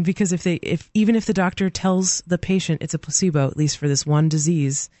lie? I mean, because even if the doctor tells the patient it's a placebo, at least for this one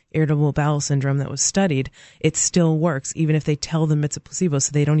disease, irritable bowel syndrome, that was studied, it still works, even if they tell them it's a placebo, so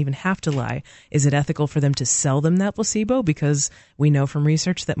they don't even have to lie. Is it ethical for them to sell them that placebo? Because we know from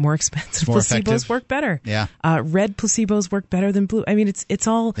research that more expensive placebos work better. Yeah. Red placebos work better than blue. I mean, it's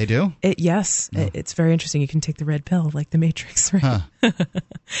all... They do? Yes. Oh. It's very interesting. You can take the red pill, like the Matrix, right? Huh.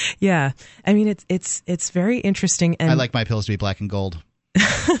 Yeah. I mean, it's very interesting. And I like my pills to be black and gold.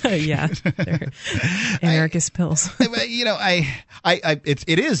 Yeah, they're anarchist pills.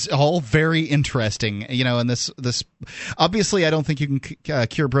 It is all very interesting, and this obviously I don't think you can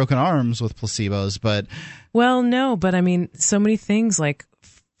cure broken arms with placebos, but no, but I mean, so many things, like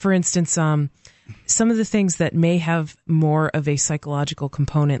for instance, some of the things that may have more of a psychological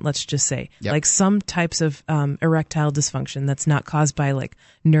component, let's just say, like some types of erectile dysfunction that's not caused by like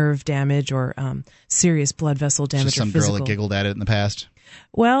nerve damage or serious blood vessel damage. Just some or physical. Girl that giggled at it in the past.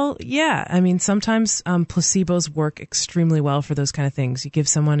 Well, yeah. I mean, sometimes placebos work extremely well for those kind of things. You give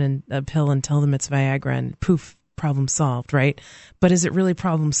someone a pill and tell them it's Viagra and poof, problem solved, right? But is it really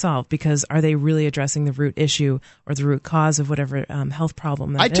problem solved? Because are they really addressing the root issue or the root cause of whatever health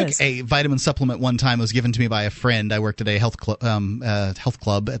problem that is? I took a vitamin supplement one time. It was given to me by a friend. I worked at a health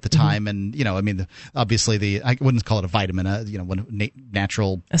club at the time, and obviously I wouldn't call it a vitamin,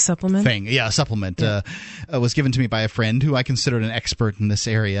 natural a supplement thing. Yeah, a supplement was given to me by a friend who I considered an expert in this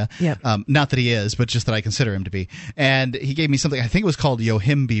area. Yep. Not that he is, but just that I consider him to be. And he gave me something. I think it was called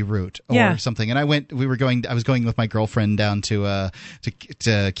Yohimbe root or something. And I was going with my girlfriend down to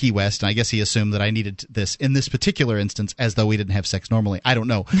Key West, and I guess he assumed that I needed this in this particular instance, as though we didn't have sex normally. I don't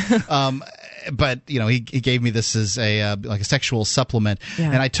know, but he gave me this as a sexual supplement,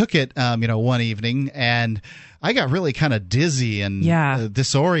 and I took it one evening, and I got really kind of dizzy and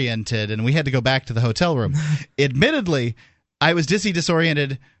disoriented, and we had to go back to the hotel room. Admittedly, I was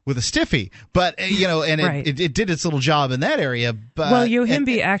disoriented with a stiffy, but it did its little job in that area. But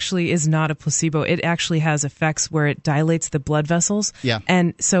Yohimbe actually is not a placebo. It actually has effects where it dilates the blood vessels. Yeah.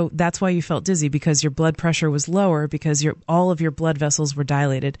 And so that's why you felt dizzy, because your blood pressure was lower because all of your blood vessels were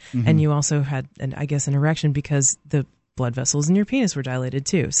dilated, and you also had an erection because the blood vessels in your penis were dilated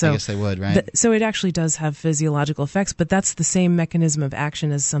too. So I guess they would, right? So it actually does have physiological effects, but that's the same mechanism of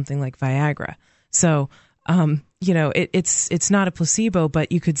action as something like Viagra. So, it's not a placebo,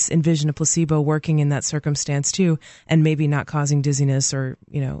 but you could envision a placebo working in that circumstance too, and maybe not causing dizziness or,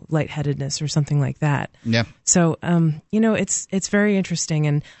 lightheadedness or something like that. Yeah. So, it's very interesting,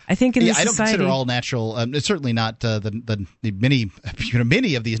 and I think in this I don't society, consider all natural. It's certainly not the many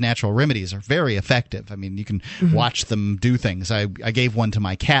of these natural remedies are very effective. I mean, you can watch them do things. I gave one to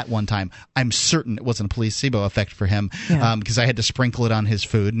my cat one time. I'm certain it wasn't a placebo effect for him because I had to sprinkle it on his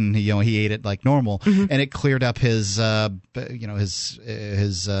food, and he ate it like normal, and it cleared up his little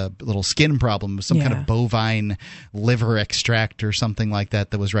skin problem, some kind of bovine liver extract or something like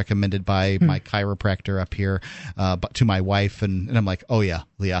that was recommended by my chiropractor up here to my wife, and I'm like, oh yeah,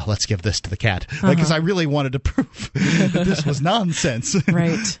 let's give this to the cat, because I really wanted to prove that this was nonsense.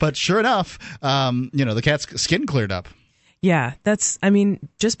 Right. But sure enough, the cat's skin cleared up. Yeah,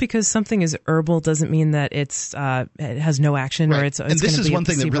 just because something is herbal doesn't mean that it has no action, right. or it's and this is one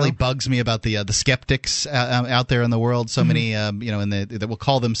thing that placebo. really bugs me about the skeptics out there in the world. So many, that will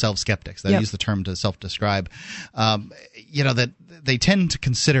call themselves skeptics. They use the term to self-describe. That they tend to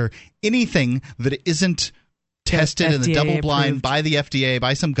consider anything that isn't tested in the double blind by the FDA,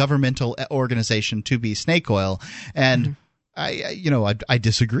 by some governmental organization, to be snake oil. And I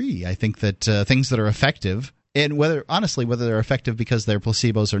disagree. I think that things that are effective, and whether they're effective because they're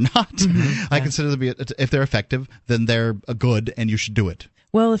placebos or not, I consider them if they're effective, then they're good, and you should do it.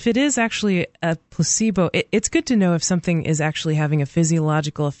 Well, if it is actually a placebo, it's good to know if something is actually having a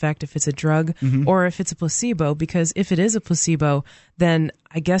physiological effect, if it's a drug, or if it's a placebo, because if it is a placebo, then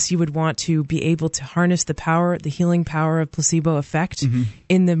I guess you would want to be able to harness the healing power of placebo effect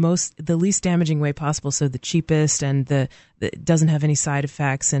in the least damaging way possible. So the cheapest, and that doesn't have any side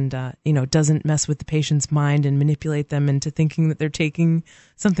effects, and doesn't mess with the patient's mind and manipulate them into thinking that they're taking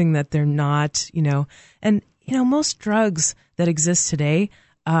something that they're not. And most drugs that exist today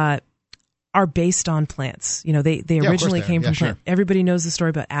are based on plants. They originally came from plants. Everybody knows the story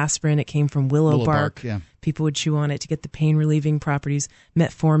about aspirin. It came from willow bark. People would chew on it to get the pain relieving properties.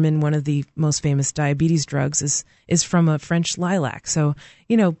 Metformin, one of the most famous diabetes drugs, is from a French lilac. So,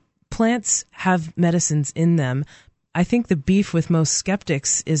 plants have medicines in them. I think the beef with most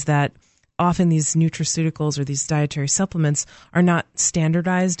skeptics is that often these nutraceuticals or these dietary supplements are not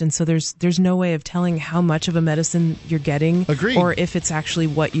standardized, and so there's no way of telling how much of a medicine you're getting. Agreed. Or if it's actually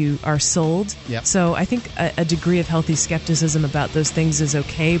what you are sold. Yep. So I think a degree of healthy skepticism about those things is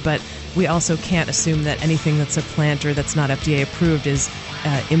okay, but we also can't assume that anything that's a plant or that's not FDA approved is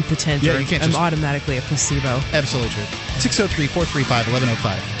impotent or automatically a placebo. Absolutely true.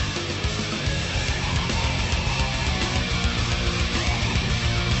 603-435-1105.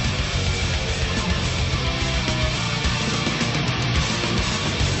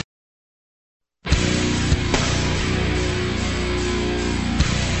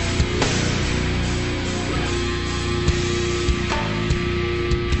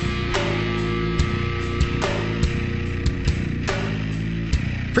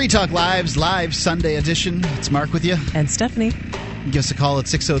 Free Talk Live's live Sunday edition. It's Mark with you. And Stephanie. Give us a call at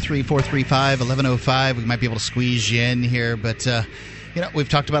 603-435-1105. We might be able to squeeze you in here, but we've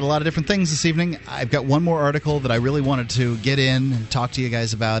talked about a lot of different things this evening. I've got one more article that I really wanted to get in and talk to you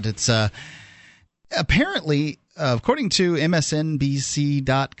guys about. It's apparently, according to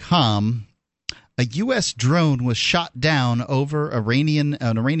MSNBC.com, a U.S. drone was shot down over an Iranian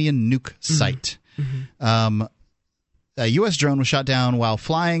nuke site. A U.S. drone was shot down while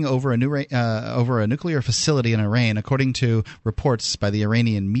flying over a nuclear facility in Iran, according to reports by the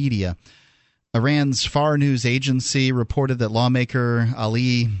Iranian media. Iran's Far News Agency reported that lawmaker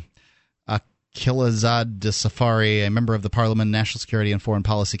Ali Akhilzad Safari, a member of the Parliament National Security and Foreign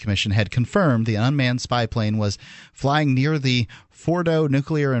Policy Commission, had confirmed the unmanned spy plane was flying near the Fordo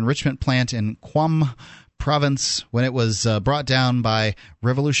nuclear enrichment plant in Qom province when it was brought down by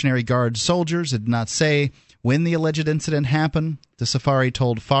Revolutionary Guard soldiers. It did not say when the alleged incident happened. The Safari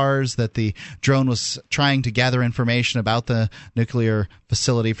told FARS that the drone was trying to gather information about the nuclear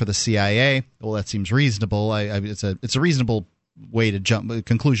facility for the CIA. Well, that seems reasonable. It's a reasonable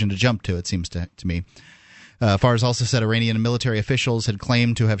conclusion to jump to, it seems to me. FARS also said Iranian military officials had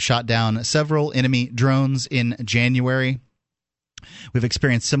claimed to have shot down several enemy drones in January. We've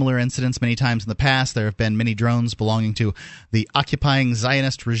experienced similar incidents many times in the past. There have been many drones belonging to the occupying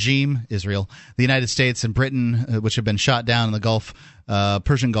Zionist regime, Israel, the United States, and Britain, which have been shot down in the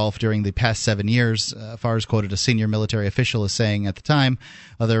Persian Gulf during the past 7 years. FARS quoted a senior military official as saying at the time.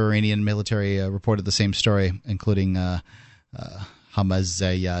 Other Iranian military reported the same story, including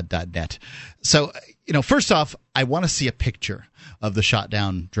Hamazaya.net. So, first off, I want to see a picture of the shot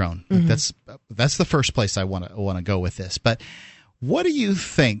down drone. Like that's the first place I want to go with this. But what do you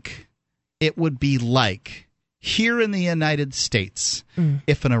think it would be like here in the United States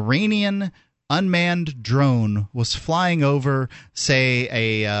if an Iranian unmanned drone was flying over,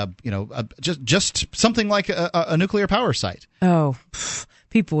 say, just something like a nuclear power site? Oh,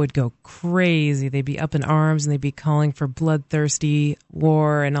 people would go crazy. They'd be up in arms and they'd be calling for bloodthirsty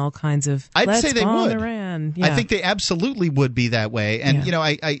war and all kinds of. I'd say they would. Iran. Yeah. I think they absolutely would be that way. And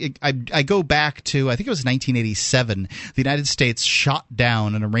I go back to, I think it was 1987. The United States shot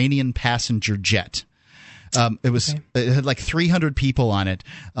down an Iranian passenger jet. It had like 300 people on it,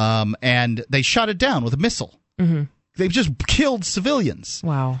 and they shot it down with a missile. They've just killed civilians.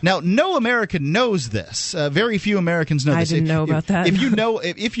 Wow. Now, no American knows this. Very few Americans know this. I didn't know about that.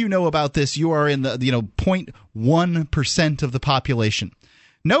 If you know about this, you are in the 0.1% of the population.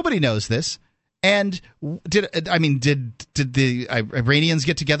 Nobody knows this. And did the Iranians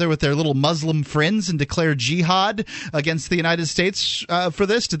get together with their little Muslim friends and declare jihad against the United States for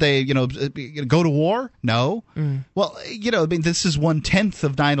this? Did they, go to war? No. Well, this is 1/10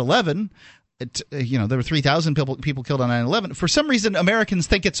 of 9/11. There were 3,000 people killed on 9/11. For some reason, Americans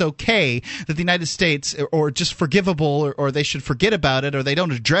think it's okay that the United States, or just forgivable, or they should forget about it, or they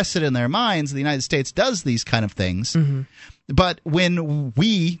don't address it in their minds. The United States does these kind of things. But when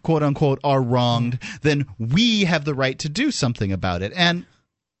we, quote unquote, are wronged, then we have the right to do something about it. And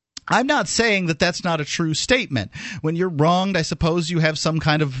I'm not saying that that's not a true statement. When you're wronged, I suppose you have some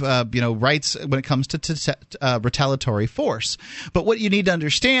kind of rights when it comes to retaliatory force. But what you need to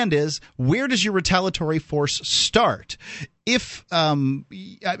understand is, where does your retaliatory force start? If in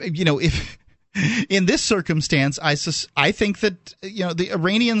this circumstance, I think that the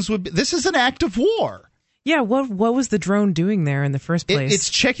Iranians would. This is an act of war. Yeah, what was the drone doing there in the first place?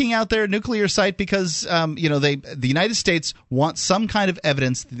 It's checking out their nuclear site because the United States wants some kind of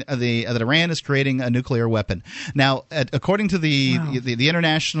evidence that Iran is creating a nuclear weapon. Now, according to the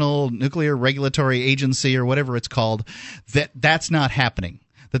International Nuclear Regulatory Agency, or whatever it's called, that's not happening.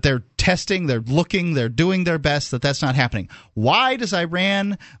 That they're testing, they're looking, they're doing their best, that's not happening. Why does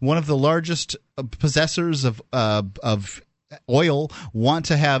Iran, one of the largest possessors of oil, want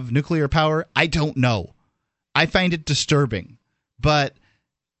to have nuclear power? I don't know. I find it disturbing, but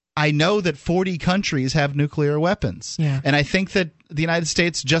I know that 40 countries have nuclear weapons, and I think that the United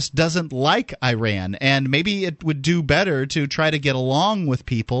States just doesn't like Iran, and maybe it would do better to try to get along with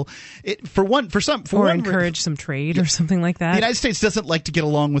people. Encourage some trade or something like that. The United States doesn't like to get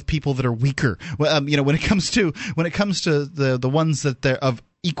along with people that are weaker. When it comes to the ones that they're of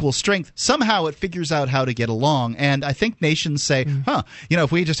equal strength, somehow it figures out how to get along. And I think nations say,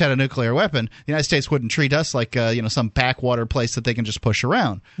 if we just had a nuclear weapon, the United States wouldn't treat us like some backwater place that they can just push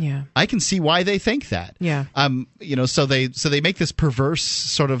around. Yeah, I can see why they think that. Yeah, so they make this perverse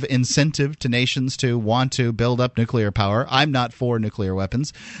sort of incentive to nations to want to build up nuclear power. I'm not for nuclear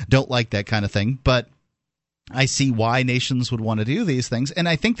weapons, don't like that kind of thing, but I see why nations would want to do these things. And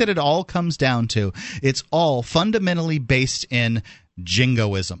I think that it all comes down to, it's all fundamentally based in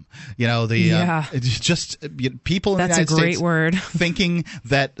jingoism. People in the United States thinking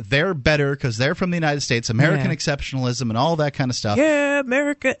that they're better because they're from the United States, American exceptionalism and all that kind of stuff. Yeah,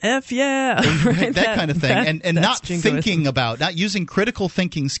 America, F yeah. that kind of thing. And not thinking about, not using critical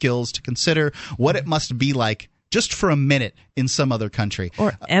thinking skills to consider what it must be like just for a minute in some other country.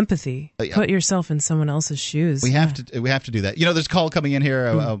 Or empathy. Put yourself in someone else's shoes. We have to do that. There's a call coming in here.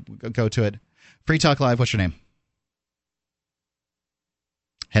 I'll go to it. Free Talk Live, what's your name?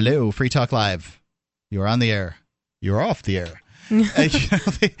 Hello, Free Talk Live. You're on the air. You're off the air.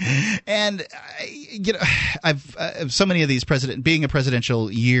 I've so many of these being a presidential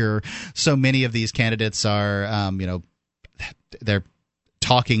year, so many of these candidates are, they're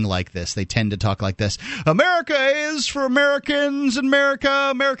talking like this. They tend to talk like this. America is for Americans, and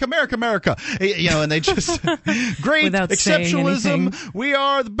America. And they just great without exceptionalism. We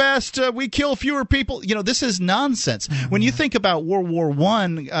are the best. We kill fewer people. This is nonsense. When you think about World War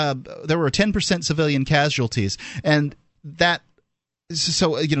I, there were 10% civilian casualties, and that.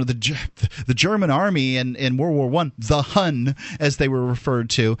 So the German army in World War I, the Hun as they were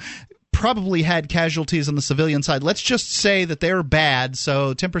referred to, probably had casualties on the civilian side. Let's just say that they're bad,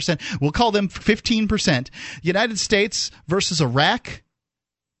 so 10%. We'll call them 15%. United States versus Iraq,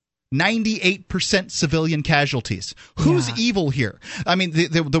 98% civilian casualties. Who's evil here? I mean,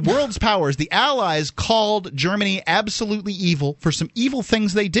 the world's powers, the Allies, called Germany absolutely evil for some evil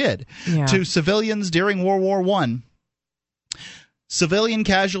things they did to civilians during World War I. Civilian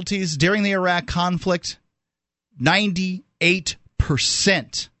casualties during the Iraq conflict, 98%.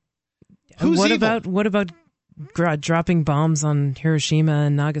 1%. Who's what evil? What about dropping bombs on Hiroshima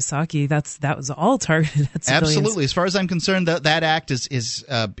and Nagasaki? That was all targeted at civilians. Absolutely. As far as I'm concerned, that act is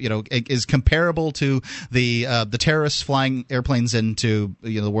comparable to the terrorists flying airplanes into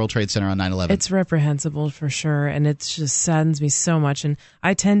the World Trade Center on 9/11. It's reprehensible for sure, and it just saddens me so much. And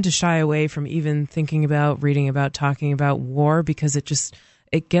I tend to shy away from even thinking about, reading about, talking about war because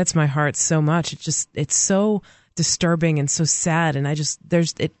it gets my heart so much. It's so disturbing and so sad, and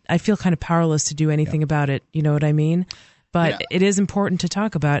I feel kind of powerless to do anything about it. You know what I mean? But it is important to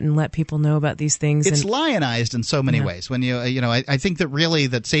talk about and let people know about these things. It's lionized in so many ways. When I think that really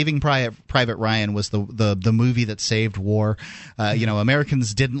that Saving Private Ryan was the movie that saved war.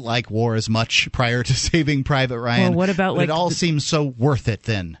 Americans didn't like war as much prior to Saving Private Ryan. Well, what about it all seems so worth it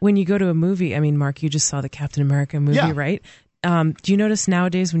then? When you go to a movie, I mean, Mark, you just saw the Captain America movie, right? Do you notice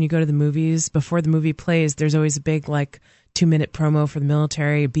nowadays when you go to the movies, before the movie plays, there's always a big 2-minute promo for the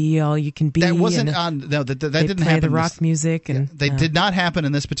military, be all you can be. That wasn't on. No, that didn't play happen. The rock music, and they did not happen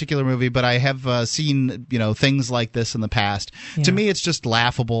in this particular movie. But I have seen things like this in the past. Yeah. To me, it's just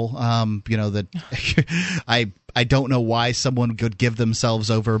laughable. That I don't know why someone could give themselves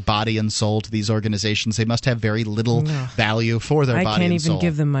over body and soul to these organizations. They must have very little value for their body and soul. I can't even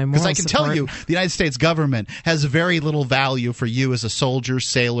give them my moral support. Because I can tell you, the United States government has very little value for you as a soldier,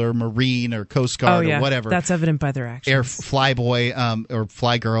 sailor, Marine, or Coast Guard or whatever. That's evident by their actions. Air flyboy or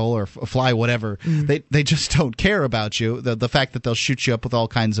fly girl or fly whatever. They just don't care about you. The fact that they'll shoot you up with all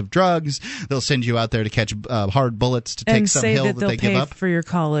kinds of drugs, they'll send you out there to catch hard bullets to take some hill that they give up. And say that they'll pay for your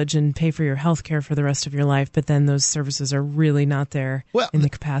college and pay for your health care for the rest of your life, but then those services are really not there in the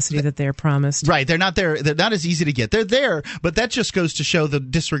capacity that they're promised. Right. They're not there. They're not as easy to get. They're there, but that just goes to show the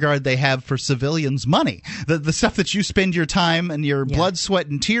disregard they have for civilians' money. The stuff that you spend your time and your blood, sweat,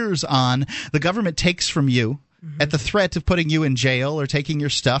 and tears on, the government takes from you at the threat of putting you in jail or taking your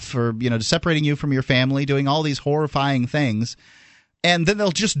stuff or separating you from your family, doing all these horrifying things. And then they'll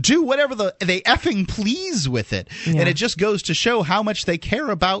just do whatever they effing please with it. Yeah. And it just goes to show how much they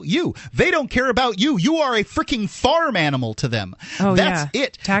care about you. They don't care about you. You are a freaking farm animal to them. Oh, that's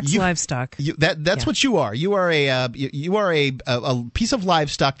it. Tax livestock. That's what you are. You are a piece of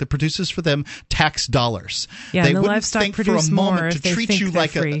livestock that produces for them tax dollars. Yeah, and the livestock produce more if they think they're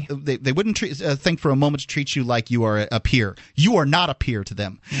free. They wouldn't think for a moment to treat you like you are a peer. You are not a peer to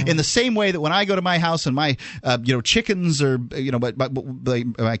them. In the same way that when I go to my house and my chickens or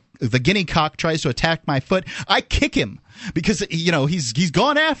the guinea cock tries to attack my foot, I kick him because he's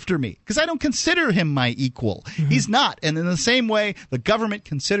gone after me because I don't consider him my equal. He's not. And in the same way, the government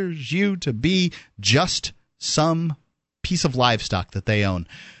considers you to be just some piece of livestock that they own.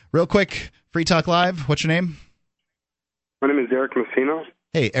 Real quick, Free Talk Live, what's your name? My name is Eric Messina.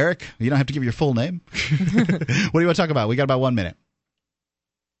 Hey, Eric, you don't have to give your full name. What do you want to talk about? We got about 1 minute.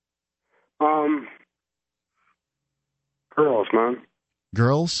 Girls, man.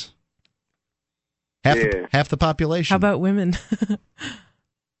 Girls? Half the population. How about women?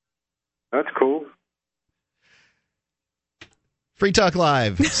 That's cool. Free Talk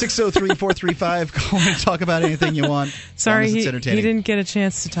Live, 603-435. Call and talk about anything you want. Sorry, he didn't get a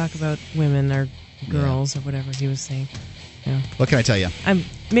chance to talk about women or girls or whatever he was saying. Yeah. What can I tell you?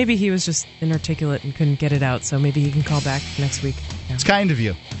 Maybe he was just inarticulate and couldn't get it out, so maybe he can call back next week. Yeah. It's kind of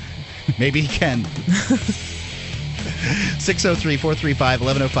you. Maybe he can.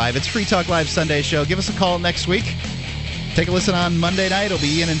 603-435-1105. It's Free Talk Live Sunday show. Give us a call next week. Take a listen on Monday night. It'll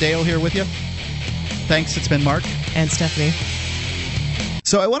be Ian and Dale here with you. Thanks. It's been Mark. And Stephanie.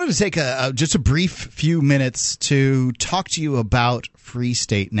 So I wanted to take just a brief few minutes to talk to you about Free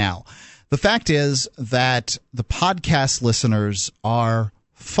State Now. The fact is that the podcast listeners are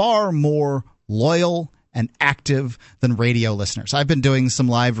far more loyal and active than radio listeners. I've been doing some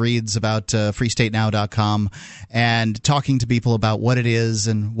live reads about freestatenow.com and talking to people about what it is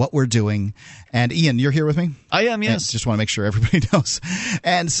and what we're doing. And Ian, you're here with me? I am, yes. And just want to make sure everybody knows.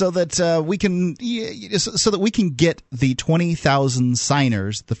 And so that we can get the 20,000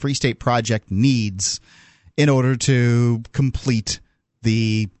 signers the Free State Project needs in order to complete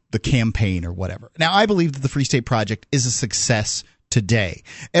the campaign or whatever. Now, I believe that the Free State Project is a success today.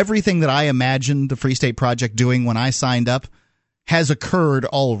 Everything that I imagined the Free State Project doing when I signed up has occurred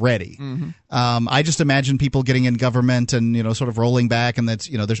already. I just imagine people getting in government and sort of rolling back, and that's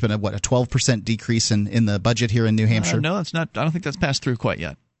there's been a 12% decrease in the budget here in New Hampshire. No, it's not. I don't think that's passed through quite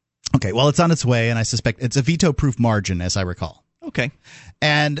yet. Okay, well, it's on its way, and I suspect it's a veto-proof margin, as I recall. Okay.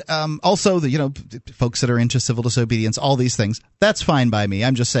 And also, the folks that are into civil disobedience, all these things, that's fine by me.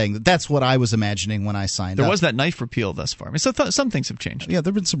 I'm just saying that's what I was imagining when I signed up. There was that knife repeal thus far. I mean, so some things have changed. Yeah, there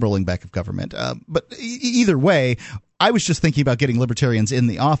have been some rolling back of government. But either way, I was just thinking about getting libertarians in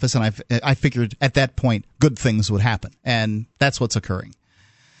the office, and I figured at that point good things would happen, and that's what's occurring.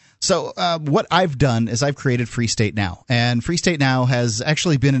 So what I've done is I've created Free State Now, and Free State Now has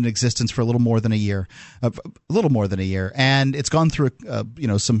actually been in existence for a little more than a year, and it's gone through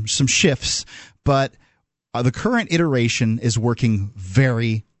some shifts, but the current iteration is working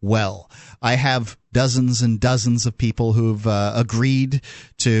very well. I have dozens and dozens of people who've agreed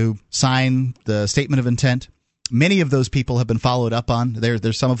to sign the statement of intent. Many of those people have been followed up on.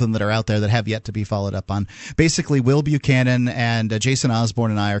 There's some of them that are out there that have yet to be followed up on. Basically, Will Buchanan and Jason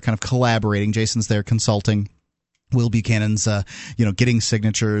Osborne and I are kind of collaborating. Jason's there consulting. Will Buchanan's, getting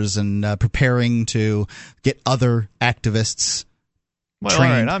signatures and preparing to get other activists Well,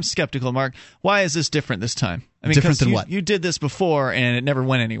 trained. all right, I'm skeptical, Mark. Why is this different this time? I mean, different than what? You did this before, and it never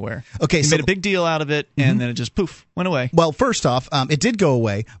went anywhere. Okay, you so made a big deal out of it, and then it just poof went away. Well, first off, it did go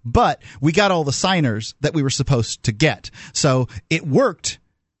away, but we got all the signers that we were supposed to get. So it worked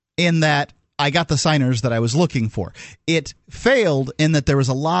in that I got the signers that I was looking for. It failed in that there was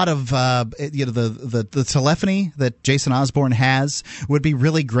a lot of the telephony that Jason Osborne has would be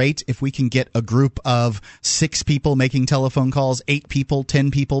really great if we can get a group of 6 people making telephone calls, 8 people, 10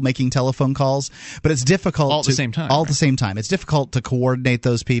 people making telephone calls, but it's difficult all at the same time. All at the same time. It's difficult to coordinate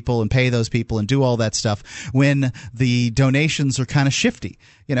those people and pay those people and do all that stuff when the donations are kind of shifty.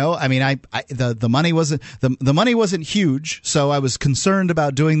 You know, I mean, the money wasn't huge, so I was concerned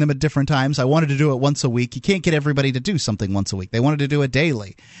about doing them at different times. I wanted to do it once a week. You can't get everybody to do something once a week. They wanted to do it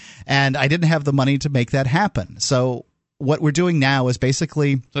daily, and I didn't have the money to make that happen. So what we're doing now is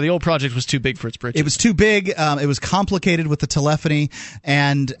basically... So the old project was too big for its britches. It was too big. It was complicated with the telephony,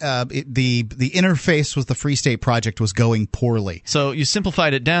 and the interface with the Free State Project was going poorly. So you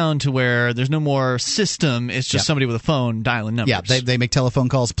simplified it down to where there's no more system. It's just somebody with a phone dialing numbers. Yeah, they make telephone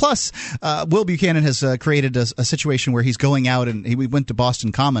calls. Plus, Will Buchanan has created a situation where he's going out, and we went to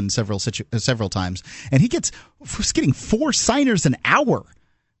Boston Common several times, and he's getting 4 signers an hour.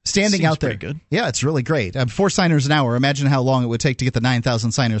 Standing Seems out there. Pretty good. Yeah, it's really great. 4 signers an hour. Imagine how long it would take to get the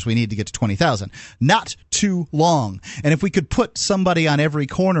 9,000 signers we need to get to 20,000. Not too long. And if we could put somebody on every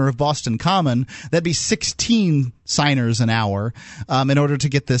corner of Boston Common, that'd be 16 signers an hour in order to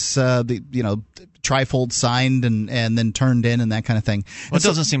get this, trifold signed and then turned in and that kind of thing. Well, it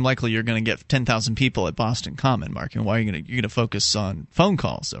doesn't seem likely you're going to get 10,000 people at Boston Common, Mark. And why are you going to focus on phone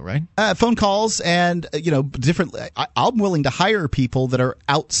calls, though, right? Phone calls and different. I'm willing to hire people that are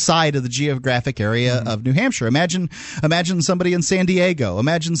outside of the geographic area of New Hampshire. Imagine somebody in San Diego.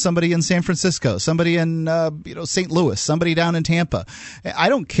 Imagine somebody in San Francisco. Somebody in St. Louis. Somebody down in Tampa. I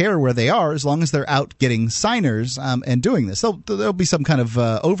don't care where they are as long as they're out getting signers and doing this. There'll be some kind of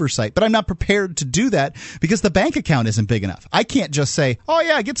oversight, but I'm not prepared to do that because the bank account isn't big enough. I can't just say, "Oh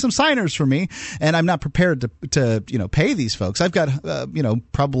yeah, get some signers for me," and I'm not prepared to pay these folks. I've got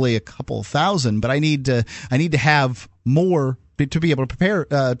probably a couple thousand, but I need to have more to be able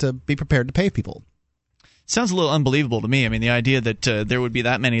to be prepared to pay people. Sounds a little unbelievable to me. I mean, the idea that there would be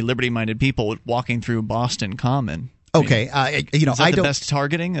that many liberty-minded people walking through Boston Common. Okay, is that the best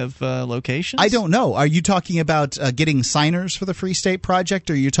targeting of locations? I don't know. Are you talking about getting signers for the Free State Project,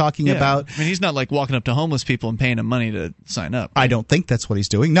 or are you talking about... I mean, he's not like walking up to homeless people and paying them money to sign up. Right? I don't think that's what he's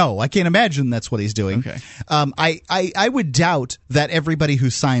doing. No, I can't imagine that's what he's doing. Okay. I would doubt that everybody who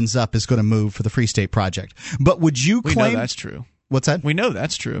signs up is going to move for the Free State Project. But would you claim... We know that's true. What's that? We know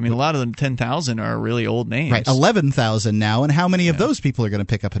that's true. I mean, a lot of the 10,000 are really old names. Right, 11,000 now, and how many of those people are going to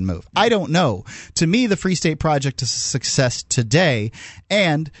pick up and move? I don't know. To me, the Free State Project is a success today,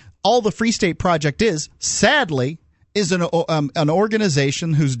 and all the Free State Project is, sadly, is an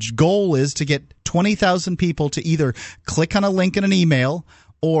organization whose goal is to get 20,000 people to either click on a link in an email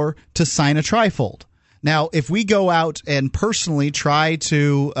or to sign a trifold. Now, if we go out and personally try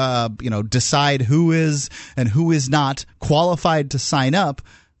to, decide who is and who is not qualified to sign up,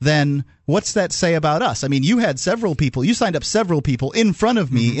 then what's that say about us? I mean, you signed up several people in front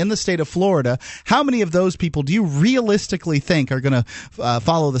of me in the state of Florida. How many of those people do you realistically think are going to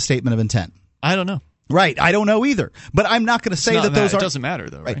follow the statement of intent? I don't know. Right, I don't know either. But I'm not going to say that those aren't... It doesn't matter,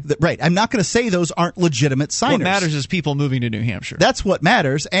 though, right? Right. I'm not going to say those aren't legitimate signers. What matters is people moving to New Hampshire. That's what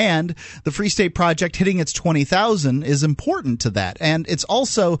matters, and the Free State Project hitting its 20,000 is important to that. And it's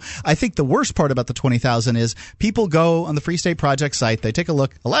also, I think the worst part about the 20,000 is people go on the Free State Project site, they take a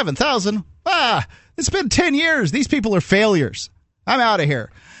look, 11,000? It's been 10 years. These people are failures. I'm out of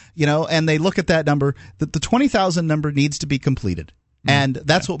here. And they look at that number. The 20,000 number needs to be completed. And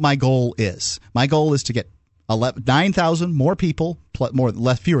that's what my goal is. My goal is to get 9,000 more people,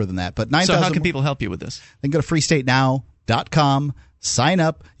 fewer than that, but 9,000. So how can people help you with this? Then go to freestatenow.com, sign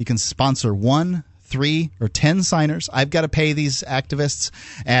up. You can sponsor $1, 3 or 10 signers. I've got to pay these activists,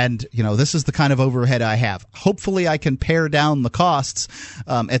 and this is the kind of overhead I have. Hopefully I can pare down the costs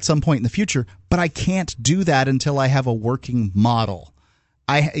at some point in the future, but I can't do that until I have a working model.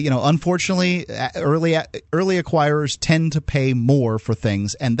 Unfortunately, early acquirers tend to pay more for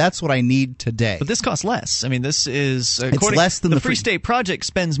things, and that's what I need today. But this costs less. I mean, this is it's less than the Free State Project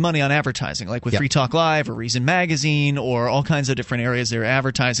spends money on advertising, like with Free Talk Live or Reason Magazine or all kinds of different areas they're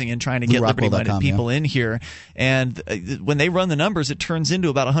advertising and trying to get liberty-minded people in here. And when they run the numbers, it turns into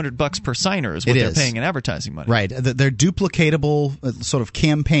about $100 per signer is what they're paying in advertising money. Right, they're duplicatable sort of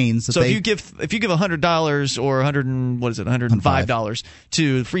campaigns. So if you give $100 or $105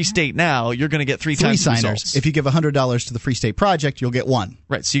 to Free State Now, you're going to get three times signers. The results. If you give $100 to the Free State Project, you'll get 1.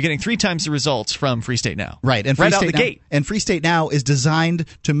 Right, so you're getting 3 times the results from Free State Now. Right, and right out the gate. And Free State Now is designed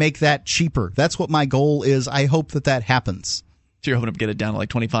to make that cheaper. That's what my goal is. I hope that happens. So you're hoping to get it down to like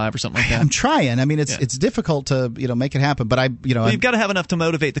 25 or something like that? I'm trying. I mean, it's difficult to make it happen, but you've got to have enough to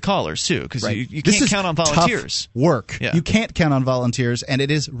motivate the callers too, because you can't count on volunteers. Tough work. Yeah. You can't count on volunteers, and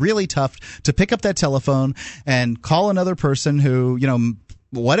it is really tough to pick up that telephone and call another person who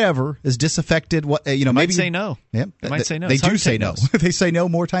whatever is disaffected. Maybe might say no. Yeah, they might say no. They do say no. They say no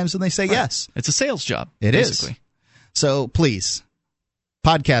more times than they say yes. It's a sales job. It basically. is. So please,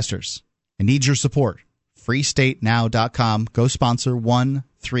 podcasters, I need your support. FreeStateNow.com. Go sponsor 1,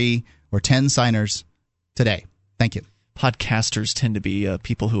 3, or 10 signers today. Thank you. Podcasters tend to be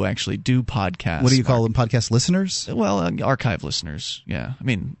people who actually do podcasts. What do you call them? Podcast listeners? Well, archive listeners. Yeah, I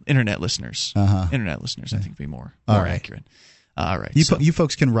mean internet listeners. Internet listeners, I think, would be more accurate. All right. You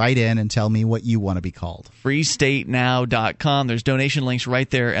folks can write in and tell me what you want to be called. FreeStateNow.com. There's donation links right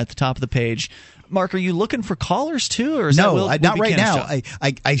there at the top of the page. Mark, are you looking for callers too, or is no? That not right now.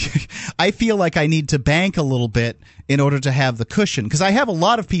 I feel like I need to bank a little bit in order to have the cushion, because I have a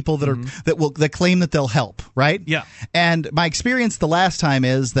lot of people that that claim that they'll help, right? Yeah. And my experience the last time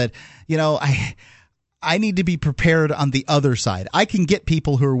is that I need to be prepared on the other side. I can get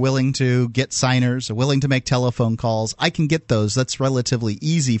people who are willing to get signers, or willing to make telephone calls. I can get those. That's relatively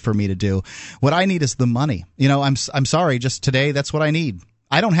easy for me to do. What I need is the money. I'm sorry, just today that's what I need.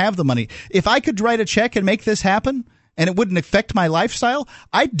 I don't have the money. If I could write a check and make this happen and it wouldn't affect my lifestyle,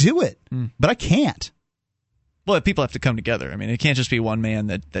 I'd do it. But I can't. Well, people have to come together. I mean, it can't just be one man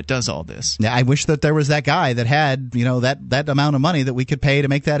that does all this. Yeah, I wish that there was that guy that had, that amount of money that we could pay to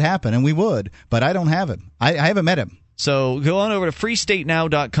make that happen, and we would. But I don't have it. I haven't met him. So go on over to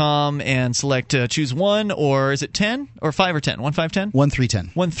freestatenow.com and select choose 1, or is it 10 or 5 or 10? 1, 5, 10? 1, 3,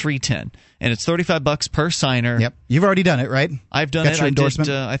 10. 1, 3, 10. And it's $35 per signer. Yep. You've already done it, right? I've done Got it. your endorsement?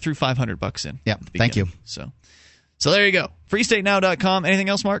 I threw $500 in. Yeah. Thank you. So there you go. freestatenow.com. Anything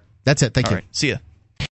else, Mark? That's it. Thank you. All right. See ya.